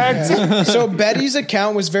contract. Yeah. So Betty's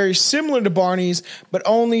account was very similar to Barney's, but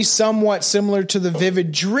only somewhat similar to the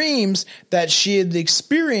vivid dreams that she had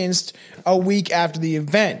experienced a week after the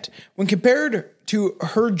event. When compared to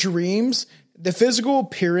her dreams, the physical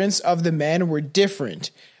appearance of the men were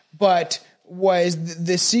different, but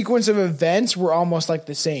the sequence of events were almost like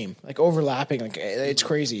the same, like overlapping. Like, it's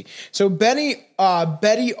crazy. So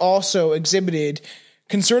Betty also exhibited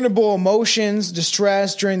concernable emotions,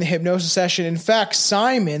 distress during the hypnosis session. In fact,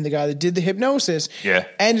 Simon, the guy that did the hypnosis,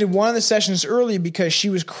 ended one of the sessions early because she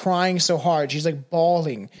was crying so hard. She's like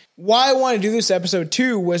bawling. Why I want to do this episode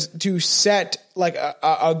too was to set like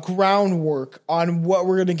a groundwork on what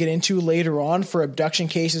we're going to get into later on for abduction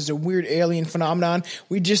cases, a weird alien phenomenon.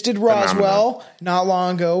 We just did Roswell not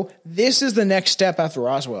long ago. This is the next step after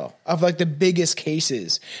Roswell of like the biggest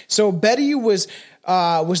cases. So Betty was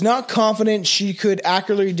not confident she could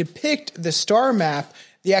accurately depict the star map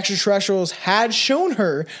the extraterrestrials had shown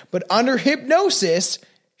her, but under hypnosis,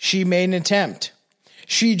 she made an attempt.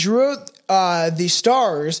 She drew out the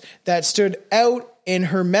stars that stood out in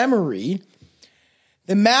her memory.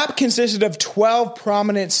 The map consisted of 12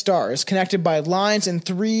 prominent stars connected by lines and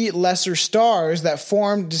 3 lesser stars that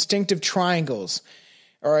formed distinctive triangles,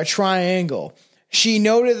 or a triangle. She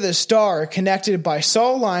noted the star connected by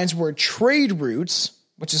solid lines were trade routes,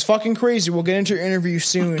 which is fucking crazy. We'll get into an interview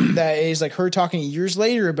soon that is like her talking years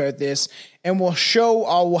later about this, and we'll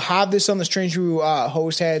have this on the Strange Brew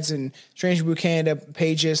host heads and Strange Brew Canada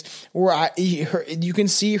pages where you can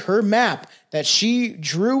see her map that she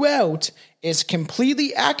drew out is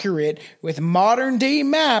completely accurate with modern day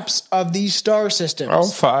maps of these star systems. Oh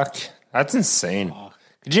fuck, that's insane.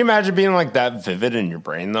 Could you imagine being like that vivid in your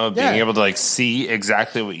brain though? Being able to like see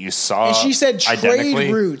exactly what you saw. And she said trade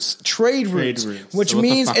routes, which so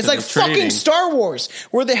means it's like fucking Star Wars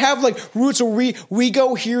where they have like routes where we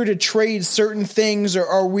go here to trade certain things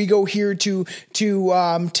or we go here to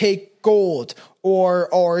take gold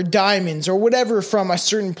or diamonds or whatever from a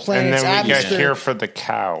certain planet's atmosphere. And then we get here for the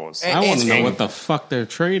cows. I want to know what the fuck they're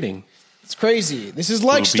trading. It's crazy. This is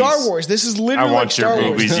like boobies. Star Wars. This is literally like Star Wars. I want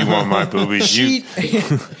your boobies. You want my boobies.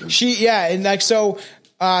 And like so.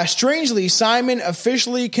 Strangely, Simon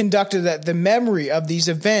officially conducted that the memory of these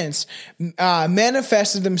events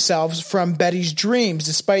manifested themselves from Betty's dreams,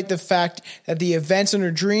 despite the fact that the events in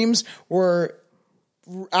her dreams were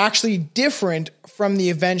actually different from the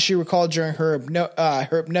events she recalled during her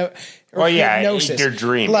hypnosis. Your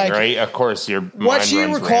dream, like, right? Of course, your mind what she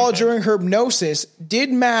recalled rampant. During her hypnosis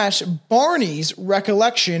did match Barney's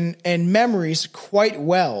recollection and memories quite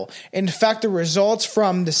well. In fact, the results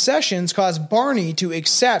from the sessions caused Barney to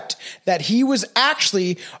accept that he was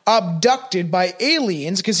actually abducted by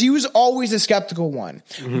aliens because he was always the skeptical one.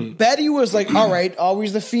 Mm-hmm. Betty was like, all right,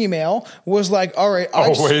 always the female was like, all right,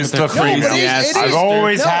 always the female. I've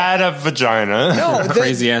always had a vagina. No,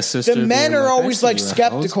 crazy ass sister. The men are always like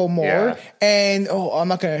skeptical more, Yeah. and I'm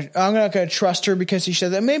not gonna trust her because he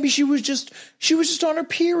said that. Maybe she was just on her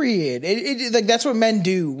period. Like that's what men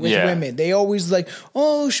do with women. They always like,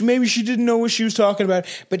 maybe she didn't know what she was talking about.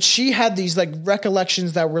 But she had these like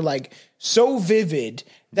recollections that were like so vivid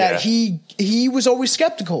that he was always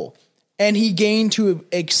skeptical, and he gained to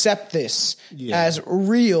accept this as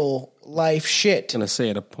real life shit. I'm gonna say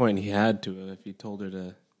at a point he had to if he told her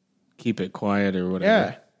to keep it quiet or whatever.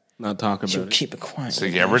 Yeah. Not talk about it. Keep it quiet. So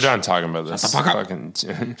we're done talking about this. We're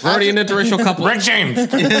already an interracial couple. Rick James.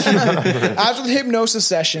 After the hypnosis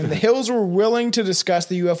session, the Hills were willing to discuss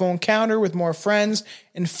the UFO encounter with more friends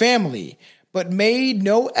and family, but made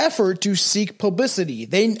no effort to seek publicity.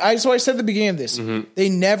 So I said at the beginning of this, they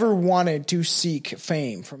never wanted to seek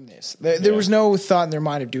fame from this. There was no thought in their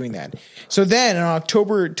mind of doing that. So then on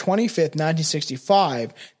October 25th,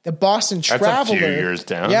 1965, the Boston Traveler. That's a few years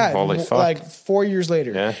down. Holy fuck. Like 4 years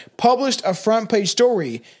later, published a front page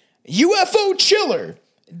story, UFO Chiller.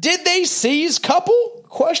 Did they seize couple?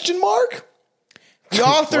 Question mark. The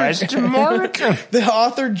author, the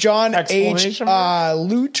author John H.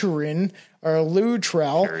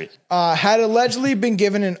 Luttrell had allegedly been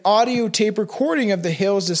given an audio tape recording of the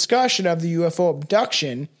Hills' discussion of the UFO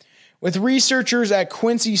abduction. With researchers at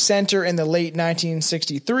Quincy Center in the late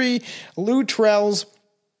 1963, Luttrell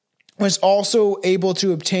was also able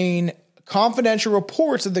to obtain confidential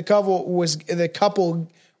reports that the couple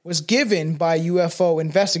was given by UFO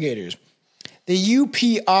investigators. The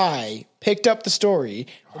UPI picked up the story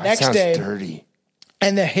the next day, dirty.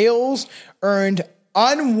 And the Hills earned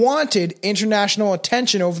unwanted international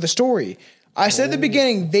attention over the story. I said at the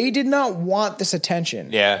beginning, they did not want this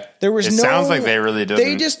attention. Yeah. There was it sounds like they really didn't.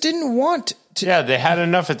 They just didn't want to. Yeah, they had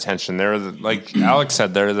enough attention. They were, like Alex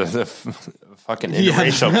said, they're the fucking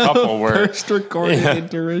interracial couple. First recorded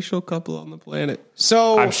interracial couple on the planet.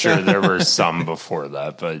 So I'm sure there were some before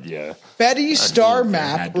that, but yeah. Betty's star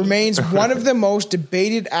map remains one of the most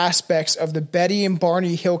debated aspects of the Betty and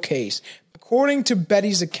Barney Hill case. According to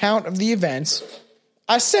Betty's account of the events,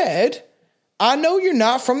 I said, I know you're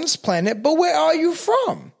not from this planet, but where are you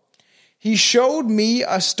from? He showed me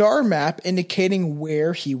a star map indicating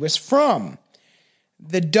where he was from.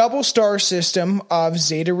 The double star system of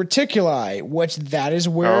Zeta Reticuli, which that is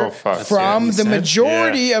where the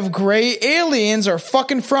majority of gray aliens are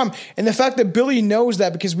fucking from. And the fact that Billy knows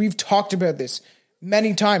that because we've talked about this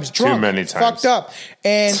many times. Drunk, too many times. Fucked up.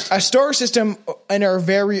 And a star system in our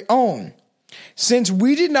very own. Since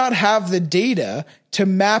we did not have the data to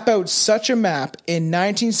map out such a map in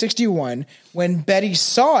 1961, when Betty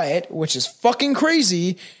saw it, which is fucking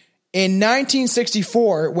crazy, in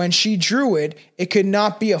 1964, when she drew it, it could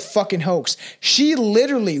not be a fucking hoax.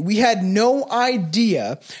 We had no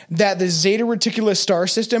idea that the Zeta Reticuli star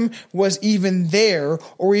system was even there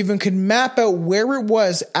or even could map out where it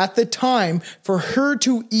was at the time for her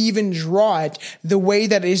to even draw it the way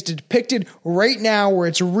that it is depicted right now, where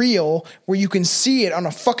it's real, where you can see it on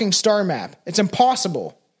a fucking star map. It's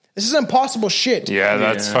impossible. This is impossible shit. Yeah,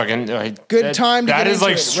 that's fucking good time to that get is into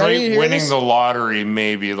like it. straight winning the lottery,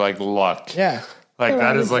 maybe like luck. Yeah. Like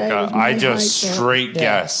that is like I just straight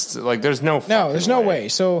guessed. Like there's no way.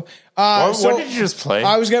 So what did you just play?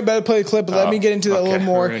 I was going to play the clip, but let me get into that a little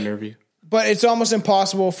more. Interview. But it's almost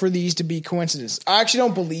impossible for these to be coincidences. I actually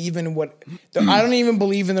don't believe in I don't even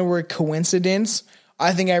believe in the word coincidence.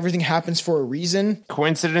 I think everything happens for a reason.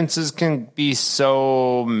 Coincidences can be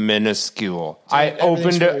so minuscule. I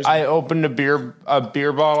opened a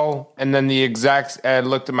beer bottle, and then I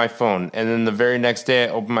looked at my phone, and then the very next day I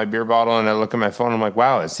opened my beer bottle and I look at my phone. And I'm like,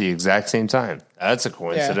 wow, it's the exact same time. That's a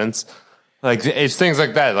coincidence. Yeah. Like it's things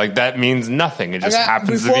like that. Like that means nothing. It just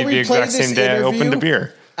happens to be the exact same day I opened a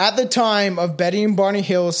beer. At the time of Betty and Barney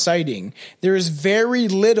Hill's sighting, there is very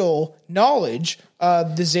little knowledge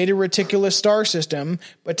of the Zeta Reticuli star system,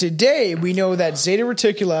 but today we know that Zeta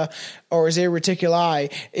Reticuli, or Zeta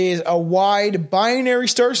Reticuli, is a wide binary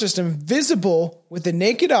star system visible with the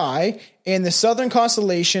naked eye in the southern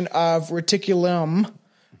constellation of Reticulum.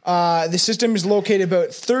 The system is located about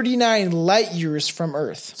 39 light years from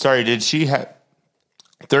Earth. Sorry, did she have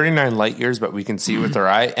 39 light years, but we can see with our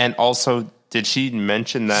eye? And also, did she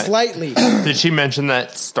mention that? Slightly. Did she mention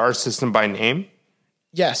that star system by name?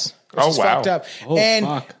 Yes. Oh, wow. Fucked up.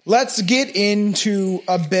 Let's get into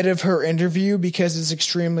a bit of her interview because it's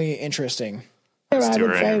extremely interesting. I would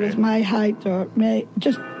say was my height or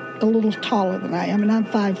just a little taller than I am, and I'm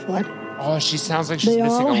 5 foot. Oh, she sounds like she's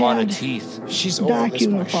missing a lot of teeth. She's dark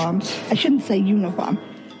uniforms. I shouldn't say uniform.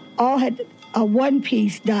 All had a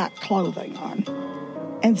one-piece dark clothing on.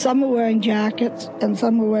 And some were wearing jackets, and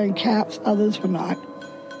some were wearing caps, others were not.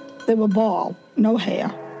 They were bald, no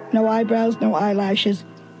hair, no eyebrows, no eyelashes,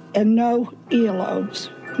 and no earlobes,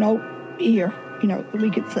 no ear, we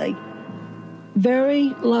could say.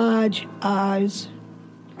 Very large eyes,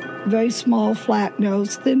 very small, flat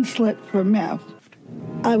nose, thin slit for mouth.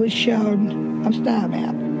 I was shown a star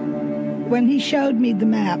map. When he showed me the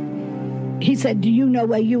map, he said, "Do you know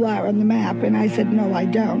where you are on the map?" And I said, "No, I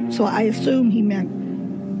don't." So I assumed he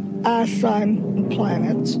meant our sun and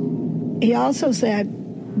planets. He also said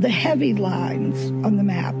the heavy lines on the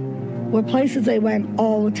map were places they went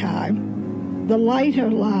all the time. The lighter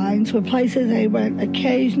lines were places they went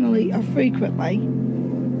occasionally or frequently.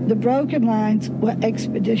 The broken lines were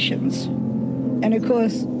expeditions. And of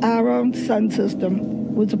course, our own sun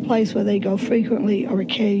system was a place where they go frequently or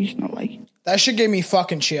occasionally. That shit gave me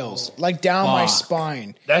fucking chills, like down my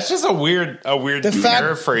spine. That's just a weird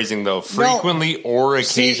paraphrasing though. Frequently or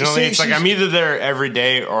occasionally. It's like I'm either there every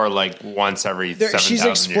day or like once every 7,000 years. She's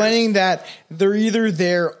explaining that they're either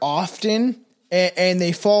there often and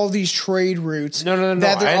they follow these trade routes. No.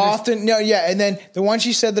 That they're often and then the ones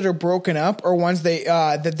she said that are broken up are ones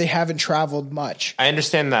that they haven't traveled much. I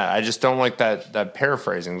understand that. I just don't like that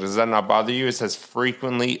paraphrasing. Does that not bother you? It says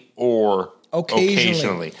frequently or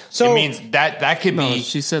occasionally. So it means that could be.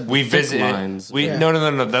 She said we visited. Lines.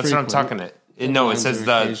 No. That's frequent. What I'm talking about. No, it says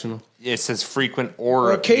it says frequent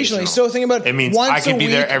or occasionally. So think about it means once I could be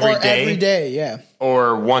there every day. Yeah.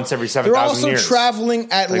 Or once every 7,000 years. They're also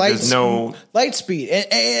traveling at light speed and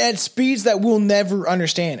at speeds that we'll never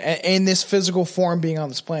understand in this physical form being on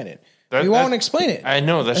this planet. We won't explain it. I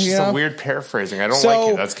know. That's just a weird paraphrasing. I don't like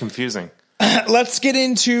it. That's confusing. Let's get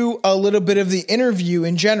into a little bit of the interview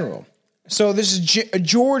in general. So this is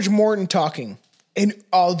George Morton talking, and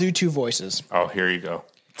I'll do two voices. Oh, here you go.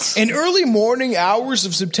 In early morning hours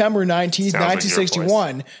of September 19th,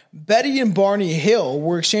 1961, Betty and Barney Hill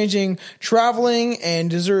were exchanging traveling and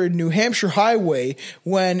deserted New Hampshire highway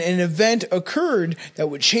when an event occurred that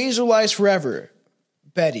would change their lives forever.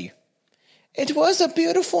 Betty: "It was a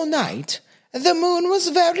beautiful night. The moon was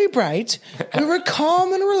very bright. We were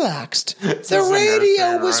calm and relaxed. The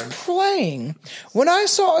radio was playing when I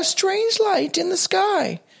saw a strange light in the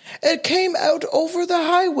sky. It came out over the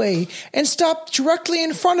highway and stopped directly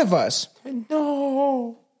in front of us."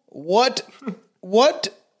 No. What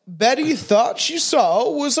Betty thought she saw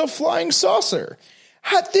was a flying saucer.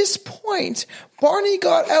 At this point, Barney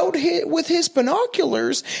got out with his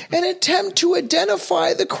binoculars and attempt to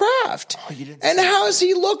identify the craft. And as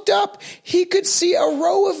he looked up, he could see a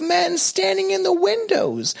row of men standing in the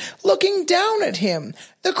windows, looking down at him.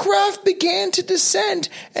 The craft began to descend,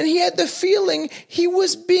 and he had the feeling he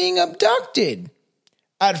was being abducted.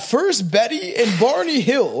 At first, Betty and Barney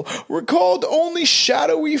Hill recalled only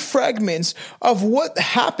shadowy fragments of what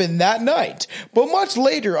happened that night, but much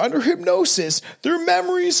later, under hypnosis, their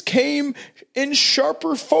memories came in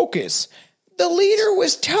sharper focus. "The leader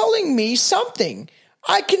was telling me something.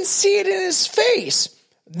 I can see it in his face."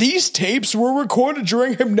 These tapes were recorded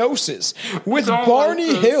during hypnosis with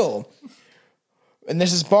Barney Hill. And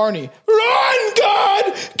this is Barney. "Run,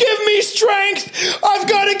 God! Give me strength! I've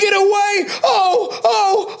got to get away!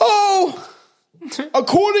 Oh!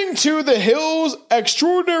 According to the Hills'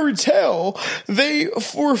 extraordinary tale, they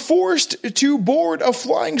were forced to board a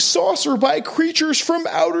flying saucer by creatures from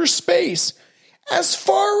outer space. As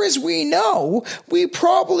far as we know, we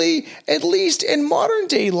probably, at least in modern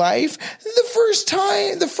day life, the first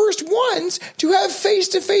ones to have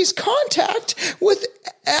face-to-face contact with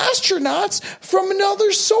astronauts from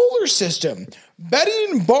another solar system. Betty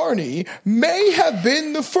and Barney may have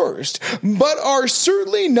been the first, but are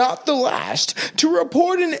certainly not the last to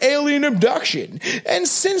report an alien abduction. And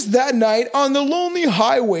since that night on the lonely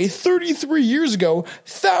highway 33 years ago,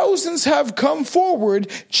 thousands have come forward,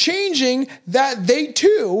 changing that they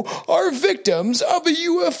too are victims of a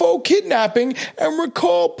UFO kidnapping, and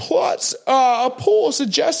recall a poll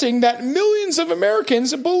suggesting that millions of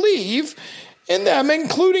Americans believe in them,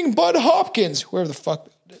 including Bud Hopkins, whoever the fuck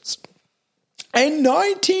that is. In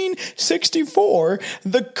 1964,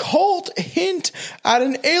 the cult hint at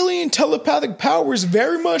an alien telepathic powers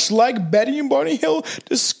very much like Betty and Barney Hill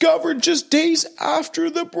discovered just days after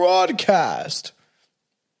the broadcast.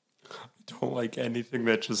 I don't like anything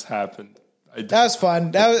that just happened. That was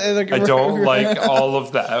fun. I don't like all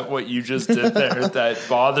of that, what you just did there. That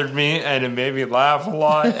bothered me, and it made me laugh a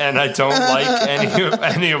lot, and I don't like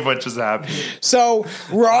any of what just happened. So,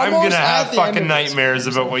 I'm going to have fucking nightmares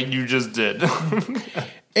about what you just did.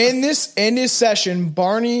 In this session,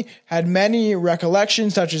 Barney had many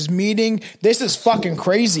recollections, such as meeting. This is fucking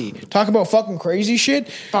crazy. Talk about fucking crazy shit.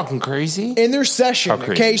 Fucking crazy. In their session,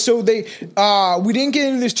 okay, so they we didn't get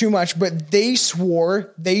into this too much, but they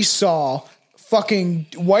swore they saw fucking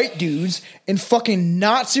white dudes in fucking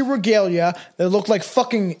Nazi regalia that looked like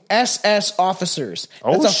fucking SS officers.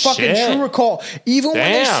 That's a fucking true recall. Even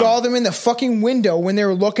when they saw them in the fucking window, when they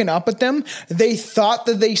were looking up at them, they thought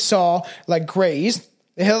that they saw like grays.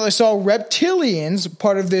 They saw reptilians,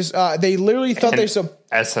 part of this. They literally thought they saw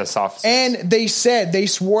SS officers. And they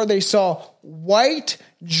swore they saw white,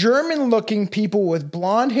 German-looking people with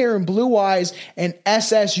blonde hair and blue eyes and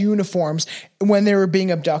SS uniforms when they were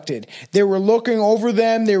being abducted. They were looking over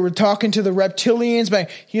them. They were talking to the reptilians,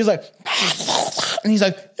 but he was like, and he's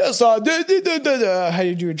like, yes, how do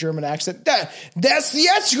you do a German accent? That's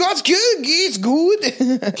good. It's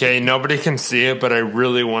good. Okay, nobody can see it, but I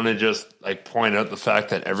really want to just like point out the fact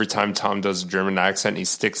that every time Tom does a German accent, he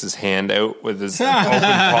sticks his hand out with his open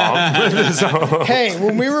palm. Hey,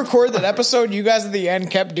 when we record that episode, you guys at the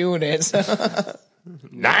end kept doing it.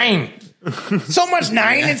 9. So much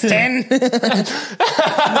 9, it's 10. 9,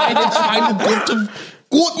 it's fine.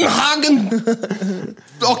 Guten Hagen.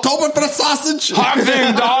 Oktoberfest sausage.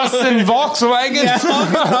 Hagen, Dawson, Volkswagen. Yeah,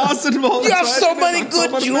 Dawson, Volkswagen. You have so many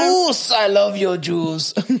good Jews. I love your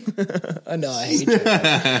Jews. No, I hate you.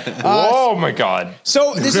 Oh my God.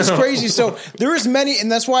 So this is crazy. So there is many,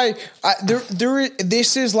 and that's why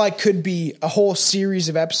this is like could be a whole series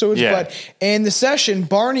of episodes. Yeah. But in the session,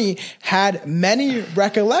 Barney had many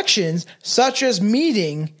recollections, such as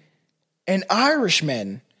meeting an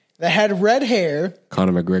Irishman that had red hair.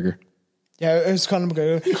 Conor McGregor. Yeah, it was Conor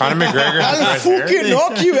McGregor. Conor McGregor has I'll red fucking hair.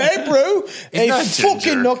 knock you out, bro. Hey, not fucking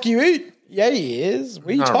ginger. knock you out. Yeah, he is. What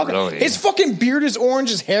are you Not talking? really. His fucking beard is orange.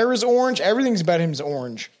 His hair is orange. Everything's about him is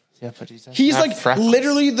orange. Yeah, but He's like freckles.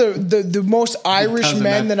 literally the most Irish doesn't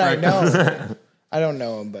man have that I freckles. know. I don't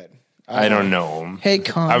know him, but I don't know him. hey,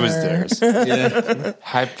 Connor. I was there. Yeah.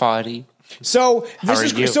 Hi, buddy. So this How are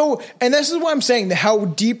you? is and this is what I'm saying. How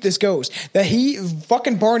deep this goes. That he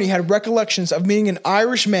fucking Barney had recollections of meeting an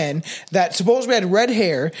Irish man that supposedly had red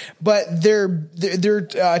hair, but they're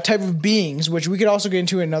type of beings, which we could also get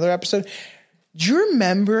into in another episode. Do you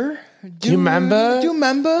remember? Do you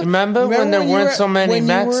remember? Remember when there weren't so many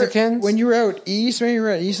Mexicans? When you were out east, maybe you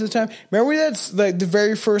were out east at the time. Remember that's like the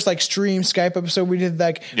very first like stream Skype episode we did,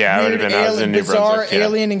 like Yeah, I would've been- I was in New bizarre Brunswick, yeah.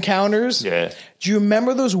 alien encounters. Yeah. Do you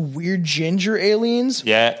remember those weird ginger aliens?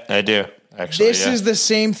 Yeah, I do. Actually, This yeah. is the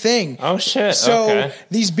same thing. Oh, shit. So Okay.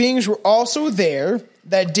 these beings were also there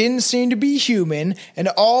that didn't seem to be human, and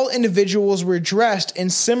all individuals were dressed in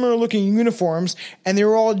similar looking uniforms, and they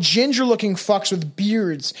were all ginger looking fucks with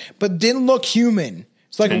beards, but didn't look human.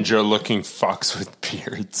 It's like, ginger-looking fucks with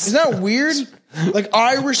beards. isn't that weird? Like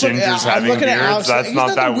Irish, Gingers I'm having looking at beards? Alex. That's He's not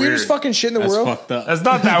not that the weirdest weird. fucking shit in the That's world. fucked up. That's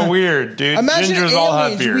not that weird, dude. Imagine Gingers all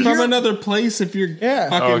have aliens. beards. From another place, if you're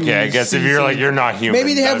fucking Okay, I guess if you're like, you're not human.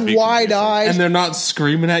 Maybe they have that'd be wide confusing. eyes. and they're not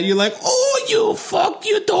screaming at you like, "Oh, you fuck!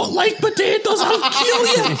 You don't like potatoes? I'll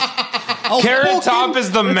kill you! Carrot Top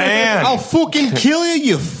is the man. I'll fucking kill you!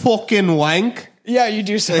 You fucking wank!" Yeah, you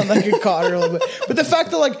do sound like a Connor a little bit. But the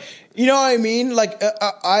fact that, like, you know what I mean? Like,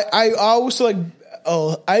 I also, like,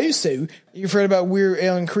 you've heard about weird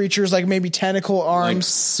alien creatures, like maybe tentacle Like arms.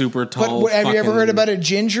 super But tall. have you ever fucking- heard about a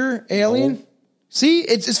ginger alien? No. See,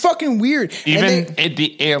 it's fucking weird. Even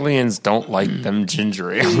the aliens don't like them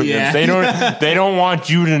ginger aliens. Yeah. They don't want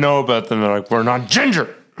you to know about them. They're like, we're not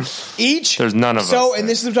ginger. each There's none of us So, there. and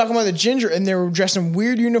this is talking about the ginger, and they were dressed in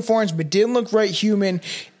weird uniforms, but didn't look right human.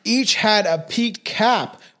 Each had a peaked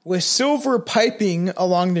cap with silver piping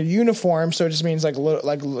along their uniform, so it just means like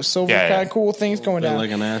silver Yeah, kind yeah. of cool things going They're down. like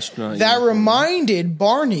an astronaut. That uniform. reminded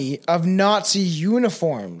Barney of Nazi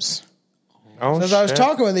uniforms. Oh, As I was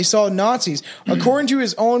talking about, they saw Nazis. According to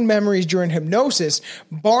his own memories during hypnosis,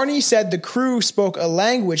 Barney said the crew spoke a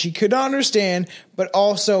language he could not understand, but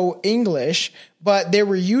also English, but they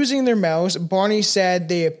were using their mouths. Barney said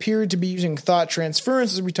they appeared to be using thought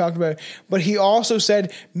transference, as we talked about, but he also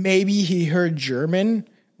said maybe he heard German,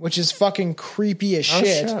 which is fucking creepy as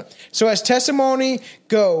shit. shit. So as testimony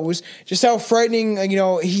goes, just how frightening,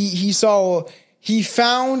 he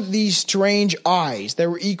found these strange eyes that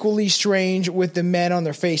were equally strange with the men on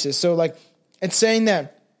their faces. So, like, it's saying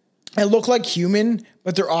that it looked like human,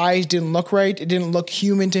 but their eyes didn't look right. It didn't look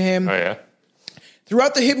human to him. Oh, yeah.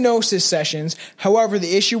 Throughout the hypnosis sessions, however,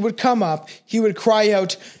 the issue would come up. He would cry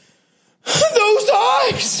out, "Those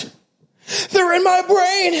eyes! They're in my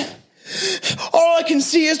brain! All I can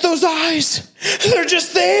see is those eyes! They're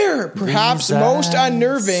just there!" Perhaps most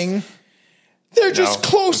unnerving, they're just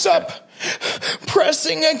close up.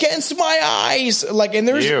 pressing against my eyes. Like, and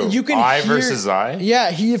there's, Ew. you can eye hear, versus eye?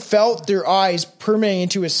 Yeah, he felt their eyes permeating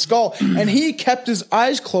into his skull, and he kept his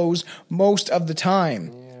eyes closed most of the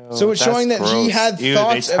time. So it's showing that he had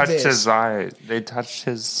thoughts of this. His eye. They touched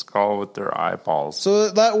his skull with their eyeballs. So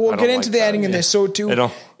that we'll get into the ending of this. So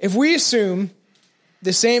if we assume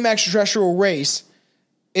the same extraterrestrial race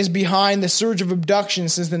is behind the surge of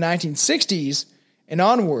abductions since the 1960s and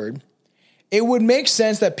onward, it would make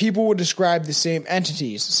sense that people would describe the same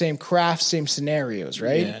entities, same crafts, same scenarios,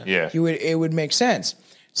 right? Yeah. It would make sense.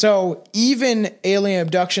 So even alien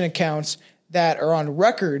abduction accounts that are on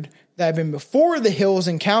record that have been before the Hills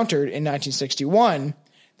encountered in 1961,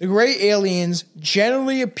 the gray aliens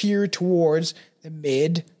generally appear towards the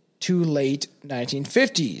mid to late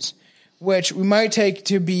 1950s, which we might take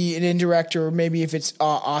to be an indirect, or maybe if it's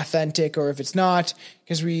authentic or if it's not,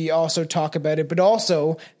 because we also talk about it, but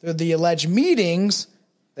also the alleged meetings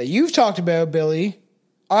that you've talked about, Billy,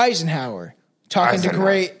 Eisenhower, talking to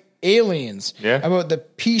gray aliens about the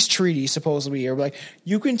peace treaty, supposedly, or like,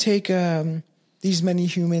 you can take these many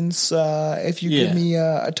humans if you give me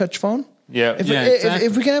a touch phone. Yeah.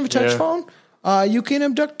 If we can have a touch phone, you can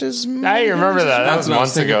abduct as many. I remember that. That was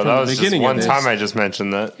months ago. That was just one time I just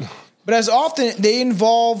mentioned that. But as often, they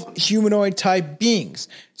involve humanoid type beings.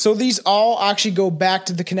 So these all actually go back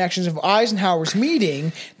to the connections of Eisenhower's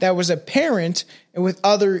meeting that was apparent with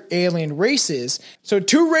other alien races. So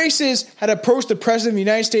two races had approached the President of the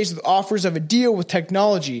United States with offers of a deal with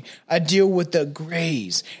technology, a deal with the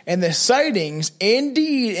Greys. And the sightings,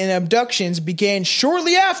 indeed, and abductions began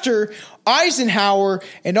shortly after Eisenhower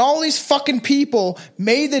and all these fucking people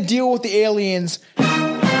made the deal with the aliens.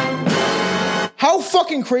 How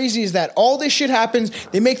fucking crazy is that? All this shit happens.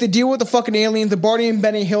 They make the deal with the fucking aliens. The Barney and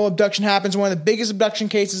Benny Hill abduction happens. One of the biggest abduction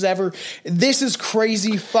cases ever. This is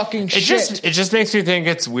crazy fucking shit. It just makes me think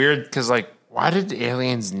it's weird because, like, why did the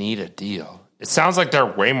aliens need a deal? It sounds like they're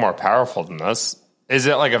way more powerful than us. Is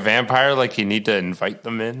it like a vampire? Like you need to invite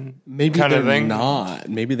them in? Maybe kind they're of thing? not.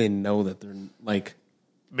 Maybe they know that they're like.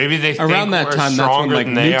 Maybe they around that time. That's when like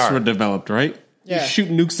nukes were developed, right? Yeah, you shoot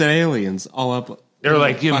nukes at aliens all up. They're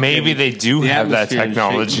like, maybe they do have that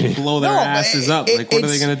technology. Blow their asses up. Like, what are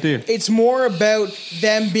they going to do? It's more about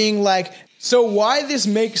them being like, so why this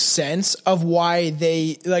makes sense of why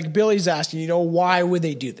they, like Billy's asking, why would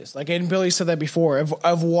they do this? Like, and Billy said that before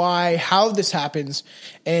of why, how this happens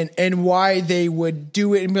and why they would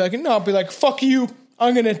do it and be like, no, be like, fuck you.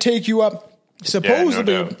 I'm going to take you up.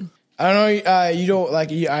 Supposedly. Yeah, no doubt. I know you don't like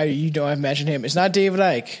you don't have mentioned him. It's not David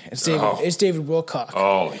Icke. It's David. Oh. It's David Wilcock.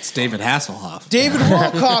 Oh, it's David Hasselhoff. David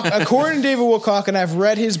Wilcock. According to David Wilcock, and I've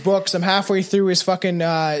read his books. I'm halfway through his fucking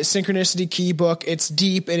Synchronicity Key book. It's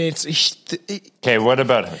deep and it's okay. What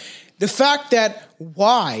about him? The fact that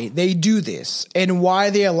why they do this and why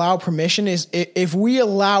they allow permission is if we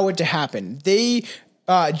allow it to happen, they.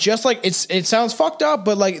 Just like it sounds fucked up,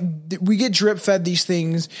 but like we get drip fed these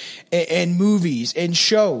things in movies and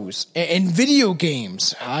shows and video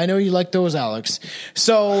games. I know you like those, Alex.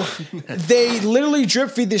 So they literally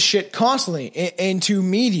drip feed this shit constantly into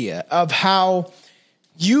media of how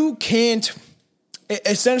you can't.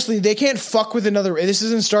 Essentially, they can't fuck with another. This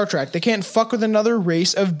isn't Star Trek. They can't fuck with another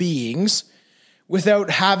race of beings without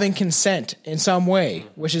having consent in some way,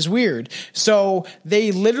 which is weird. So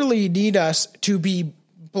they literally need us to be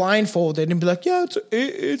blindfolded and be like, yeah,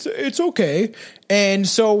 it's okay. And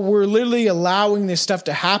so we're literally allowing this stuff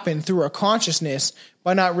to happen through our consciousness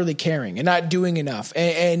by not really caring and not doing enough.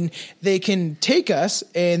 And they can take us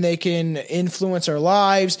and they can influence our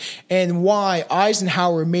lives. And why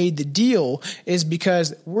Eisenhower made the deal is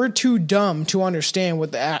because we're too dumb to understand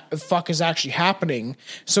what the fuck is actually happening.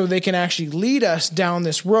 So they can actually lead us down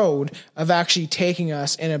this road of actually taking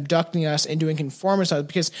us and abducting us and doing conformance.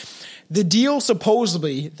 Because the deal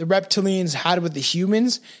supposedly the reptilians had with the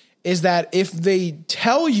humans is that if they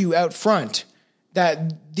tell you out front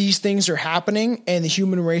that these things are happening and the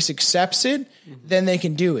human race accepts it, then they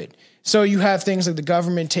can do it. So you have things like the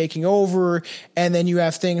government taking over, and then you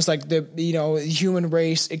have things like the human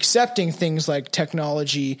race accepting things like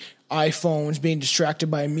technology, iPhones, being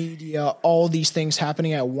distracted by media, all these things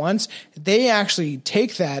happening at once. They actually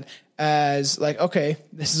take that as like, okay,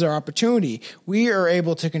 this is our opportunity. We are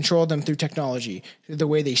able to control them through technology, the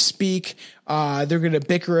way they speak. They're going to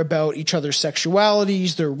bicker about each other's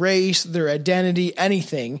sexualities, their race, their identity,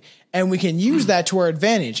 anything. And we can use that to our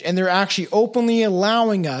advantage. And they're actually openly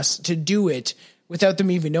allowing us to do it without them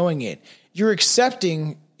even knowing it. You're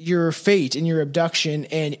accepting your fate and your abduction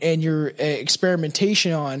and your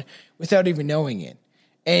experimentation on without even knowing it.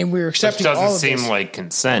 And we're accepting all of this. Doesn't seem like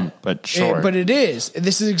consent, but sure. But it is.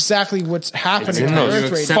 This is exactly what's happening to those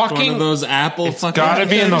birth rate. Fucking one of those Apple it's fucking. Gotta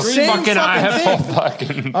be in the fucking Apple thing.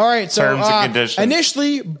 fucking. All right, so terms and conditions.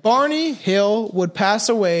 Initially, Barney Hill would pass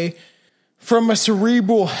away from a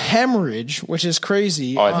cerebral hemorrhage, which is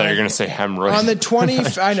crazy. Oh, I thought you were going to say hemorrhoid. On the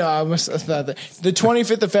 20th, I know, I thought that. The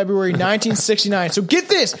 25th of February, 1969. So get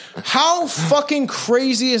this. How fucking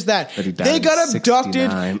crazy is that? They got abducted.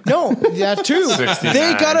 69. No, that too.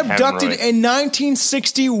 They got abducted in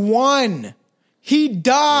 1961. He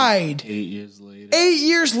died 8 years later. 8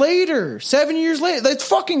 years later. 7 years later. That's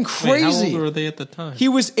fucking crazy. Wait, how old were they at the time? He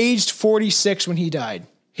was aged 46 when he died.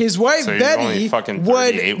 His wife so Betty only fucking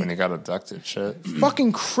 38 when he got abducted. Shit,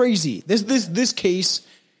 fucking crazy. This case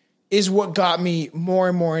is what got me more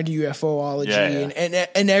and more into UFOlogy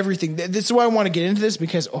and everything. This is why I want to get into this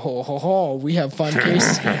because we have fun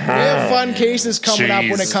cases. We have fun cases coming up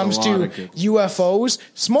when it comes to UFOs.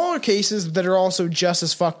 Smaller cases that are also just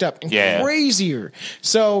as fucked up and crazier.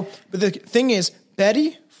 So, but the thing is,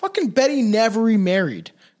 Betty never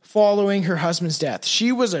remarried following her husband's death.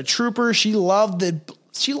 She was a trooper. She loved the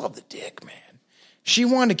dick, man. She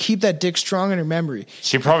wanted to keep that dick strong in her memory.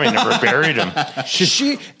 She probably never buried him.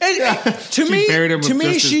 She buried him with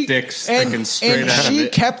just his dick sticking straight out of it. She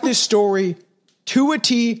kept this story to a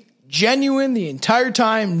T, genuine the entire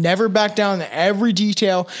time, never backed down in every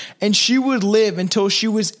detail, and she would live until she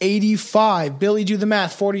was 85. Billy, do the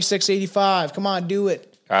math. 46, 85. Come on, do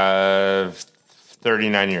it.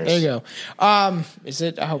 39 years. There you go. Is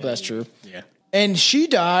it? I hope that's true. Yeah. And she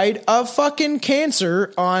died of fucking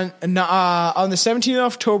cancer on the 17th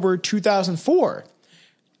of October, 2004.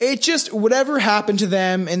 It just, whatever happened to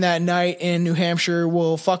them in that night in New Hampshire,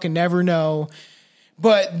 we'll fucking never know.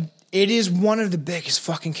 But it is one of the biggest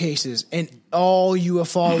fucking cases in all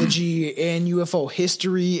ufology and UFO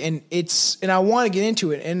history. And I want to get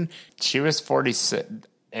into it. And she was 46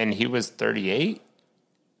 and he was 38.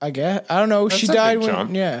 I guess. I don't know. That's she a died big when,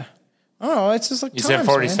 jump. yeah. Oh, it's just like you times, said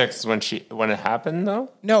 46 man. when it happened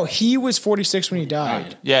though. No, he was 46 when he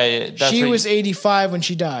died. Yeah. She was 85 when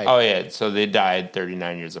she died. Oh yeah, so they died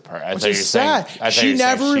 39 years apart. Which is sad. She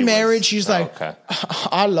never remarried. She's like, okay.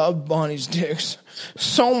 I love Bonnie's dicks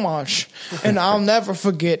so much, and I'll never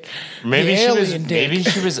forget maybe the she alien was dick. maybe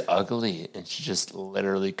she was ugly and she just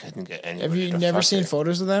literally couldn't get any. Have you never seen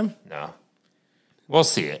photos of them? No. We'll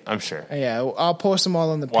see it. I'm sure. Yeah, I'll post them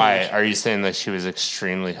all on the page. Why are you saying that she was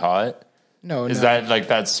extremely hot? No, is that like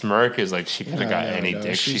that smirk? Is like she could have got any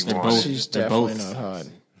dick she wanted. She's definitely not hot.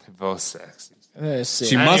 They're both sexy.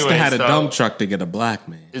 She must have had a dump truck to get a black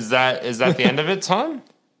man. Is that the end of it, Tom?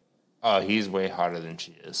 Oh, he's way hotter than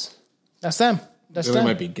she is. That's them. That's Billy them.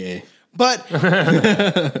 might be gay. But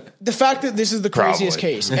the fact that this is the craziest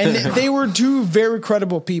case, and they were two very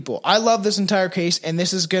credible people. I love this entire case, and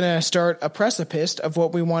this is going to start a precipice of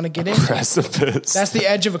what we want to get into. Precipice. That's the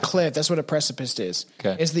edge of a cliff. That's what a precipice is.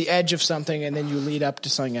 Okay. It's the edge of something, and then you lead up to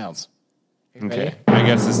something else. Okay. I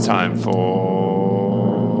guess it's time for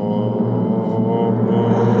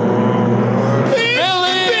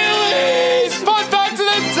Billy's Fun Fact of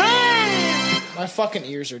the Day. My fucking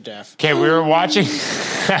ears are deaf. Okay, we were watching.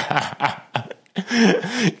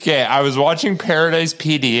 Okay, I was watching Paradise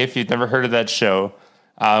PD. If you've never heard of that show,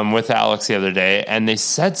 with Alex the other day, and they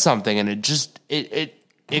said something, and it just it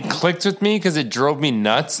clicked with me because it drove me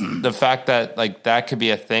nuts. The fact that like that could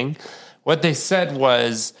be a thing. What they said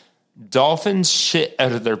was dolphins shit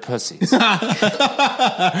out of their pussies. And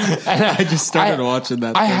I just started watching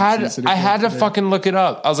that. I had to fucking look it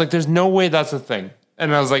up. I was like, "There's no way that's a thing."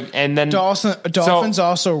 And I was like, and then dolphins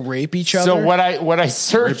also rape each other. So what I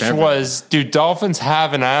searched was, do dolphins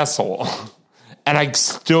have an asshole? And I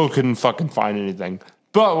still couldn't fucking find anything.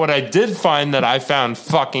 But what I did find that I found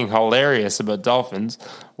fucking hilarious about dolphins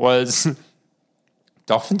was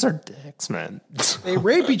dolphins are dicks, man. They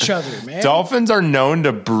rape each other, man. Dolphins are known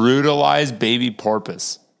to brutalize baby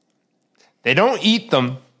porpoise. They don't eat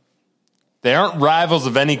them. They aren't rivals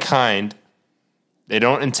of any kind. They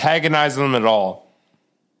don't antagonize them at all.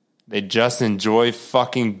 They just enjoy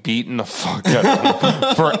fucking beating the fuck out of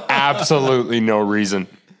them for absolutely no reason.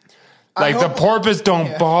 Like the porpoise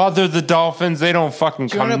don't bother the dolphins. They don't fucking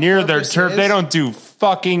come near their turf. They don't do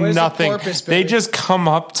fucking nothing. They just come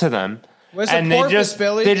up to them. What's a porpoise,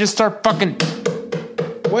 Billy? They just start fucking.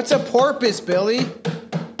 What's a porpoise, Billy? All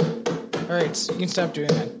right, you can stop doing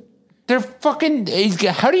that. They're fucking.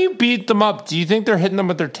 How do you beat them up? Do you think they're hitting them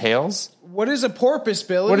with their tails? What is a porpoise,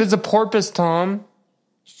 Billy? What is a porpoise, Tom?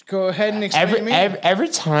 Go ahead and explain to me. Every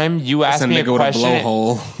time you ask me a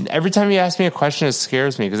question, every time you ask me a question, it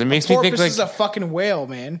scares me because it makes me think like porpoise is a fucking whale,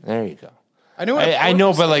 man. There you go. I know. I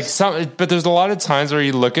know, but like but there's a lot of times where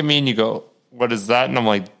you look at me and you go, "What is that?" And I'm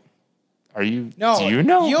like, "Are you? No, do you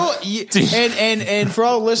know?" And for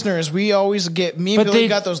all the listeners, we always get me and Billy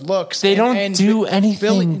got those looks. They don't do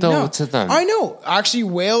anything to them. I know. Actually,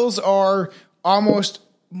 whales are almost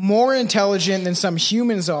more intelligent than some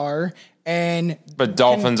humans are. But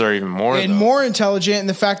dolphins are even more more intelligent. And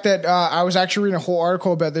the fact that I was actually reading a whole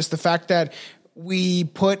article about this, the fact that we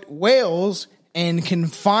put whales in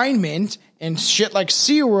confinement and shit like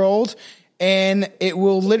SeaWorld, and it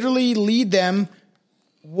will literally lead them,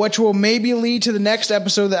 which will maybe lead to the next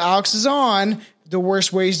episode that Alex is on, the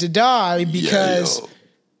worst ways to die, because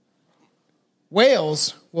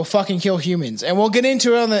whales will fucking kill humans. And we'll get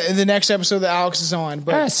into it in the next episode that Alex is on.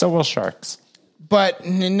 But so will sharks. But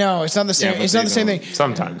no, it's not the same. It's not the same thing.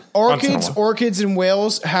 Sometimes orchids and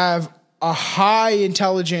whales have a high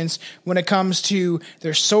intelligence when it comes to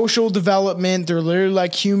their social development. They're literally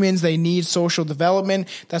like humans. They need social development.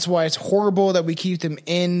 That's why it's horrible that we keep them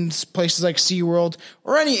in places like SeaWorld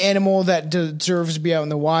or any animal that deserves to be out in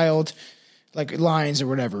the wild, like lions or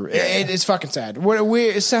whatever. It's fucking sad.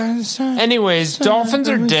 Anyways, dolphins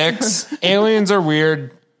are dicks. Aliens are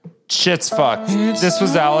weird. Shit's fucked. This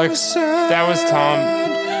was Alex. That was Tom.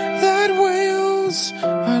 That whales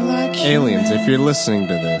are like aliens. If you're listening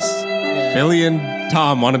to this, Billy and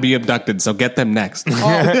Tom want to be abducted, so get them next.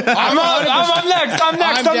 I'm up next. I'm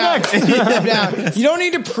next. I'm down. You don't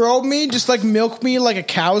need to probe me. Just like milk me like a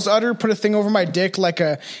cow's udder. Put a thing over my dick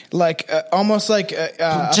almost like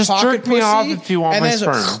a just jerk me off if you want my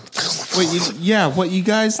sperm. What you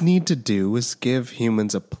guys need to do is give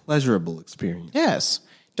humans a pleasurable experience. Yes.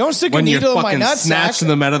 Don't stick a needle in my nutsack. Snatching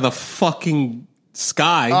them out of the fucking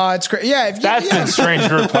sky. It's great. Yeah, that's been Strange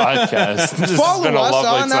Brew Podcast. This Follow has been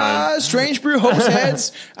us on Strange Brew Hose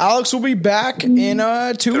Heads. Alex will be back in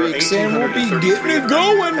 2 weeks, and we'll be getting it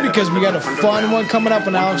going because we got a fun one coming up,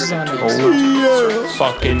 and Alex is on it.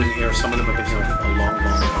 Fucking here. Some of them have been here a long, long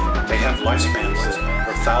time. They have lifespans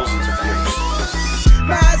for thousands of years.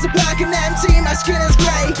 My eyes are black and empty, my skin is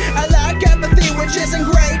gray. I lack empathy, which isn't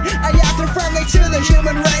great. I act unfriendly to the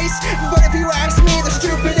human race, but if you ask me, they're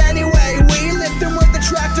stupid anyway. We lift them with the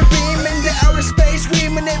tractor beam into outer space. We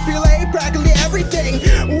manipulate practically everything.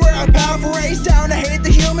 We're a powerful race, down to hate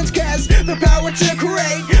the humans cause the power to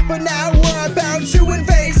create. But now we're about to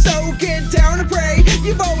invade, so get down and pray.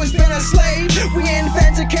 You've always been a slave. We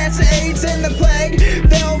invented cancer, AIDS, and the plague.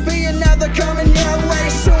 There'll be another coming your way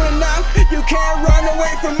soon enough. You can't run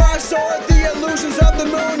away from us or the illusions of the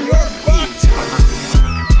moon. You're fucked.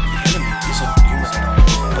 The enemy isn't human,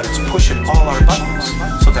 but it's pushing all our buttons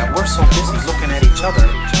so that we're so busy looking at each other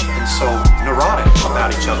and so neurotic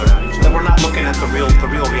about each other that we're not looking at the real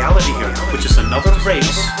reality here, which is another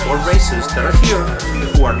race or races that are here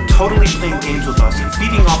who are totally playing games with us and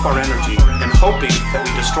feeding off our energy and hoping that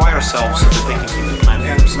we destroy ourselves so that they can keep the planet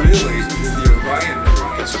to themselves.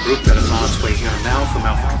 It's a group that is on its way here now from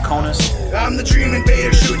Alpha Draconis. I'm the dream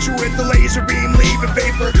invader, shoot you with the laser beam, leave a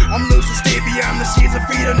vapor. I'm loose and stay beyond the seas of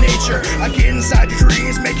feet of nature. I get inside your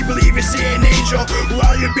dreams, make you believe you see an angel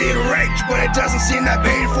while you're being raped, but it doesn't seem that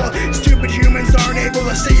painful. Stupid humans aren't able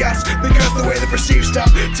to see us because the way they perceive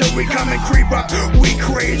stuff. Till we come and creep up, we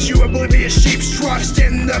create you oblivious sheep's trust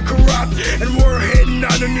in the corrupt, and we're hidden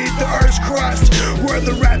underneath the earth's crust. We're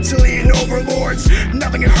the reptilian overlords.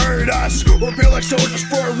 Nothing can hurt us. We're built like soldiers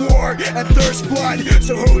for war and thirst blood.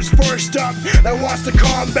 So who's first up that wants to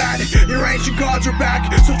combat? Your ancient gods are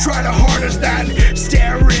back, so try to harness that.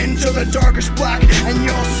 Stare into the darkest black and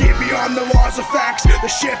you'll see beyond the laws of facts. The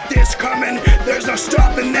shift is coming, there's no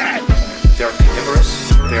stopping that. They're carnivorous,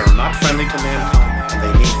 they are not friendly to mankind,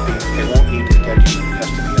 and they won't eat a dead human. It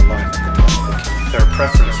has to be alive at the time of the kill. Their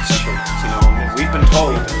preferences, we've been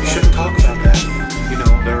told you shouldn't talk about that.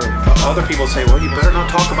 Other people say, well, you better not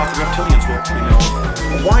talk about the reptilians. Well,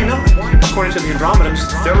 why not? According to the Andromedans,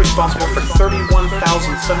 they're responsible for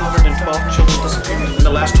 31,712 children disappearing in the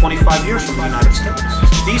last 25 years from the United States.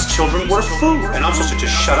 These children were food, and I'm supposed to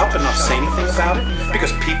just shut up and not say anything about it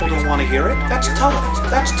because people don't want to hear it? That's tough.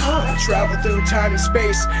 That's tough. Travel through time and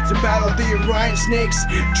space to battle the Orion snakes,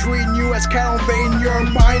 treating you as cattle, invading your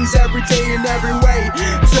minds every day in every way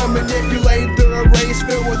to manipulate the race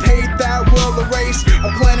filled with hate that will erase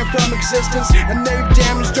a planet from existence, and they've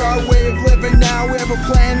damaged our way of living. Now we have a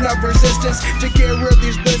plan of resistance to get rid of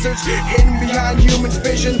these blizzards hidden behind humans'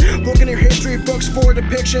 vision. Looking at history books for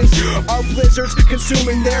depictions of blizzards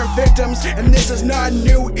consuming their victims, and this is not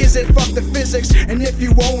new, is it? Fuck the physics, and if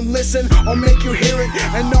you won't listen, I'll make you hear it,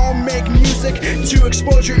 and I'll make music to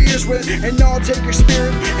expose your ears with, and I'll take your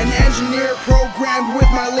spirit and engineer it, programmed with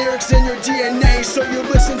my lyrics in your DNA, so you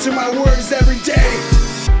listen to my words every day.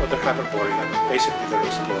 Well, they're hyperborean. Basically, they're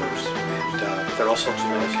explorers, and they're also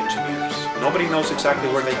genetic engineers. Nobody knows exactly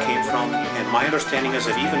where they came from, and my understanding is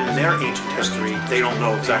that even in their ancient history, they don't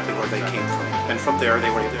know exactly where they came from. And from there, they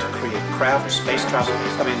were able to create craft, space travel.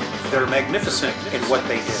 I mean, they're magnificent in what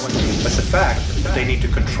they did. But the fact that they need to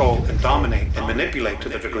control and dominate and manipulate to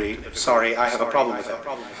the degree, sorry, I have a problem with that.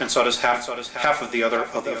 And so does half of the other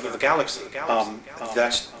of the galaxy.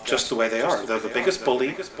 That's just the way they are. They're the biggest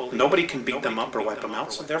bully. Nobody can beat them up or wipe them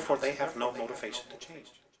out, so therefore they have no motivation to change.